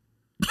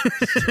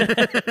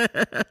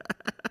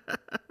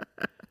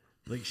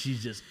 Like,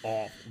 she's just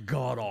awful,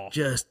 god awful,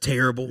 just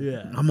terrible.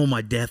 Yeah. I'm on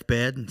my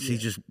deathbed and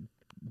she's just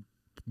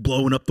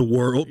blowing up the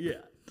world. Yeah.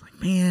 Like,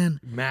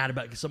 man, mad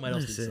about somebody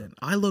else did something.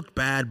 I looked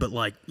bad, but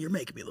like, you're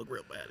making me look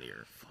real bad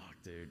here.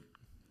 Fuck, dude.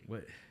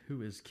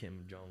 Who is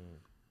Kim Jong?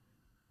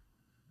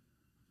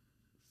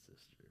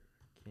 Sister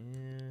Kim.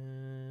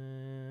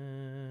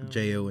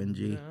 Jong.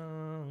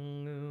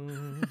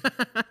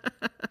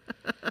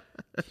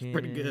 That's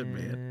pretty good,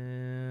 man.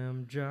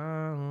 Kim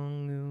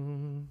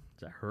Jong-un.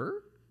 Is that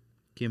her?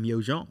 Kim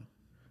Yo-jong.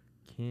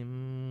 Kim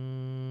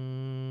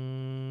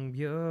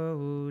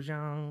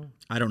Yo-jong.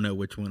 I don't know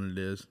which one it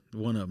is.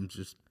 One of them's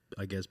just,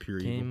 I guess, pure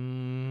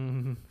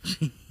Kim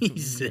evil.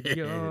 Jesus.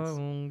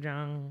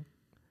 Yo-jong.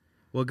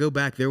 Well, go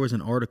back. There was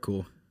an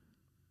article.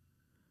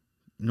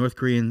 North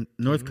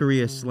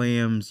Korea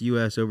slams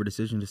U.S. over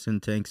decision to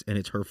send tanks, and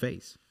it's her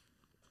face.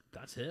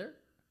 That's her?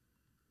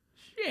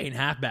 She ain't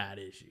half bad,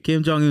 is she?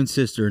 Kim Jong-un's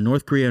sister.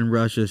 North Korea and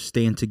Russia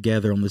stand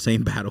together on the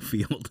same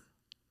battlefield.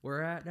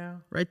 Where at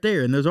now? Right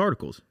there in those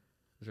articles.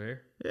 Is right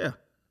here? Yeah.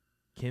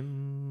 Kim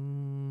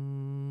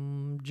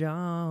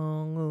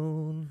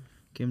Jong-un.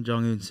 Kim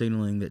Jong-un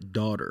signaling that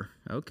daughter.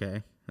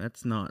 Okay.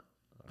 That's not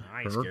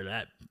I ain't her. scared of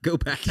that. Go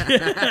back.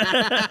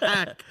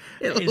 I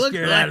ain't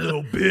scared of that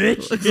little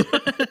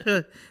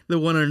bitch. The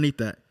one underneath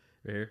that.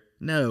 Right here?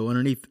 No,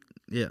 underneath.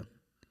 Yeah.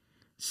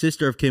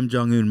 Sister of Kim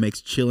Jong-un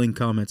makes chilling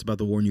comments about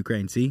the war in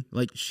Ukraine. See?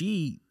 Like,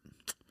 she...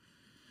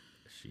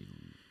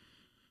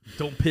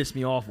 Don't piss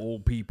me off,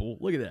 old people.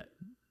 Look at that.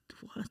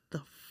 What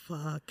the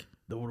fuck?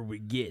 The older we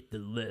get, the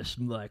less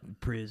like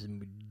prison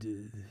we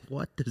do.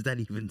 What does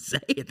that even say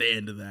at the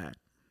end of that?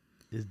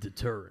 Is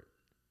deterrent.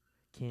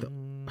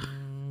 Kim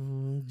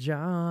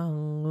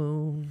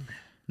Jong-un.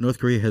 North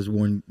Korea has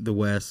warned the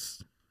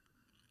West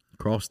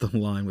crossed the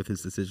line with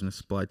his decision to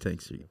supply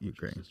tanks to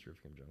Ukraine. Sister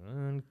of Kim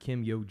Jong-un,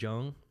 Kim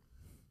Yo-jong.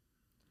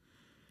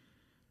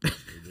 They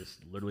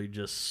just literally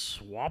just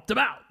swapped them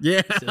out.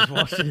 Yeah. Says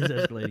Washington is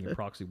escalating a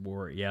proxy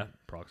war. Yeah,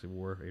 proxy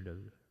war.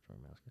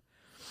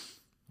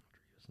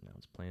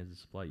 Announced plans to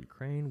supply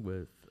Ukraine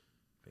with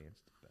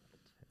advanced battle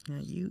tanks.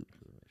 North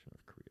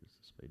Korea has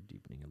displayed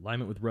deepening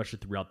alignment with Russia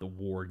throughout the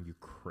war in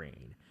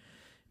Ukraine.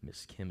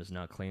 Ms. Kim has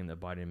now claimed that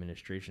Biden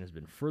administration has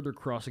been further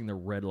crossing the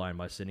red line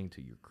by sending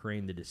to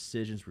Ukraine. The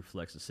decisions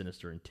reflects a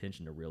sinister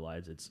intention to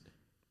realize its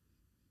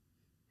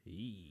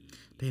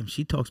Damn,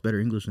 she talks better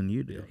English than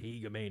you do.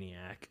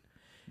 Egomaniac.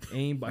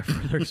 Aimed by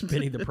further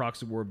expanding the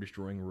proxy war of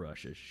destroying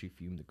Russia. She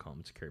fumed the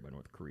comments carried by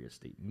North Korea's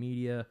state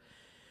media.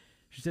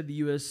 She said the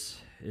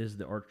U.S. is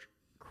the arch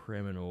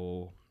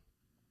criminal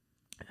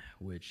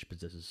which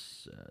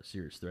possesses a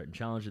serious threat and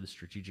challenge to the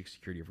strategic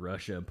security of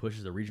Russia and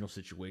pushes the regional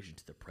situation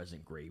to the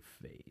present grave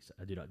phase.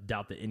 I do not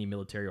doubt that any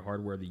military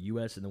hardware the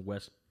U.S. and the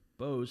West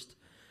boast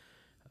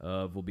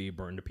of will be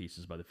burned to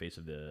pieces by the face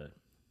of the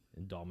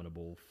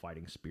indomitable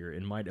fighting spirit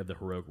and might of the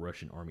heroic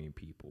Russian army and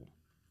people.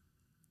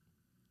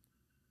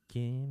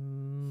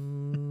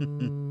 Kim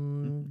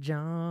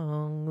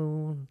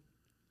Jong-un.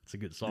 It's a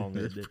good song.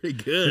 It's pretty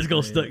good. It's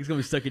gonna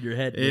be stuck in your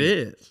head. It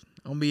is.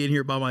 I'm be in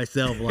here by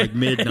myself like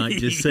midnight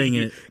just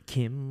singing it.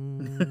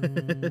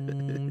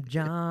 Kim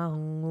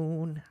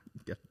Jong-un.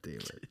 God damn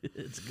it.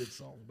 It's a good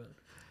song, but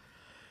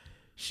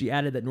she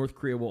added that North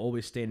Korea will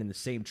always stand in the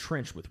same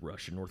trench with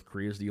Russia. North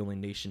Korea is the only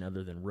nation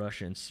other than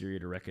Russia and Syria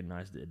to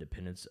recognize the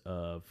independence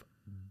of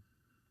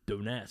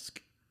Donetsk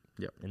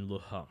and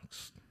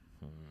Luhansk.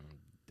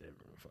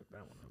 Fuck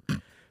that one up.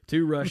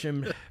 Two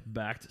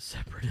Russian-backed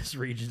separatist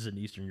regions in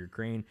eastern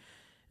Ukraine.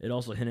 It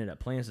also hinted at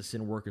plans to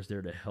send workers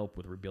there to help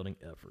with rebuilding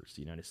efforts.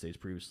 The United States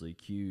previously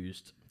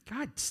accused...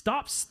 God,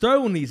 stop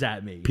throwing these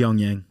at me.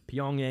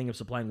 Pyongyang of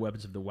supplying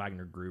weapons of the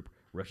Wagner Group.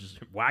 Russia's...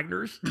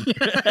 Wagners?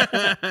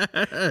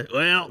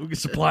 Well... We can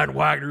supply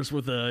Wagners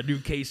with a new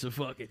case of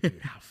fucking... Dude,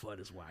 how fun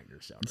does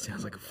Wagner sound? It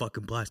sounds like a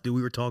fucking blast. Dude,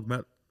 we were talking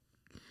about...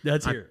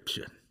 Let's hear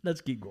it.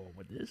 Let's keep going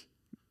with this.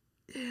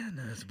 Yeah,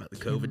 no, it's about the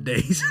COVID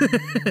days.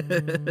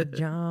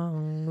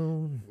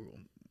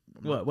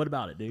 What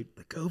about it, dude?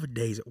 The COVID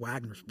days at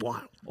Wagner's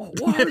wild. Oh,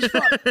 wild as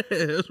fuck.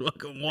 It was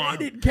fucking wild.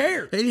 They didn't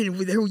care.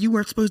 You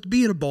weren't supposed to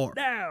be in a bar.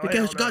 No,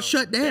 because it got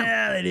shut down.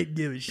 Yeah, they didn't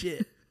give a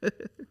shit.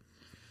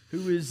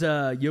 Who is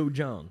Yo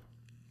Jong?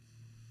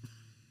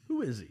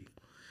 Who is he?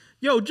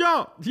 Yo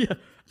Jong. Yeah.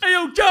 Hey,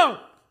 Yo Jong.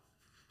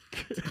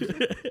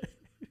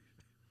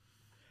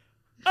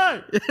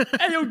 Hey,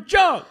 Yo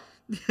Jong.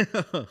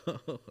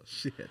 Oh,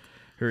 shit.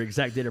 Her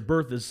exact date of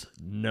birth is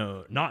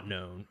not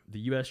known. The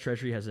U.S.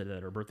 Treasury has it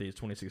that her birthday is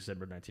 26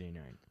 December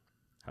 1989.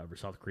 However,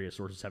 South Korea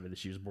sources have it that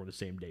she was born the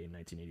same day in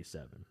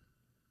 1987.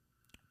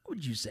 What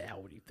would you say? How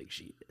old do you think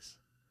she is?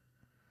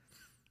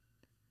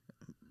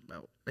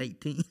 About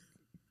 18.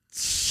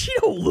 She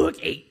don't look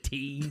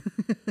 18.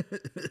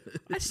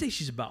 I'd say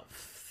she's about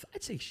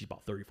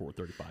 34,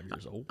 35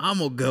 years old. I'm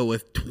going to go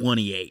with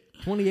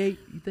 28. 28,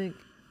 you think?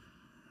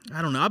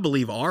 I don't know. I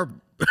believe our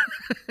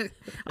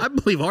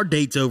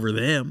date's over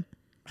them.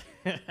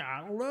 I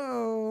don't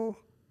know.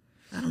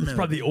 It's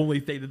probably the only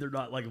thing that they're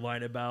not like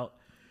lying about.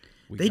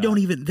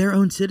 Their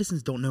own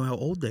citizens don't know how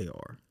old they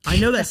are. I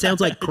know that sounds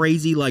like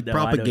crazy, like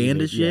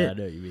propaganda shit. Yeah, I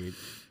know what you mean.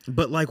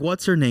 But like,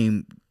 what's her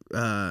name?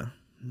 The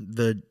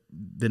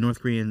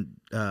North Korean,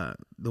 the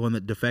one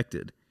that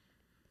defected.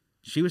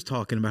 She was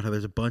talking about how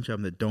there's a bunch of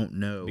them that don't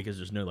know. Because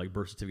there's no like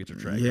birth certificates or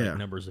track like,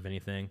 numbers of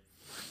anything.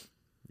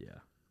 Yeah.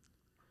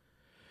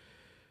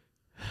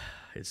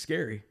 It's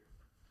scary.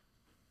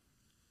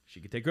 She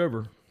could take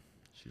over.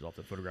 She's off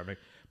the photographic.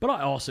 But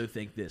I also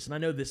think this, and I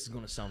know this is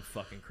going to sound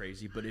fucking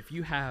crazy, but if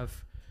you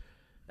have...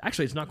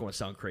 Actually, it's not going to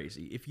sound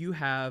crazy. If you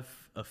have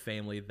a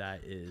family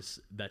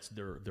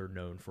they're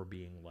known for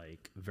being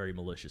like very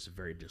malicious and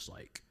very just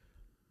like...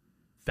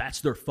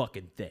 That's their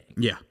fucking thing.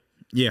 Yeah.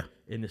 Yeah.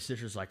 And the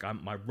sister's like,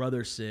 my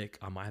brother's sick.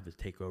 I might have to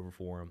take over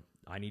for him.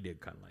 I need to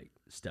kind of like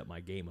step my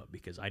game up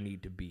because I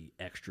need to be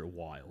extra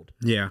wild.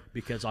 Yeah.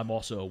 Because I'm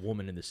also a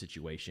woman in this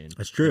situation.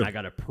 That's true. And I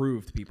got to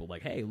prove to people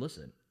like, hey,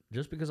 listen,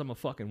 just because I'm a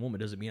fucking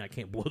woman doesn't mean I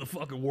can't blow the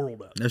fucking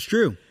world up. That's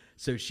true.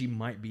 So she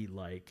might be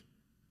like,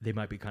 they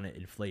might be kind of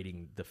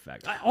inflating the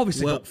fact. I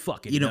obviously don't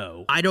fucking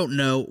know. I don't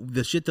know.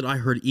 The shit that I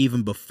heard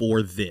even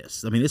before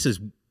this, I mean, this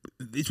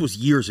was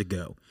years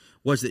ago,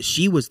 was that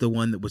she was the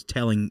one that was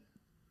telling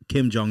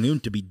Kim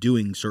Jong-un to be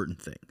doing certain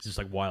things. Just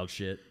like wild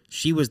shit.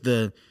 She was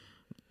the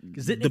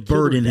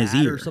bird in his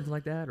ear. Or something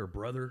like that, or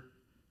brother.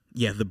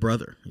 Yeah, the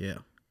brother, yeah.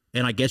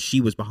 And I guess she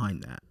was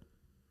behind that.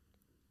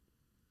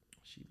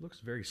 She looks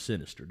very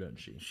sinister, doesn't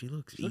she? She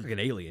looks like an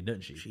alien,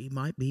 doesn't she? She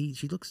might be.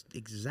 She looks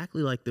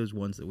exactly like those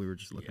ones that we were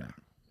just looking at.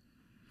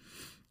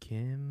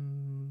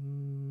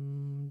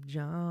 Kim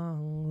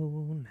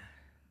Jong-un.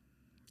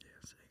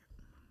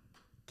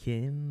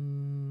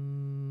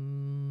 Kim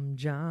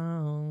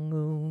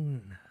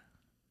Jong-un.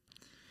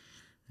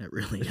 That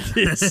really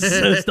It's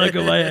so stuck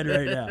in my head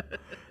right now.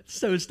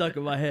 So stuck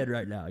in my head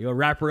right now. You want to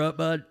wrap her up,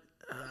 bud?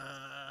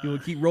 You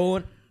want to keep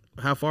rolling?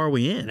 How far are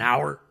we in? An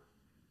hour.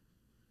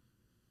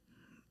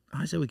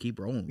 I said we keep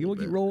rolling. You want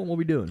to keep rolling? What are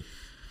we doing?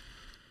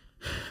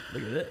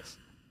 Look at this.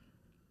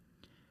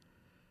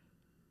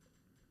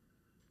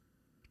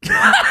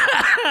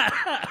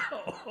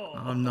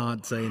 I'm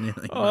not saying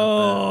anything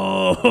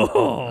about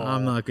that.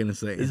 I'm not going to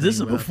say anything. Is this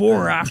a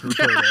before or after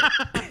photo?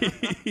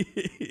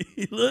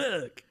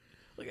 Look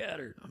at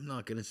her. I'm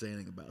not going to say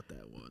anything about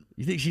that one.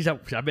 You think she's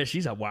at, I bet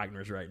she's at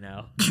Wagner's right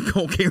now. You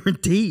don't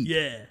guarantee.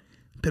 Yeah.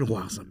 Been a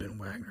while since I've been at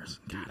Wagner's.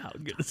 God, how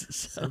good is it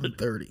sound?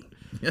 7:30.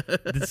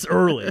 It's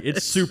early.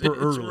 It's super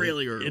early. It's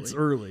really early. It's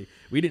early.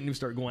 We didn't even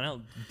start going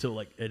out until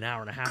like an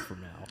hour and a half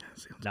from now.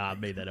 Nah, I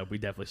made that up. We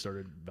definitely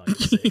started about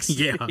 6.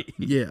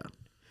 Yeah.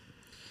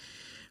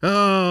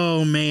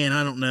 Oh man,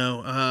 I don't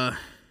know.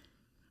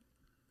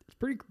 It's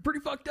pretty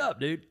fucked up,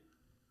 dude.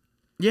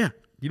 Yeah.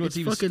 You know what's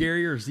even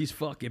scarier is these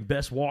fucking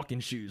best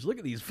walking shoes. Look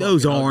at these fucking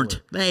Those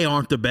aren't. They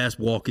aren't the best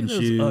walking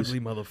shoes. Ugly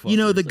motherfuckers. You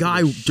know, the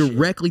guy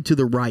directly to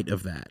the right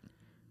of that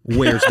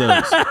wears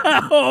those.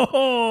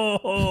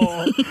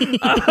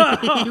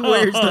 He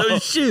wears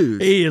those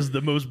shoes. He is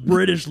the most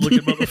British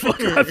looking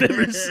motherfucker I've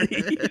ever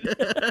seen.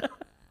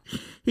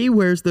 He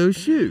wears those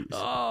shoes.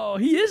 Oh,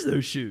 he is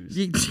those shoes.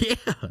 Yeah.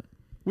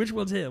 Which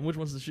one's him? Which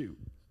one's the shoe?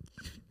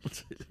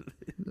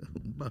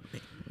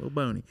 Little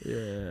bony.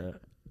 Yeah.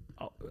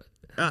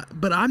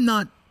 But I'm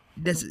not.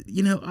 That's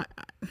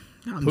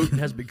Putin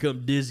has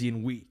become dizzy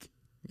and weak.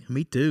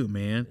 Me too,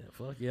 man. Yeah,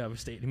 fuck yeah,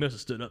 he must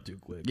have stood up too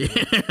quick.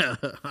 Yeah,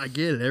 I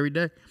get it every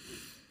day.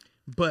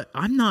 But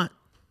I'm not.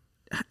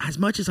 As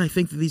much as I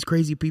think that these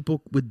crazy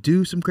people would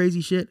do some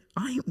crazy shit,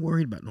 I ain't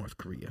worried about North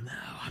Korea. No,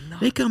 I'm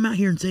not. They come out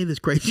here and say this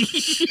crazy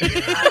shit.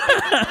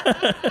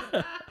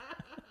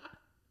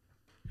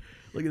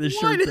 Look at this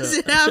shirt. Why does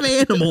it have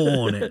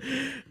animal on it?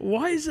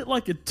 Why is it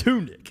like a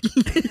tunic?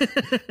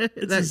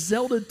 It's a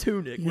Zelda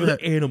tunic with an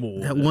animal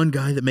on That it. one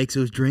guy that makes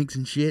those drinks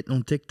and shit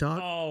on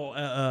TikTok.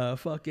 Oh,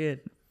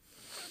 fucking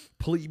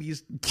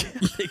Plebies.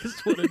 I think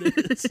that's what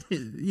it is.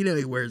 You know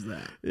he wears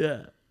that.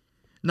 Yeah.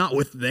 Not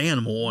with the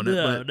animal on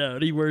it. No,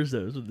 he wears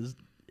those with his,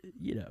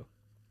 Yeah,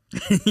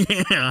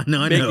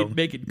 no, I know.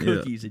 Making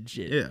cookies and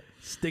shit. Yeah.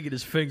 Sticking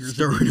his fingers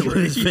Stirring it with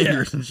his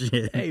fingers and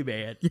shit. Hey,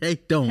 man. Hey,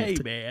 don't. Hey,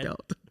 man. Don't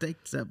take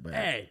a step back.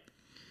 Hey,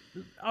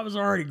 I was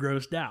already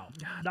grossed out.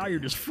 Now you're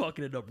just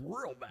fucking it up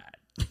real bad.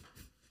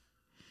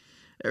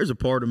 There's a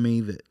part of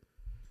me that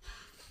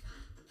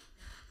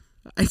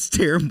it's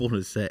terrible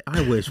to say.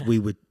 I wish we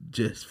would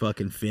just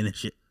fucking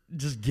finish it.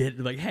 Just get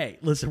like, hey,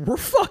 listen, we're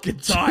fucking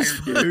tired,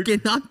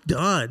 dude. I'm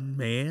done,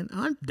 man.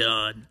 I'm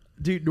done.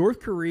 Dude, North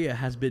Korea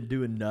has been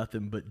doing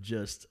nothing but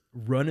just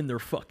running their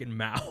fucking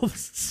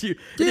mouths. And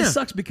Yeah. it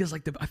sucks because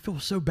like I feel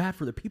so bad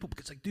for the people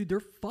because like, dude, they're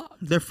fucked.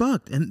 They're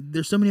fucked, and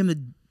there's so many of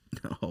them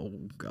that. Oh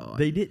god.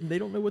 They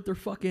don't know what they're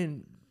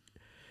fucking.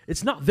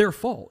 It's not their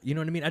fault. You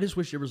know what I mean? I just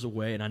wish there was a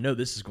way, and I know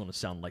this is going to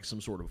sound like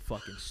some sort of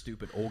fucking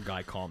stupid old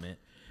guy comment.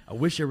 I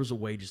wish there was a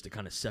way just to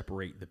kind of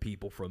separate the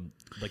people from,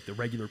 like, the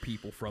regular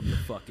people from the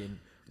fucking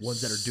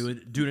ones that are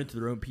doing it to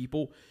their own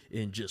people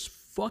and just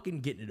fucking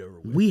getting it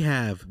over with. We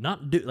have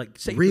not do like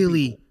save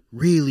really,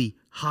 really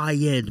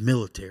high-end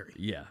military.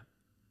 Yeah.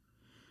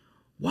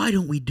 Why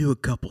don't we do a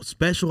couple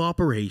special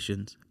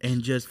operations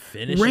and just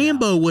Finish it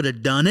Rambo would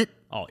have done it.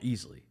 Oh,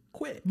 easily.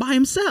 Quick. By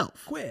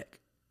himself. Quick.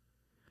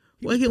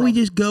 Why can't we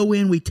just go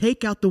in, we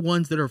take out the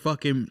ones that are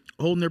fucking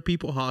holding their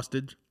people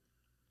hostage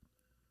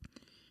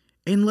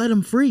and let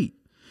them free.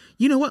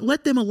 You know what?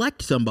 Let them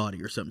elect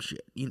somebody or some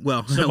shit.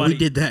 Well, we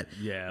did that.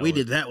 Yeah. We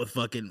did that with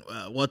fucking,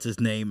 what's his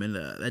name? And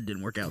that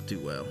didn't work out too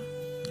well.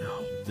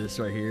 Oh, this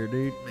right here,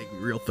 dude. Make me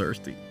real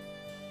thirsty.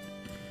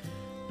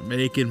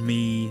 Making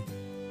me.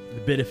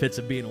 The benefits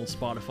of being on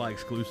Spotify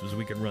exclusives,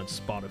 we can run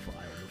Spotify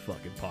on the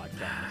fucking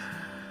podcast.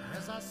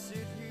 As I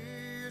sit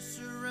here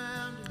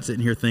surrounded.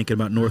 Sitting here thinking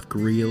about North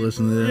Korea,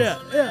 listening to this.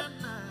 Yeah.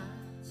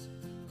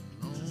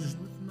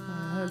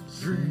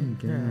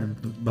 Drinking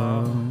the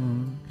bar.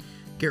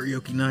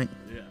 Karaoke night.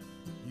 Yeah.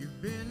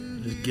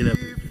 Just get up.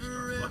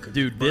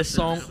 Dude, this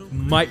song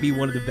might be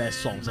one of the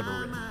best songs ever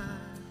written.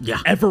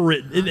 Yeah. Ever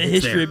written in the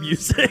history there. of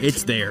music.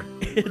 It's there.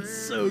 It's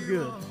so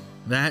good.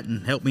 That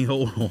and Help Me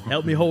Hold On.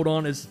 Help Me Hold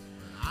On is...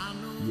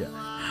 Yeah.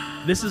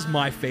 This is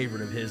my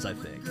favorite of his, I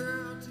think.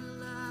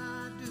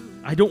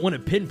 I don't want to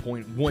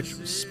pinpoint one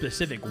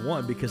specific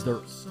one because they're...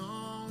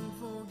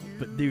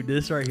 But dude,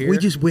 this right here... We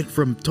just went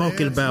from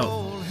talking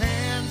about...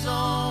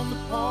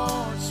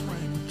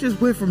 Just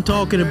went from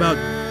talking about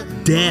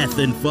death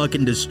and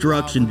fucking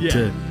destruction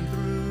to...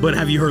 But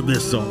have you heard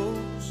this song?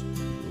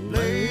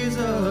 Lays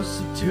us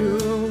a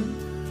tune.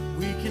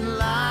 We can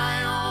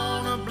lie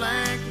on a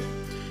blanket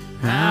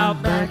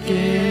out back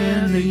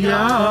in the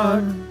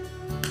yard.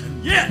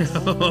 Yes!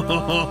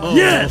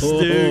 Yes,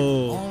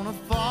 dude! On a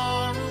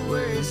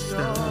faraway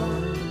star.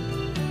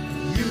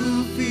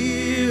 You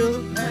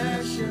feel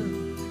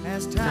passion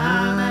as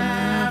time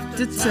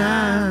after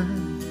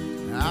time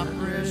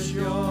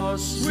your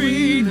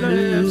sweet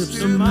lips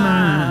to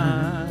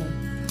mine.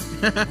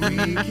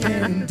 We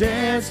can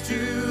dance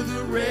to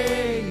the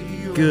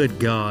radio. Good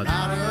God.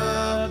 Right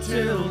up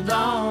till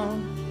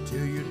dawn.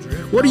 Till you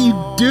drift. What are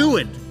you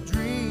doing?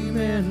 Dream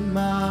in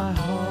my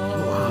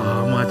heart.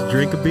 Wow, I'm gonna have to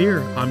drink a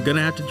beer. I'm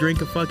gonna have to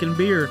drink a fucking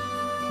beer,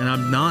 and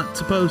I'm not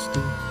supposed to.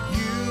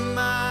 You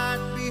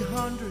might be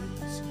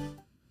hundreds.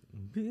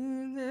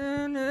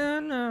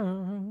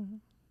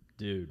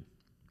 Dude.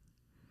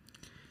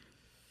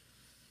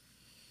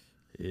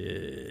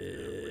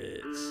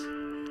 It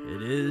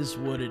is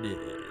what it is.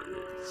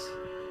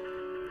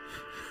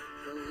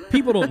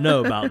 People don't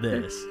know about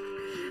this.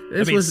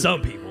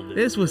 Some people do.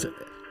 This was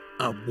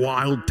a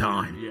wild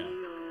time. Yeah.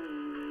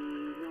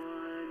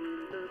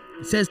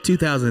 It says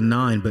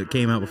 2009, but it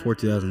came out before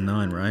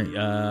 2009, right?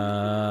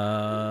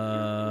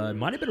 It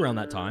might have been around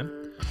that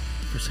time.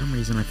 For some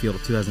reason, I feel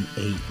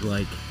 2008.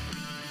 Like,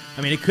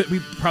 I mean, it could. We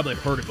probably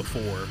heard it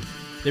before.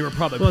 They were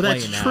probably well,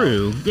 playing that's now.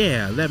 true.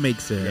 Yeah, that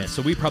makes sense. Yeah,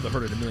 so we probably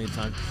heard it a million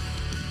times.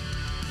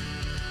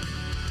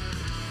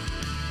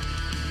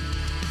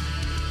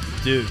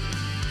 Dude,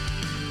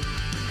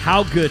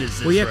 how good is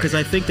this? Well, yeah, right because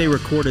here? I think they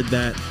recorded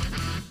that.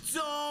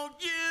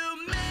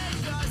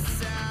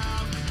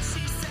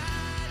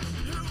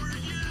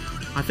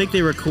 I think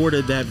they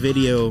recorded that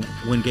video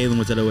when Galen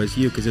was at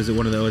OSU because it was at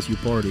one of the OSU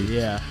parties.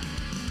 Yeah.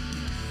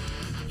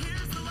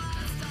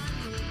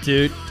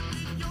 Dude.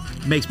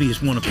 Makes me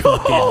just want to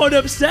fucking... Oh, it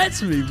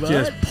upsets me, bud.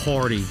 Just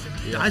party.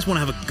 Yeah. I just want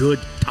to have a good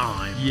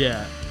time.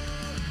 Yeah.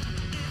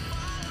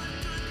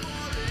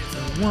 It's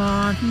a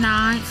one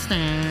night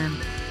stand.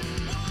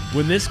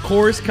 When this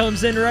chorus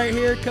comes in right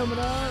here, coming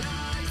up,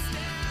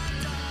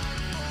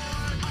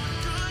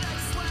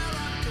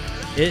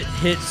 it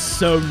hits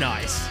so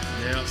nice.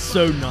 Yeah.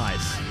 So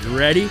nice. You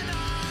ready?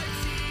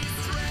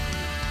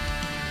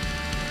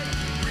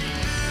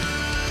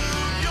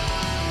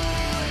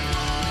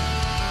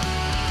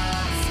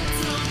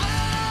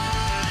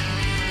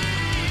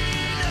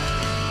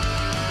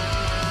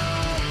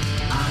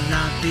 I'm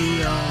not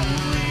the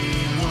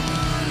only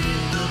one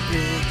in the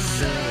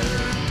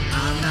picture.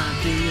 I'm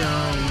not the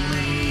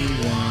only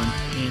one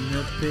in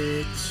the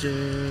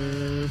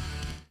picture.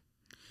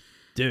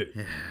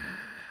 Dude.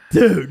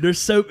 Dude,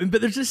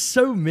 there's just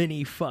so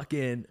many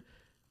fucking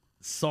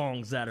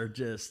songs that are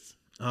just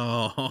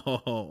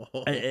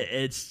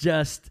it's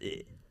just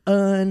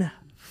unfucking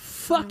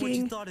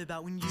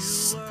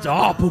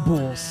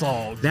stoppable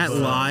songs. That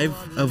live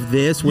of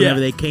this, whenever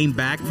they came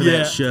back for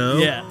that show.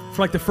 Yeah,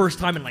 for like the first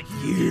time in like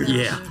years.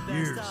 Yeah.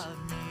 Years.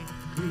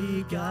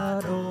 We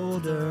got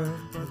older,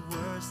 but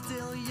we're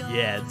still young.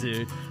 Yeah,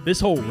 dude. This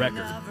whole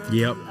record.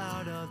 Yep.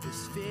 Out of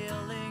this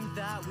feeling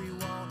that we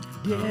won't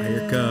Oh, here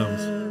it comes.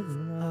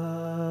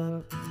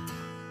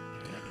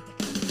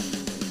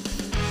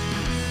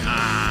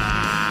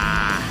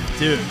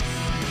 Dude,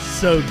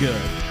 so good.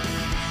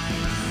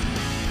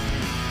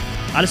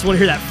 I just want to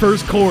hear that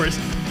first chorus.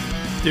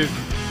 Dude,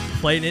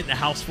 playing it in a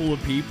house full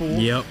of people.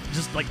 Yep.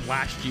 Just like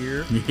last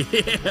year. Yeah.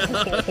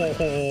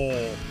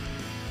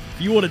 If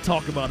you want to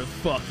talk about a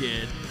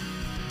fucking...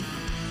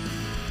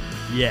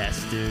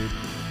 Yes, dude.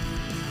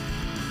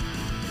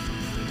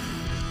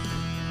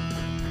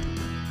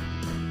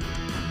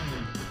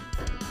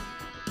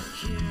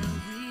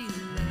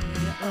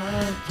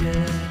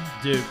 again.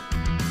 Dude.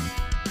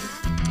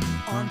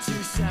 On two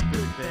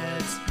separate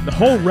beds. The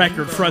whole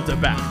record, front to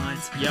back.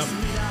 Yep.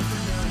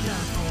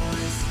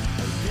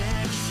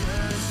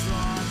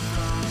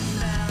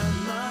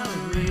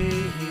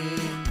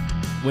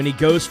 When he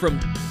goes from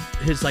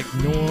his like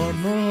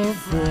normal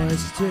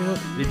voice to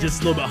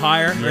just a little bit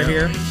higher right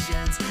here.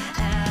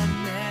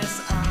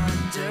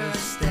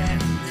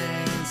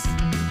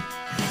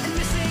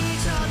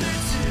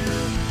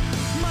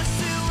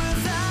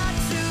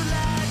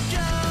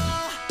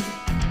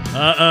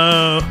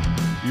 Uh-oh.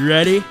 You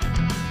ready?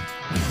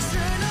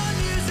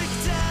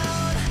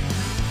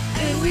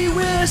 And we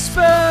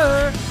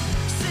whisper.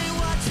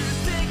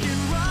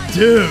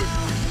 Dude.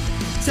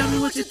 Tell me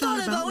what you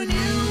thought about when you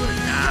were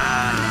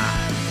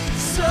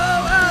so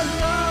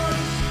alone.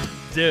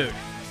 Dude.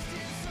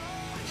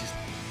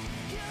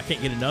 I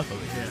can't get enough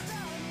of it. Yeah.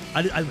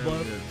 I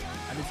love it.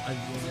 I love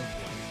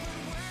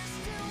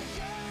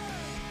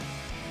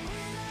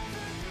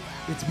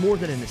it. It's more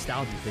than a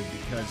nostalgia thing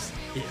because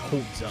it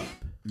holds up.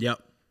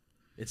 Yep.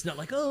 It's not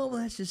like, oh, well,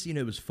 that's just,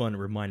 it was fun. It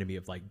reminded me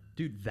of like,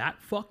 dude,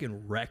 that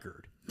fucking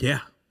record.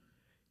 Yeah.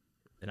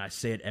 And I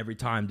say it every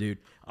time, dude.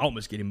 I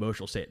almost get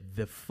emotional. Say it.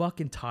 The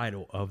fucking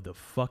title of the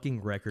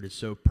fucking record is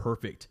so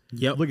perfect.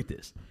 Yep. Look at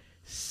this.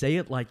 Say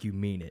it like you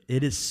mean it.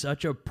 It is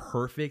such a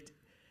perfect,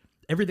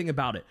 everything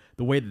about it.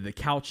 The way that the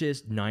couch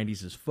is,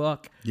 90s as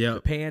fuck. Yep.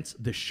 The pants,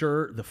 the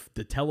shirt,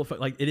 the telephone.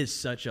 Like, it is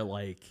such a,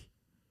 like,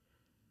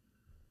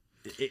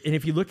 and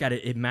if you look at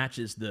it, it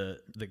matches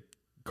the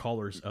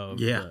colors of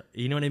Yeah.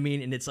 you know what I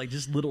mean? And it's like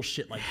just little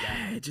shit like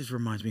that. It just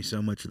reminds me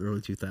so much of the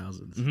early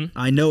 2000s. Mhm.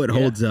 I know it Yeah,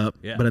 holds up,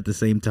 yeah. but at the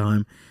same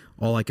time,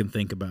 all I can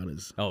think about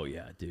is Oh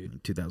yeah,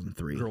 dude.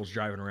 2003. Girls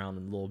driving around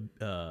in little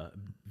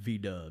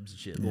V-dubs and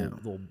shit.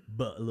 Little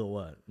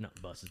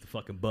not buses, the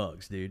fucking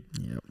bugs, dude.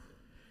 Yep.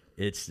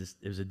 It's just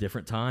it was a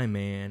different time,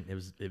 man. It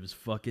was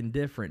fucking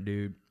different,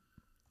 dude.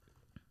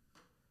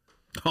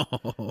 You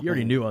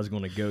already knew I was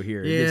going to go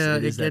here. Yeah,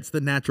 it is that's the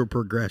natural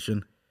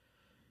progression.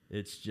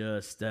 It's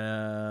just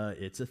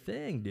it's a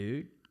thing,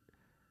 dude.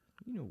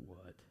 You know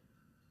what?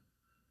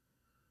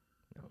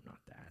 No, not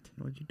that.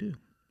 What'd you do?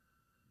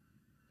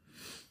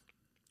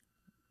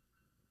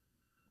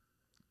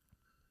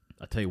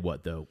 I'll tell you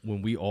what, though.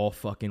 When we all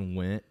fucking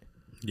went.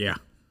 Yeah.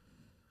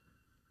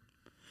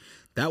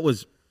 That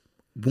was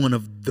one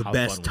of the How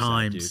best fun was that,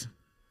 times.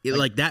 dude?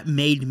 Like that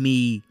made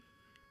me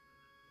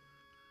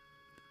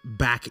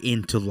back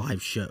into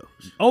live shows.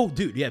 Oh,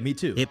 dude, yeah, me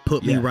too. It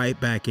put me Yeah. right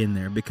back in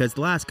there because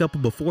the last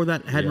couple before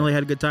that hadn't Yeah. really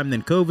had a good time.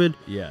 Then COVID.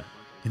 Yeah.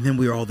 And then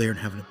we were all there and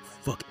having a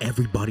fuck.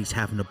 Everybody's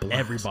having a blast.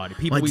 Everybody.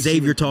 People like we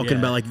Xavier seen- talking yeah.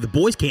 about, like the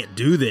boys can't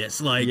do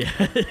this. Like,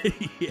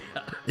 yeah.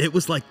 it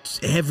was like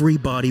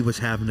everybody was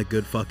having a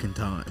good fucking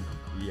time.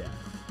 Yeah.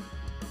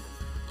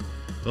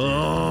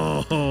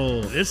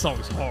 Oh, this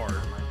song's hard.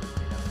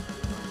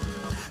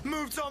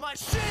 Moved all my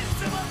shit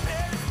to my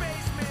parents'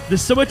 basement.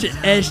 There's so much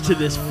edge to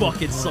this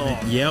fucking song.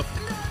 Yep.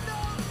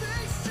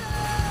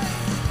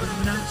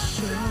 Not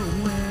sure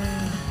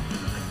when.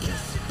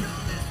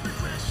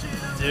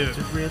 Dude. It's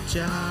a real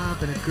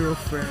job and a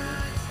girlfriend.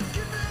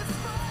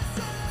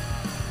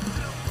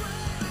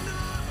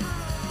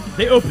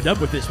 They opened up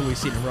with this when we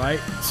seen it,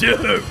 right?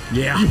 Dude.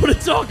 Yeah. You want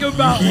to talk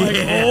about, like,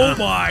 Yeah. oh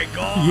my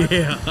God.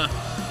 Yeah.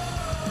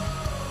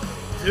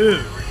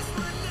 Dude.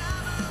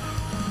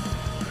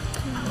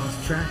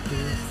 Lost track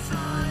of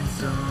time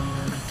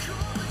zone.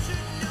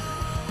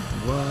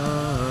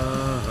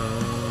 Whoa.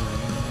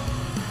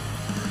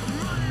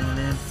 I'm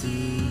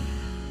empty.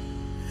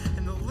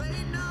 And the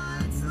late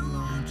nights, the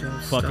long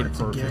drives Fucking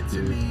start to get perfect,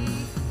 to dude.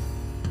 me.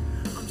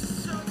 I'm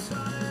just so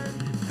tired.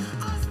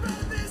 I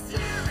spent this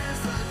year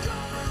as a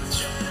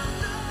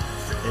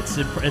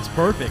ghost. It's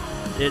perfect.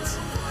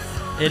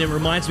 And it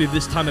reminds me of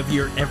this time of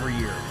year every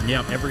year.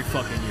 Yep. Every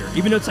fucking year.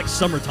 Even though it's like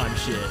summertime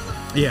shit.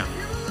 Yeah.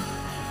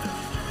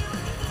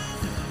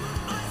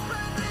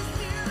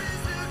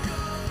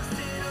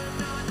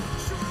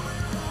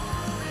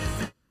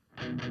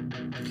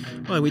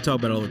 Well, we talk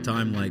about it all the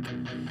time, like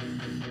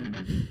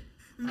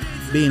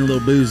being a little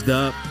boozed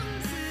up,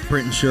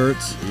 printing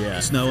shirts, Yeah.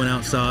 snowing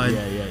outside,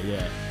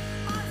 Yeah.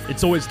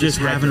 It's always just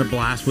this having a record.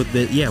 blast with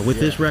it. Yeah, with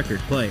this record,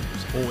 play.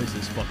 It's always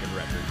this fucking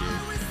record,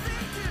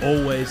 dude.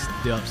 Always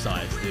the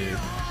upsides, dude.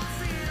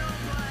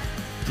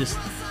 Just,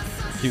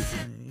 dude,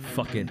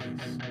 fucking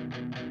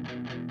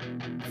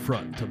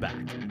front to back.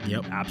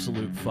 Yep.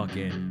 Absolute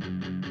fucking.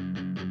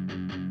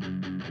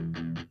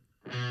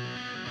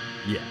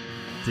 Yeah,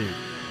 dude.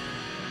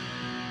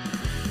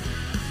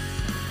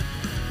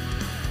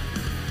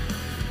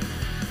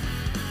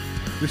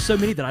 There's so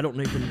many that I don't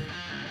even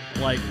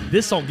like.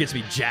 This song gets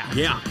me jacked.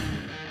 Yeah.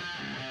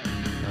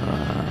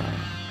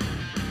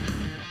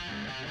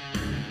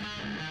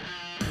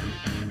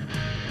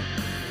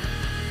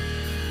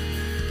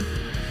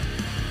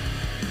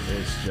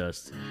 It's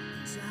just,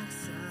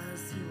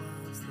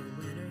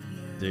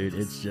 dude.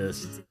 It's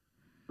just.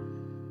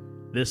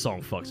 This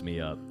song fucks me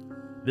up.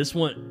 This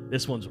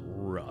one's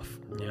rough.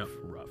 Rough.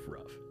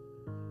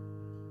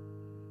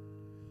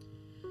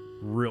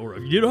 Real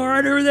rough. You doing all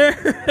right over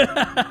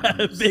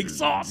there? Big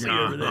saucy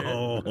over there.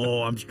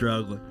 Oh, I'm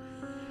struggling.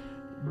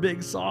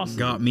 Big saucy.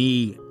 Got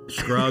me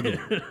struggling.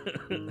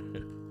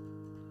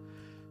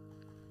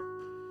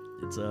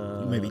 It's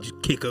Maybe just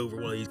kick over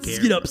one of these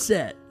Just cameras. get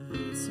upset.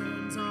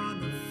 Turns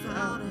on the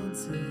fountain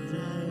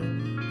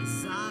today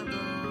as I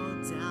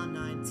roll down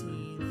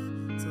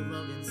 19th to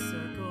Logan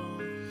Circle.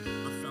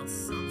 I felt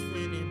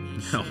something in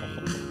me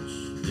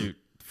change. Dude,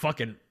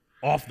 fucking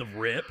off the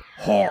rip.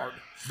 Hard.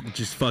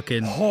 Just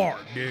fucking hard,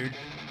 dude.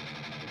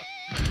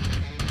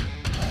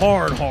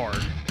 Hard.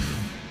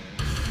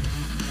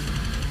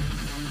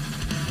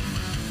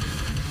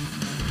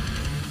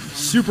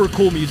 Super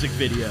cool music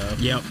video.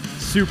 Yep.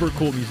 Super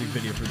cool music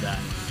video for that.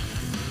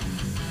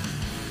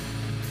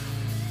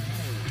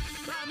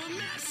 I'm a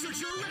mess,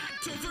 such a wreck,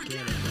 don't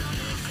forget about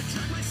it. I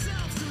drag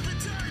myself through the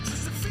dirt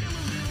just to feel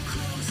a little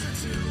closer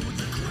to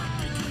the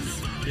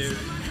ground. Dude.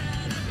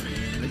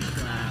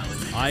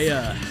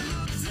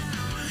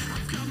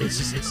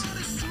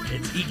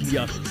 It's eating me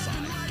up inside.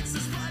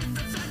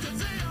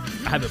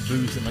 I haven't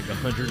boozed in like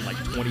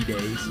 120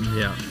 days.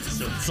 Yeah.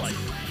 So it's like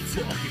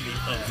fucking me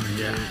up.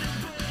 Yeah.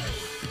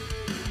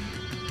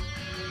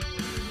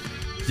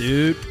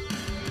 Dude.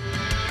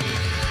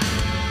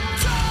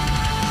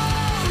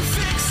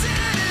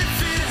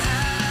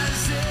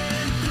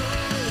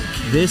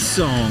 This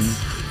song,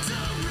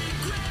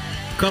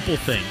 couple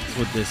things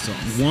with this song.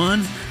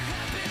 One,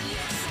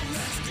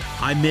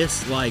 I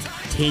miss like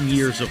 10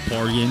 years of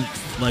partying,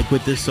 like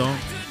with this song.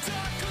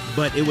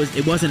 But it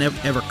wasn't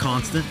ever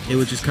constant. It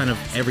was just kind of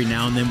every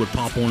now and then would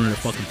pop on at a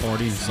fucking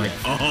party, and it's like,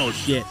 oh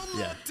shit.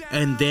 Yeah.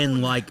 And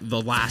then like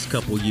the last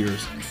couple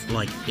years,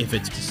 like if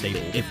it's stable,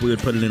 if we would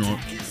put it on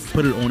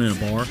in a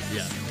bar,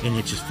 yeah, and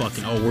it's just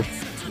fucking we're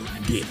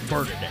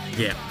burn it down.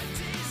 Yeah.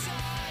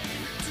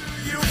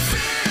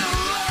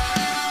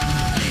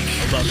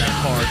 I love that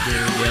part,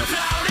 dude. Yep.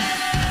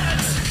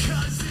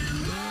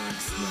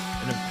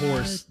 And of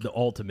course, the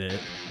ultimate.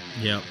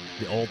 Yep.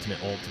 The ultimate.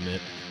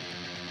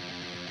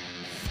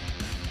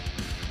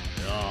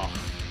 Oh,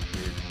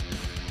 dude.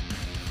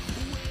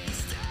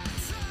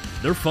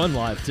 They're fun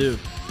live too.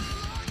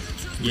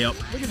 Yep.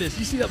 Look at this.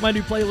 You see that my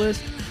new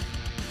playlist?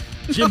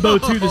 Jimbo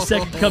 2, The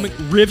Second Coming,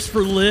 Riffs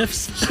for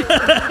Lifts. Look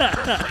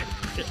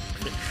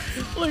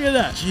at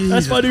that. Jesus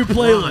That's my new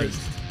playlist.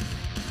 Christ.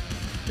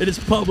 It is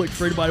public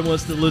for anybody who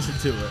wants to listen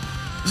to it.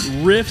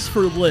 Riffs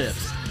for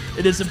Lifts.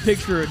 It is a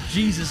picture of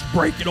Jesus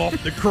breaking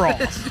off the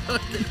cross.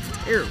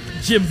 Terrible.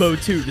 Jimbo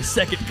 2, The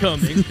Second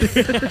Coming.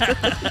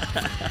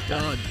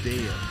 God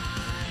damn.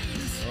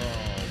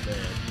 Oh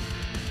man.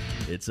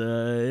 It's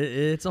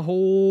a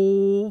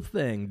whole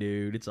thing,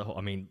 dude. It's a whole.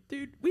 I mean,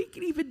 dude, we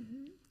can even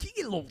get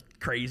a little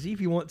crazy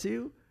if you want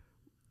to.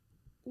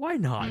 Why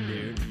not,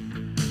 dude?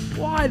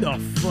 Why the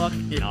fuck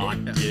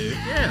not, dude?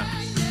 Yeah.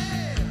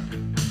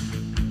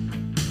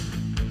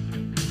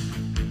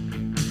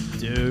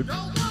 Dude.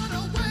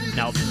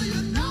 Now,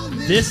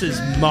 this is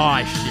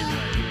my shit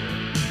right here.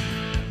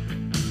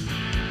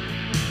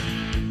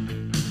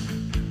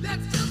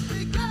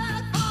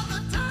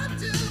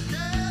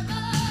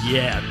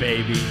 Yeah,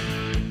 baby.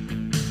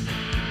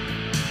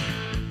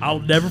 I'll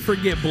never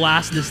forget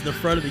blasting this in the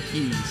front of the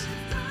Keys.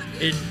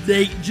 And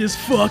Nate just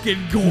fucking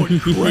going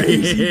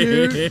crazy,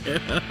 dude.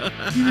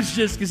 He was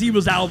just, because he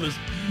was out of his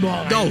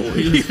mind. No,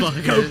 he was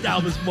fucking coked out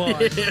of his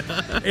mind.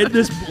 Yeah. And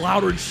this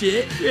louder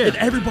shit. Yeah. And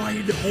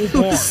everybody in the whole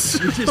bar was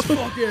just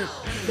fucking.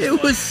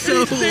 It was so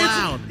He's dancing,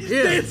 loud. He's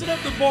Yeah. dancing up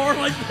the bar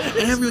like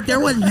this. There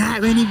wasn't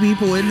that many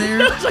people in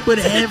there, like but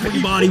 10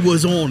 everybody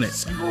was on it.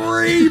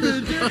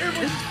 Screaming, dude.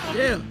 Everyone's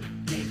Yeah.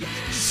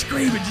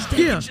 screaming, just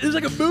taking Yeah. shit. It was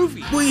like a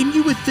movie. Well, and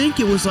you would think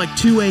it was like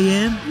 2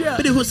 a.m., Yeah.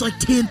 but it was like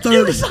 10:30.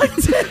 It was like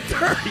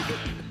 10:30.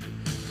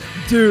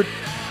 Dude,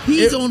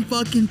 He's on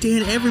fucking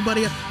 10.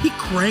 Everybody, he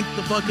cranked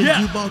the fucking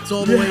jukebox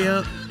all the way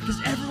up. Because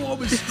everyone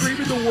was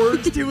screaming the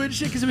words to it and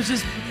shit, because it was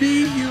just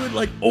me, you, and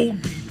like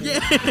old people. Yeah.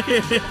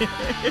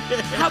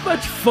 How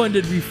much fun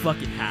did we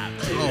fucking have?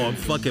 Dude? Oh, a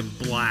fucking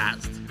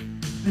blast.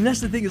 And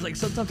that's the thing is, like,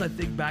 sometimes I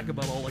think back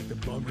about all like the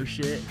bummer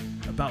shit,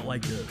 about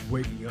like the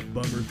waking up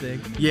bummer thing.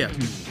 Yeah.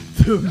 Dude,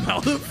 the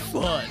amount of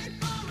fun.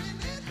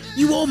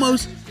 You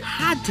almost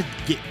had to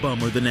get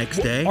bummer the next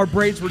day. Our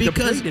brains were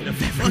because depleted of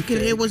fucking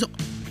everything. it was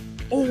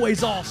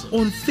always awesome.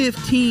 On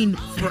 15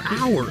 for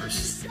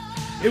hours.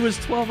 It was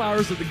 12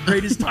 hours of the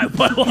greatest time of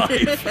my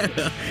life.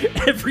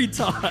 Every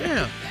time.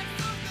 Yeah.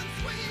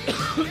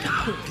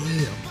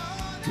 Damn.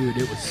 Dude,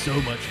 it was so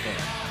much fun.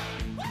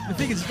 The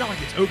thing is, it's not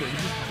like it's over. It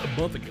was just a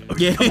month ago.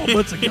 Yeah. A couple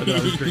months ago that I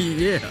was drinking.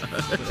 Yeah.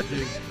 But,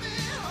 dude,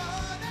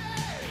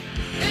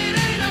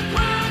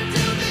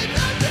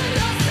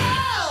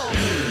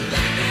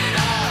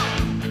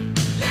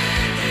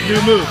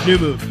 New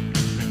move.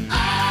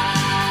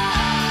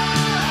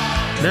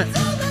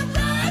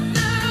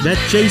 That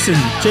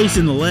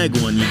chasing the leg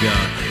one you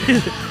got.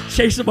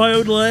 Chasing my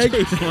own leg.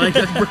 Chasing the leg,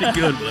 that's a pretty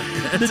good one.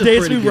 The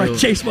dance move where I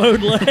chase my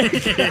own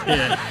leg.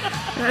 Yeah.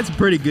 That's a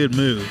pretty good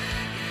move.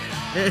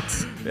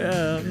 It's up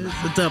there.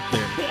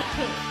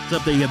 It's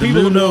up there. You got the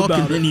People know moonwalk, about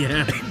and then it. you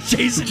have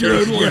Chasing your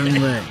own leg.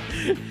 leg.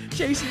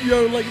 Chasing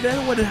your own leg.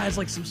 Then when it has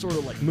like some sort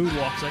of like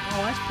moonwalk, it's like,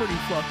 oh, that's pretty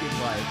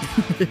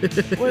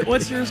fucking like.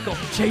 What's yours called?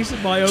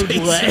 Chasing my own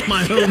Chasing leg.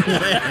 my own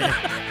leg.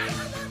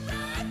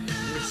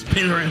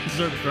 Spin around in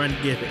circles trying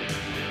to get it.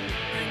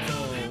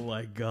 Oh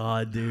my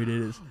god, dude!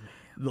 It is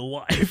the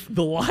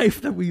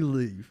life that we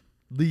lead.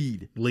 I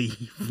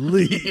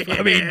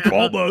mean,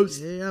 almost.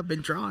 Yeah, I've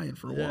been trying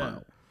for a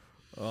while.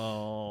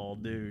 Oh,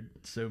 dude,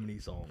 so many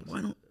songs.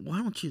 Why don't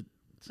you?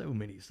 So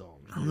many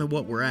songs. I don't know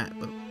what we're at,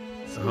 but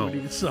so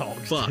many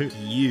songs. Fuck dude.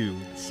 you.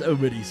 So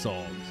many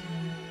songs.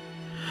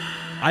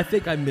 I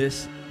think I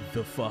miss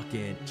the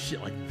fucking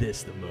shit like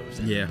this the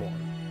most. At the bar.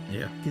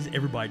 Yeah. Because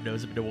everybody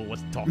knows it, but no one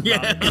wants to talk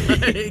Yeah, about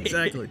it.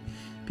 exactly.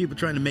 People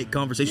trying to make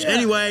conversation. Yeah.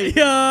 Anyway.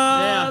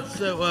 Yeah.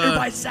 So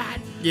everybody's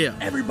sad. Yeah.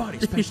 Everybody,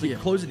 especially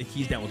closing the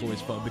Keys down was always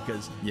fun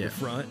because the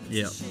front.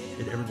 Yeah.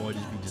 And everyone would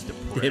just be just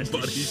depressed.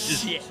 Everybody's as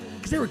just- shit.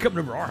 Because they were coming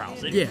over our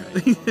house. Anyway.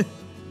 Yeah.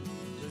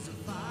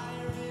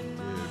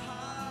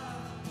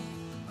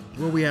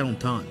 Where are we at on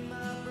time?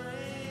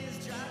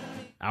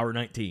 Hour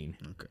 19.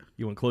 Okay.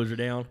 You want to close her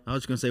down? I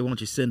was going to say, why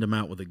don't you send them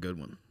out with a good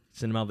one?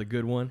 Send them out with a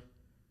good one.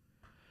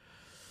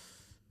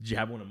 Did you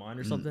have one in mind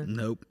or something?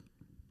 Nope.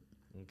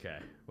 Okay.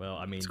 Well,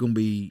 I mean, It's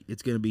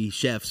gonna be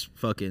Chef's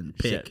fucking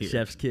pick here.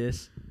 Chef's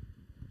kiss.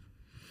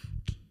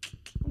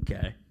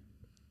 Okay.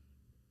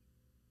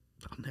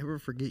 I'll never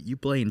forget you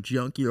playing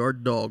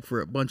Junkyard Dog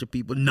for a bunch of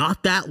people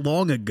not that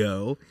long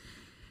ago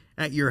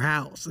at your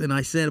house, and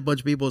I sent a bunch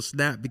of people a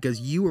snap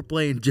because you were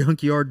playing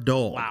Junkyard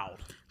Dog. Loud.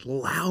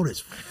 loud as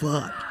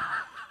fuck.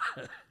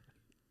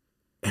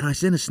 And I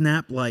sent a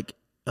snap like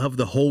of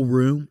the whole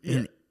room,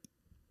 and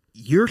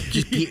you're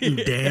just getting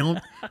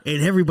down,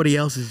 and everybody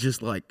else is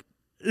just like,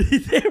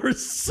 they were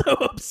so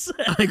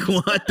upset. Like,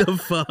 what the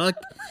fuck?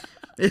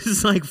 This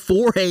is like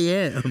 4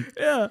 a.m.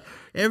 Yeah.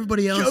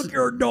 Everybody else. Choke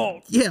your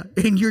dog. Yeah.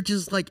 And you're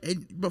just like,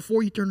 and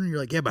before you turn on, you're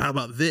like, yeah, but how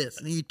about this?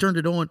 And then you turned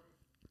it on.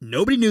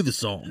 Nobody knew the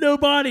song.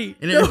 Nobody.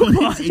 And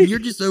you're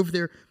just over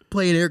there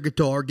playing air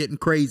guitar, getting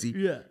crazy.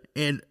 Yeah.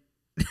 And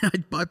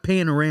by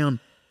pan around,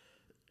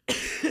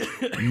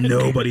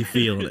 nobody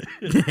feeling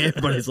it.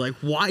 Everybody's like,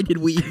 why did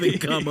we even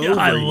come over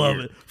I love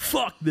here? it.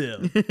 Fuck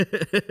them.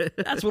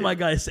 That's what I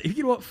gotta say.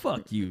 You know what?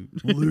 Fuck you,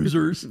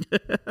 losers.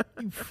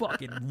 You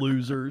fucking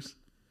losers.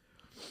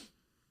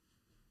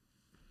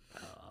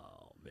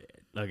 Oh, man.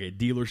 Okay,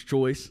 dealer's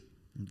choice.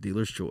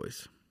 Dealer's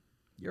choice.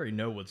 You already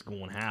know what's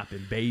going to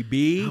happen,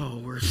 baby.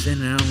 Oh, we're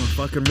sending out a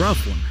fucking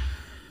rough one.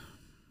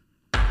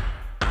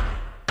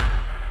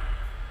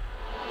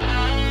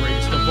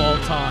 Greatest of all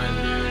time,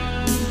 dude.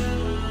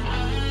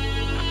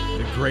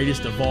 The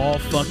greatest of all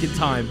fucking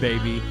time,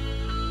 baby.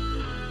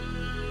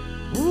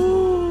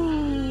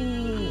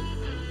 Woo!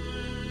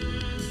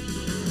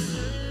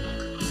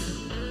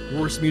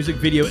 Worst music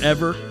video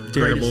ever. Terrible.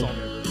 Greatest song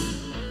ever.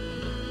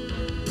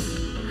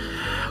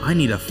 I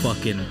need a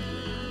fucking...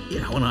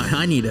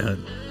 I need a...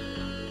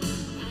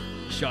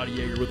 Shot of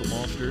Jaeger with a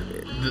monster.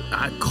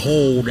 A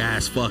cold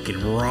ass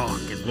fucking rock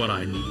is what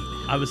I need.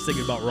 I was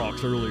thinking about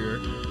rocks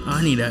earlier.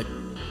 I need a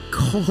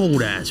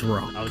cold ass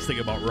rock. I was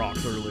thinking about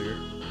rocks earlier.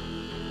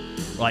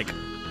 Like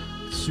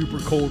super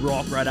cold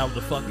rock right out of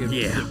the fucking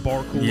the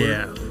bar cooler.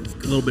 Yeah.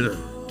 A little bit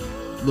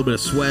of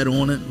sweat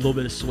on it. A little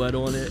bit of sweat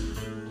on it.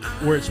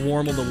 Where it's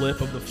warm on the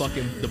lip of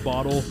the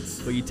bottle,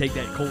 but you take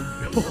that cold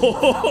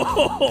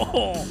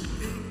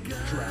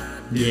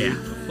drag. Yeah.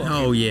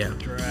 Oh yeah.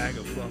 Drag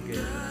a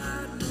fucking.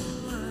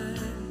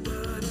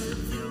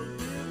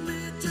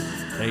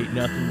 Ain't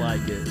nothing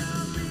like it.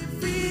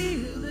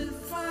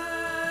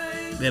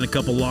 Then a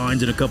couple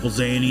lines and a couple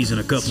Xannies and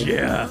a couple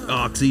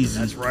Oxys.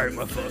 That's right in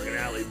my fucking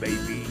alley,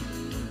 baby.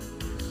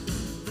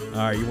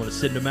 All right, you want to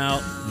send them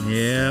out?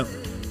 Yeah.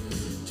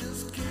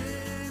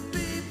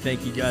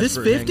 Thank you guys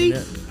for 50?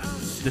 hanging out.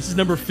 This is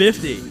number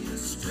 50.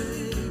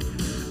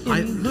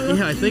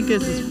 I think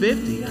this is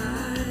 50.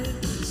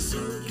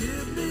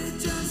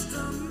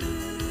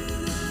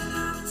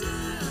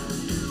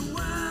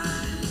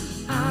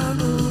 I'm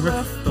a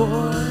rough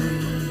boy.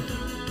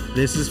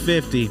 This is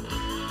 50.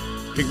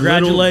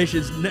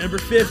 Congratulations, number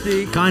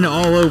 50. Kind of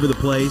all over the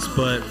place,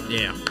 but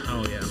yeah.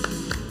 Oh, yeah.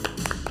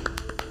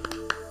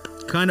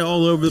 Kind of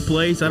all over the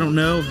place. I don't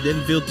know.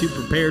 Didn't feel too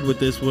prepared with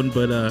this one,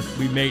 but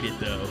we made it,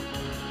 though.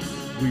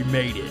 We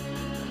made it.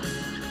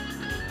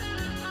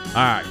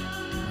 All right.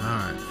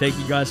 Thank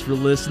you guys for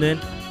listening.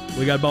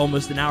 We got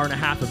almost an hour and a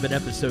half of an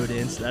episode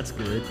in, so that's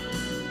good.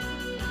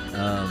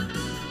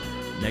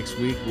 Next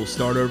week, we'll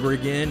start over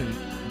again and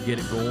get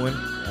it going.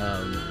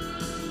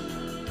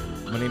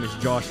 My name is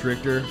Josh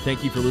Richter.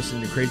 Thank you for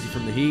listening to Crazy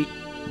from the Heat.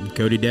 I'm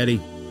Cody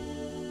Daddy.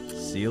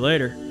 See you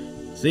later.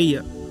 See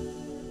ya.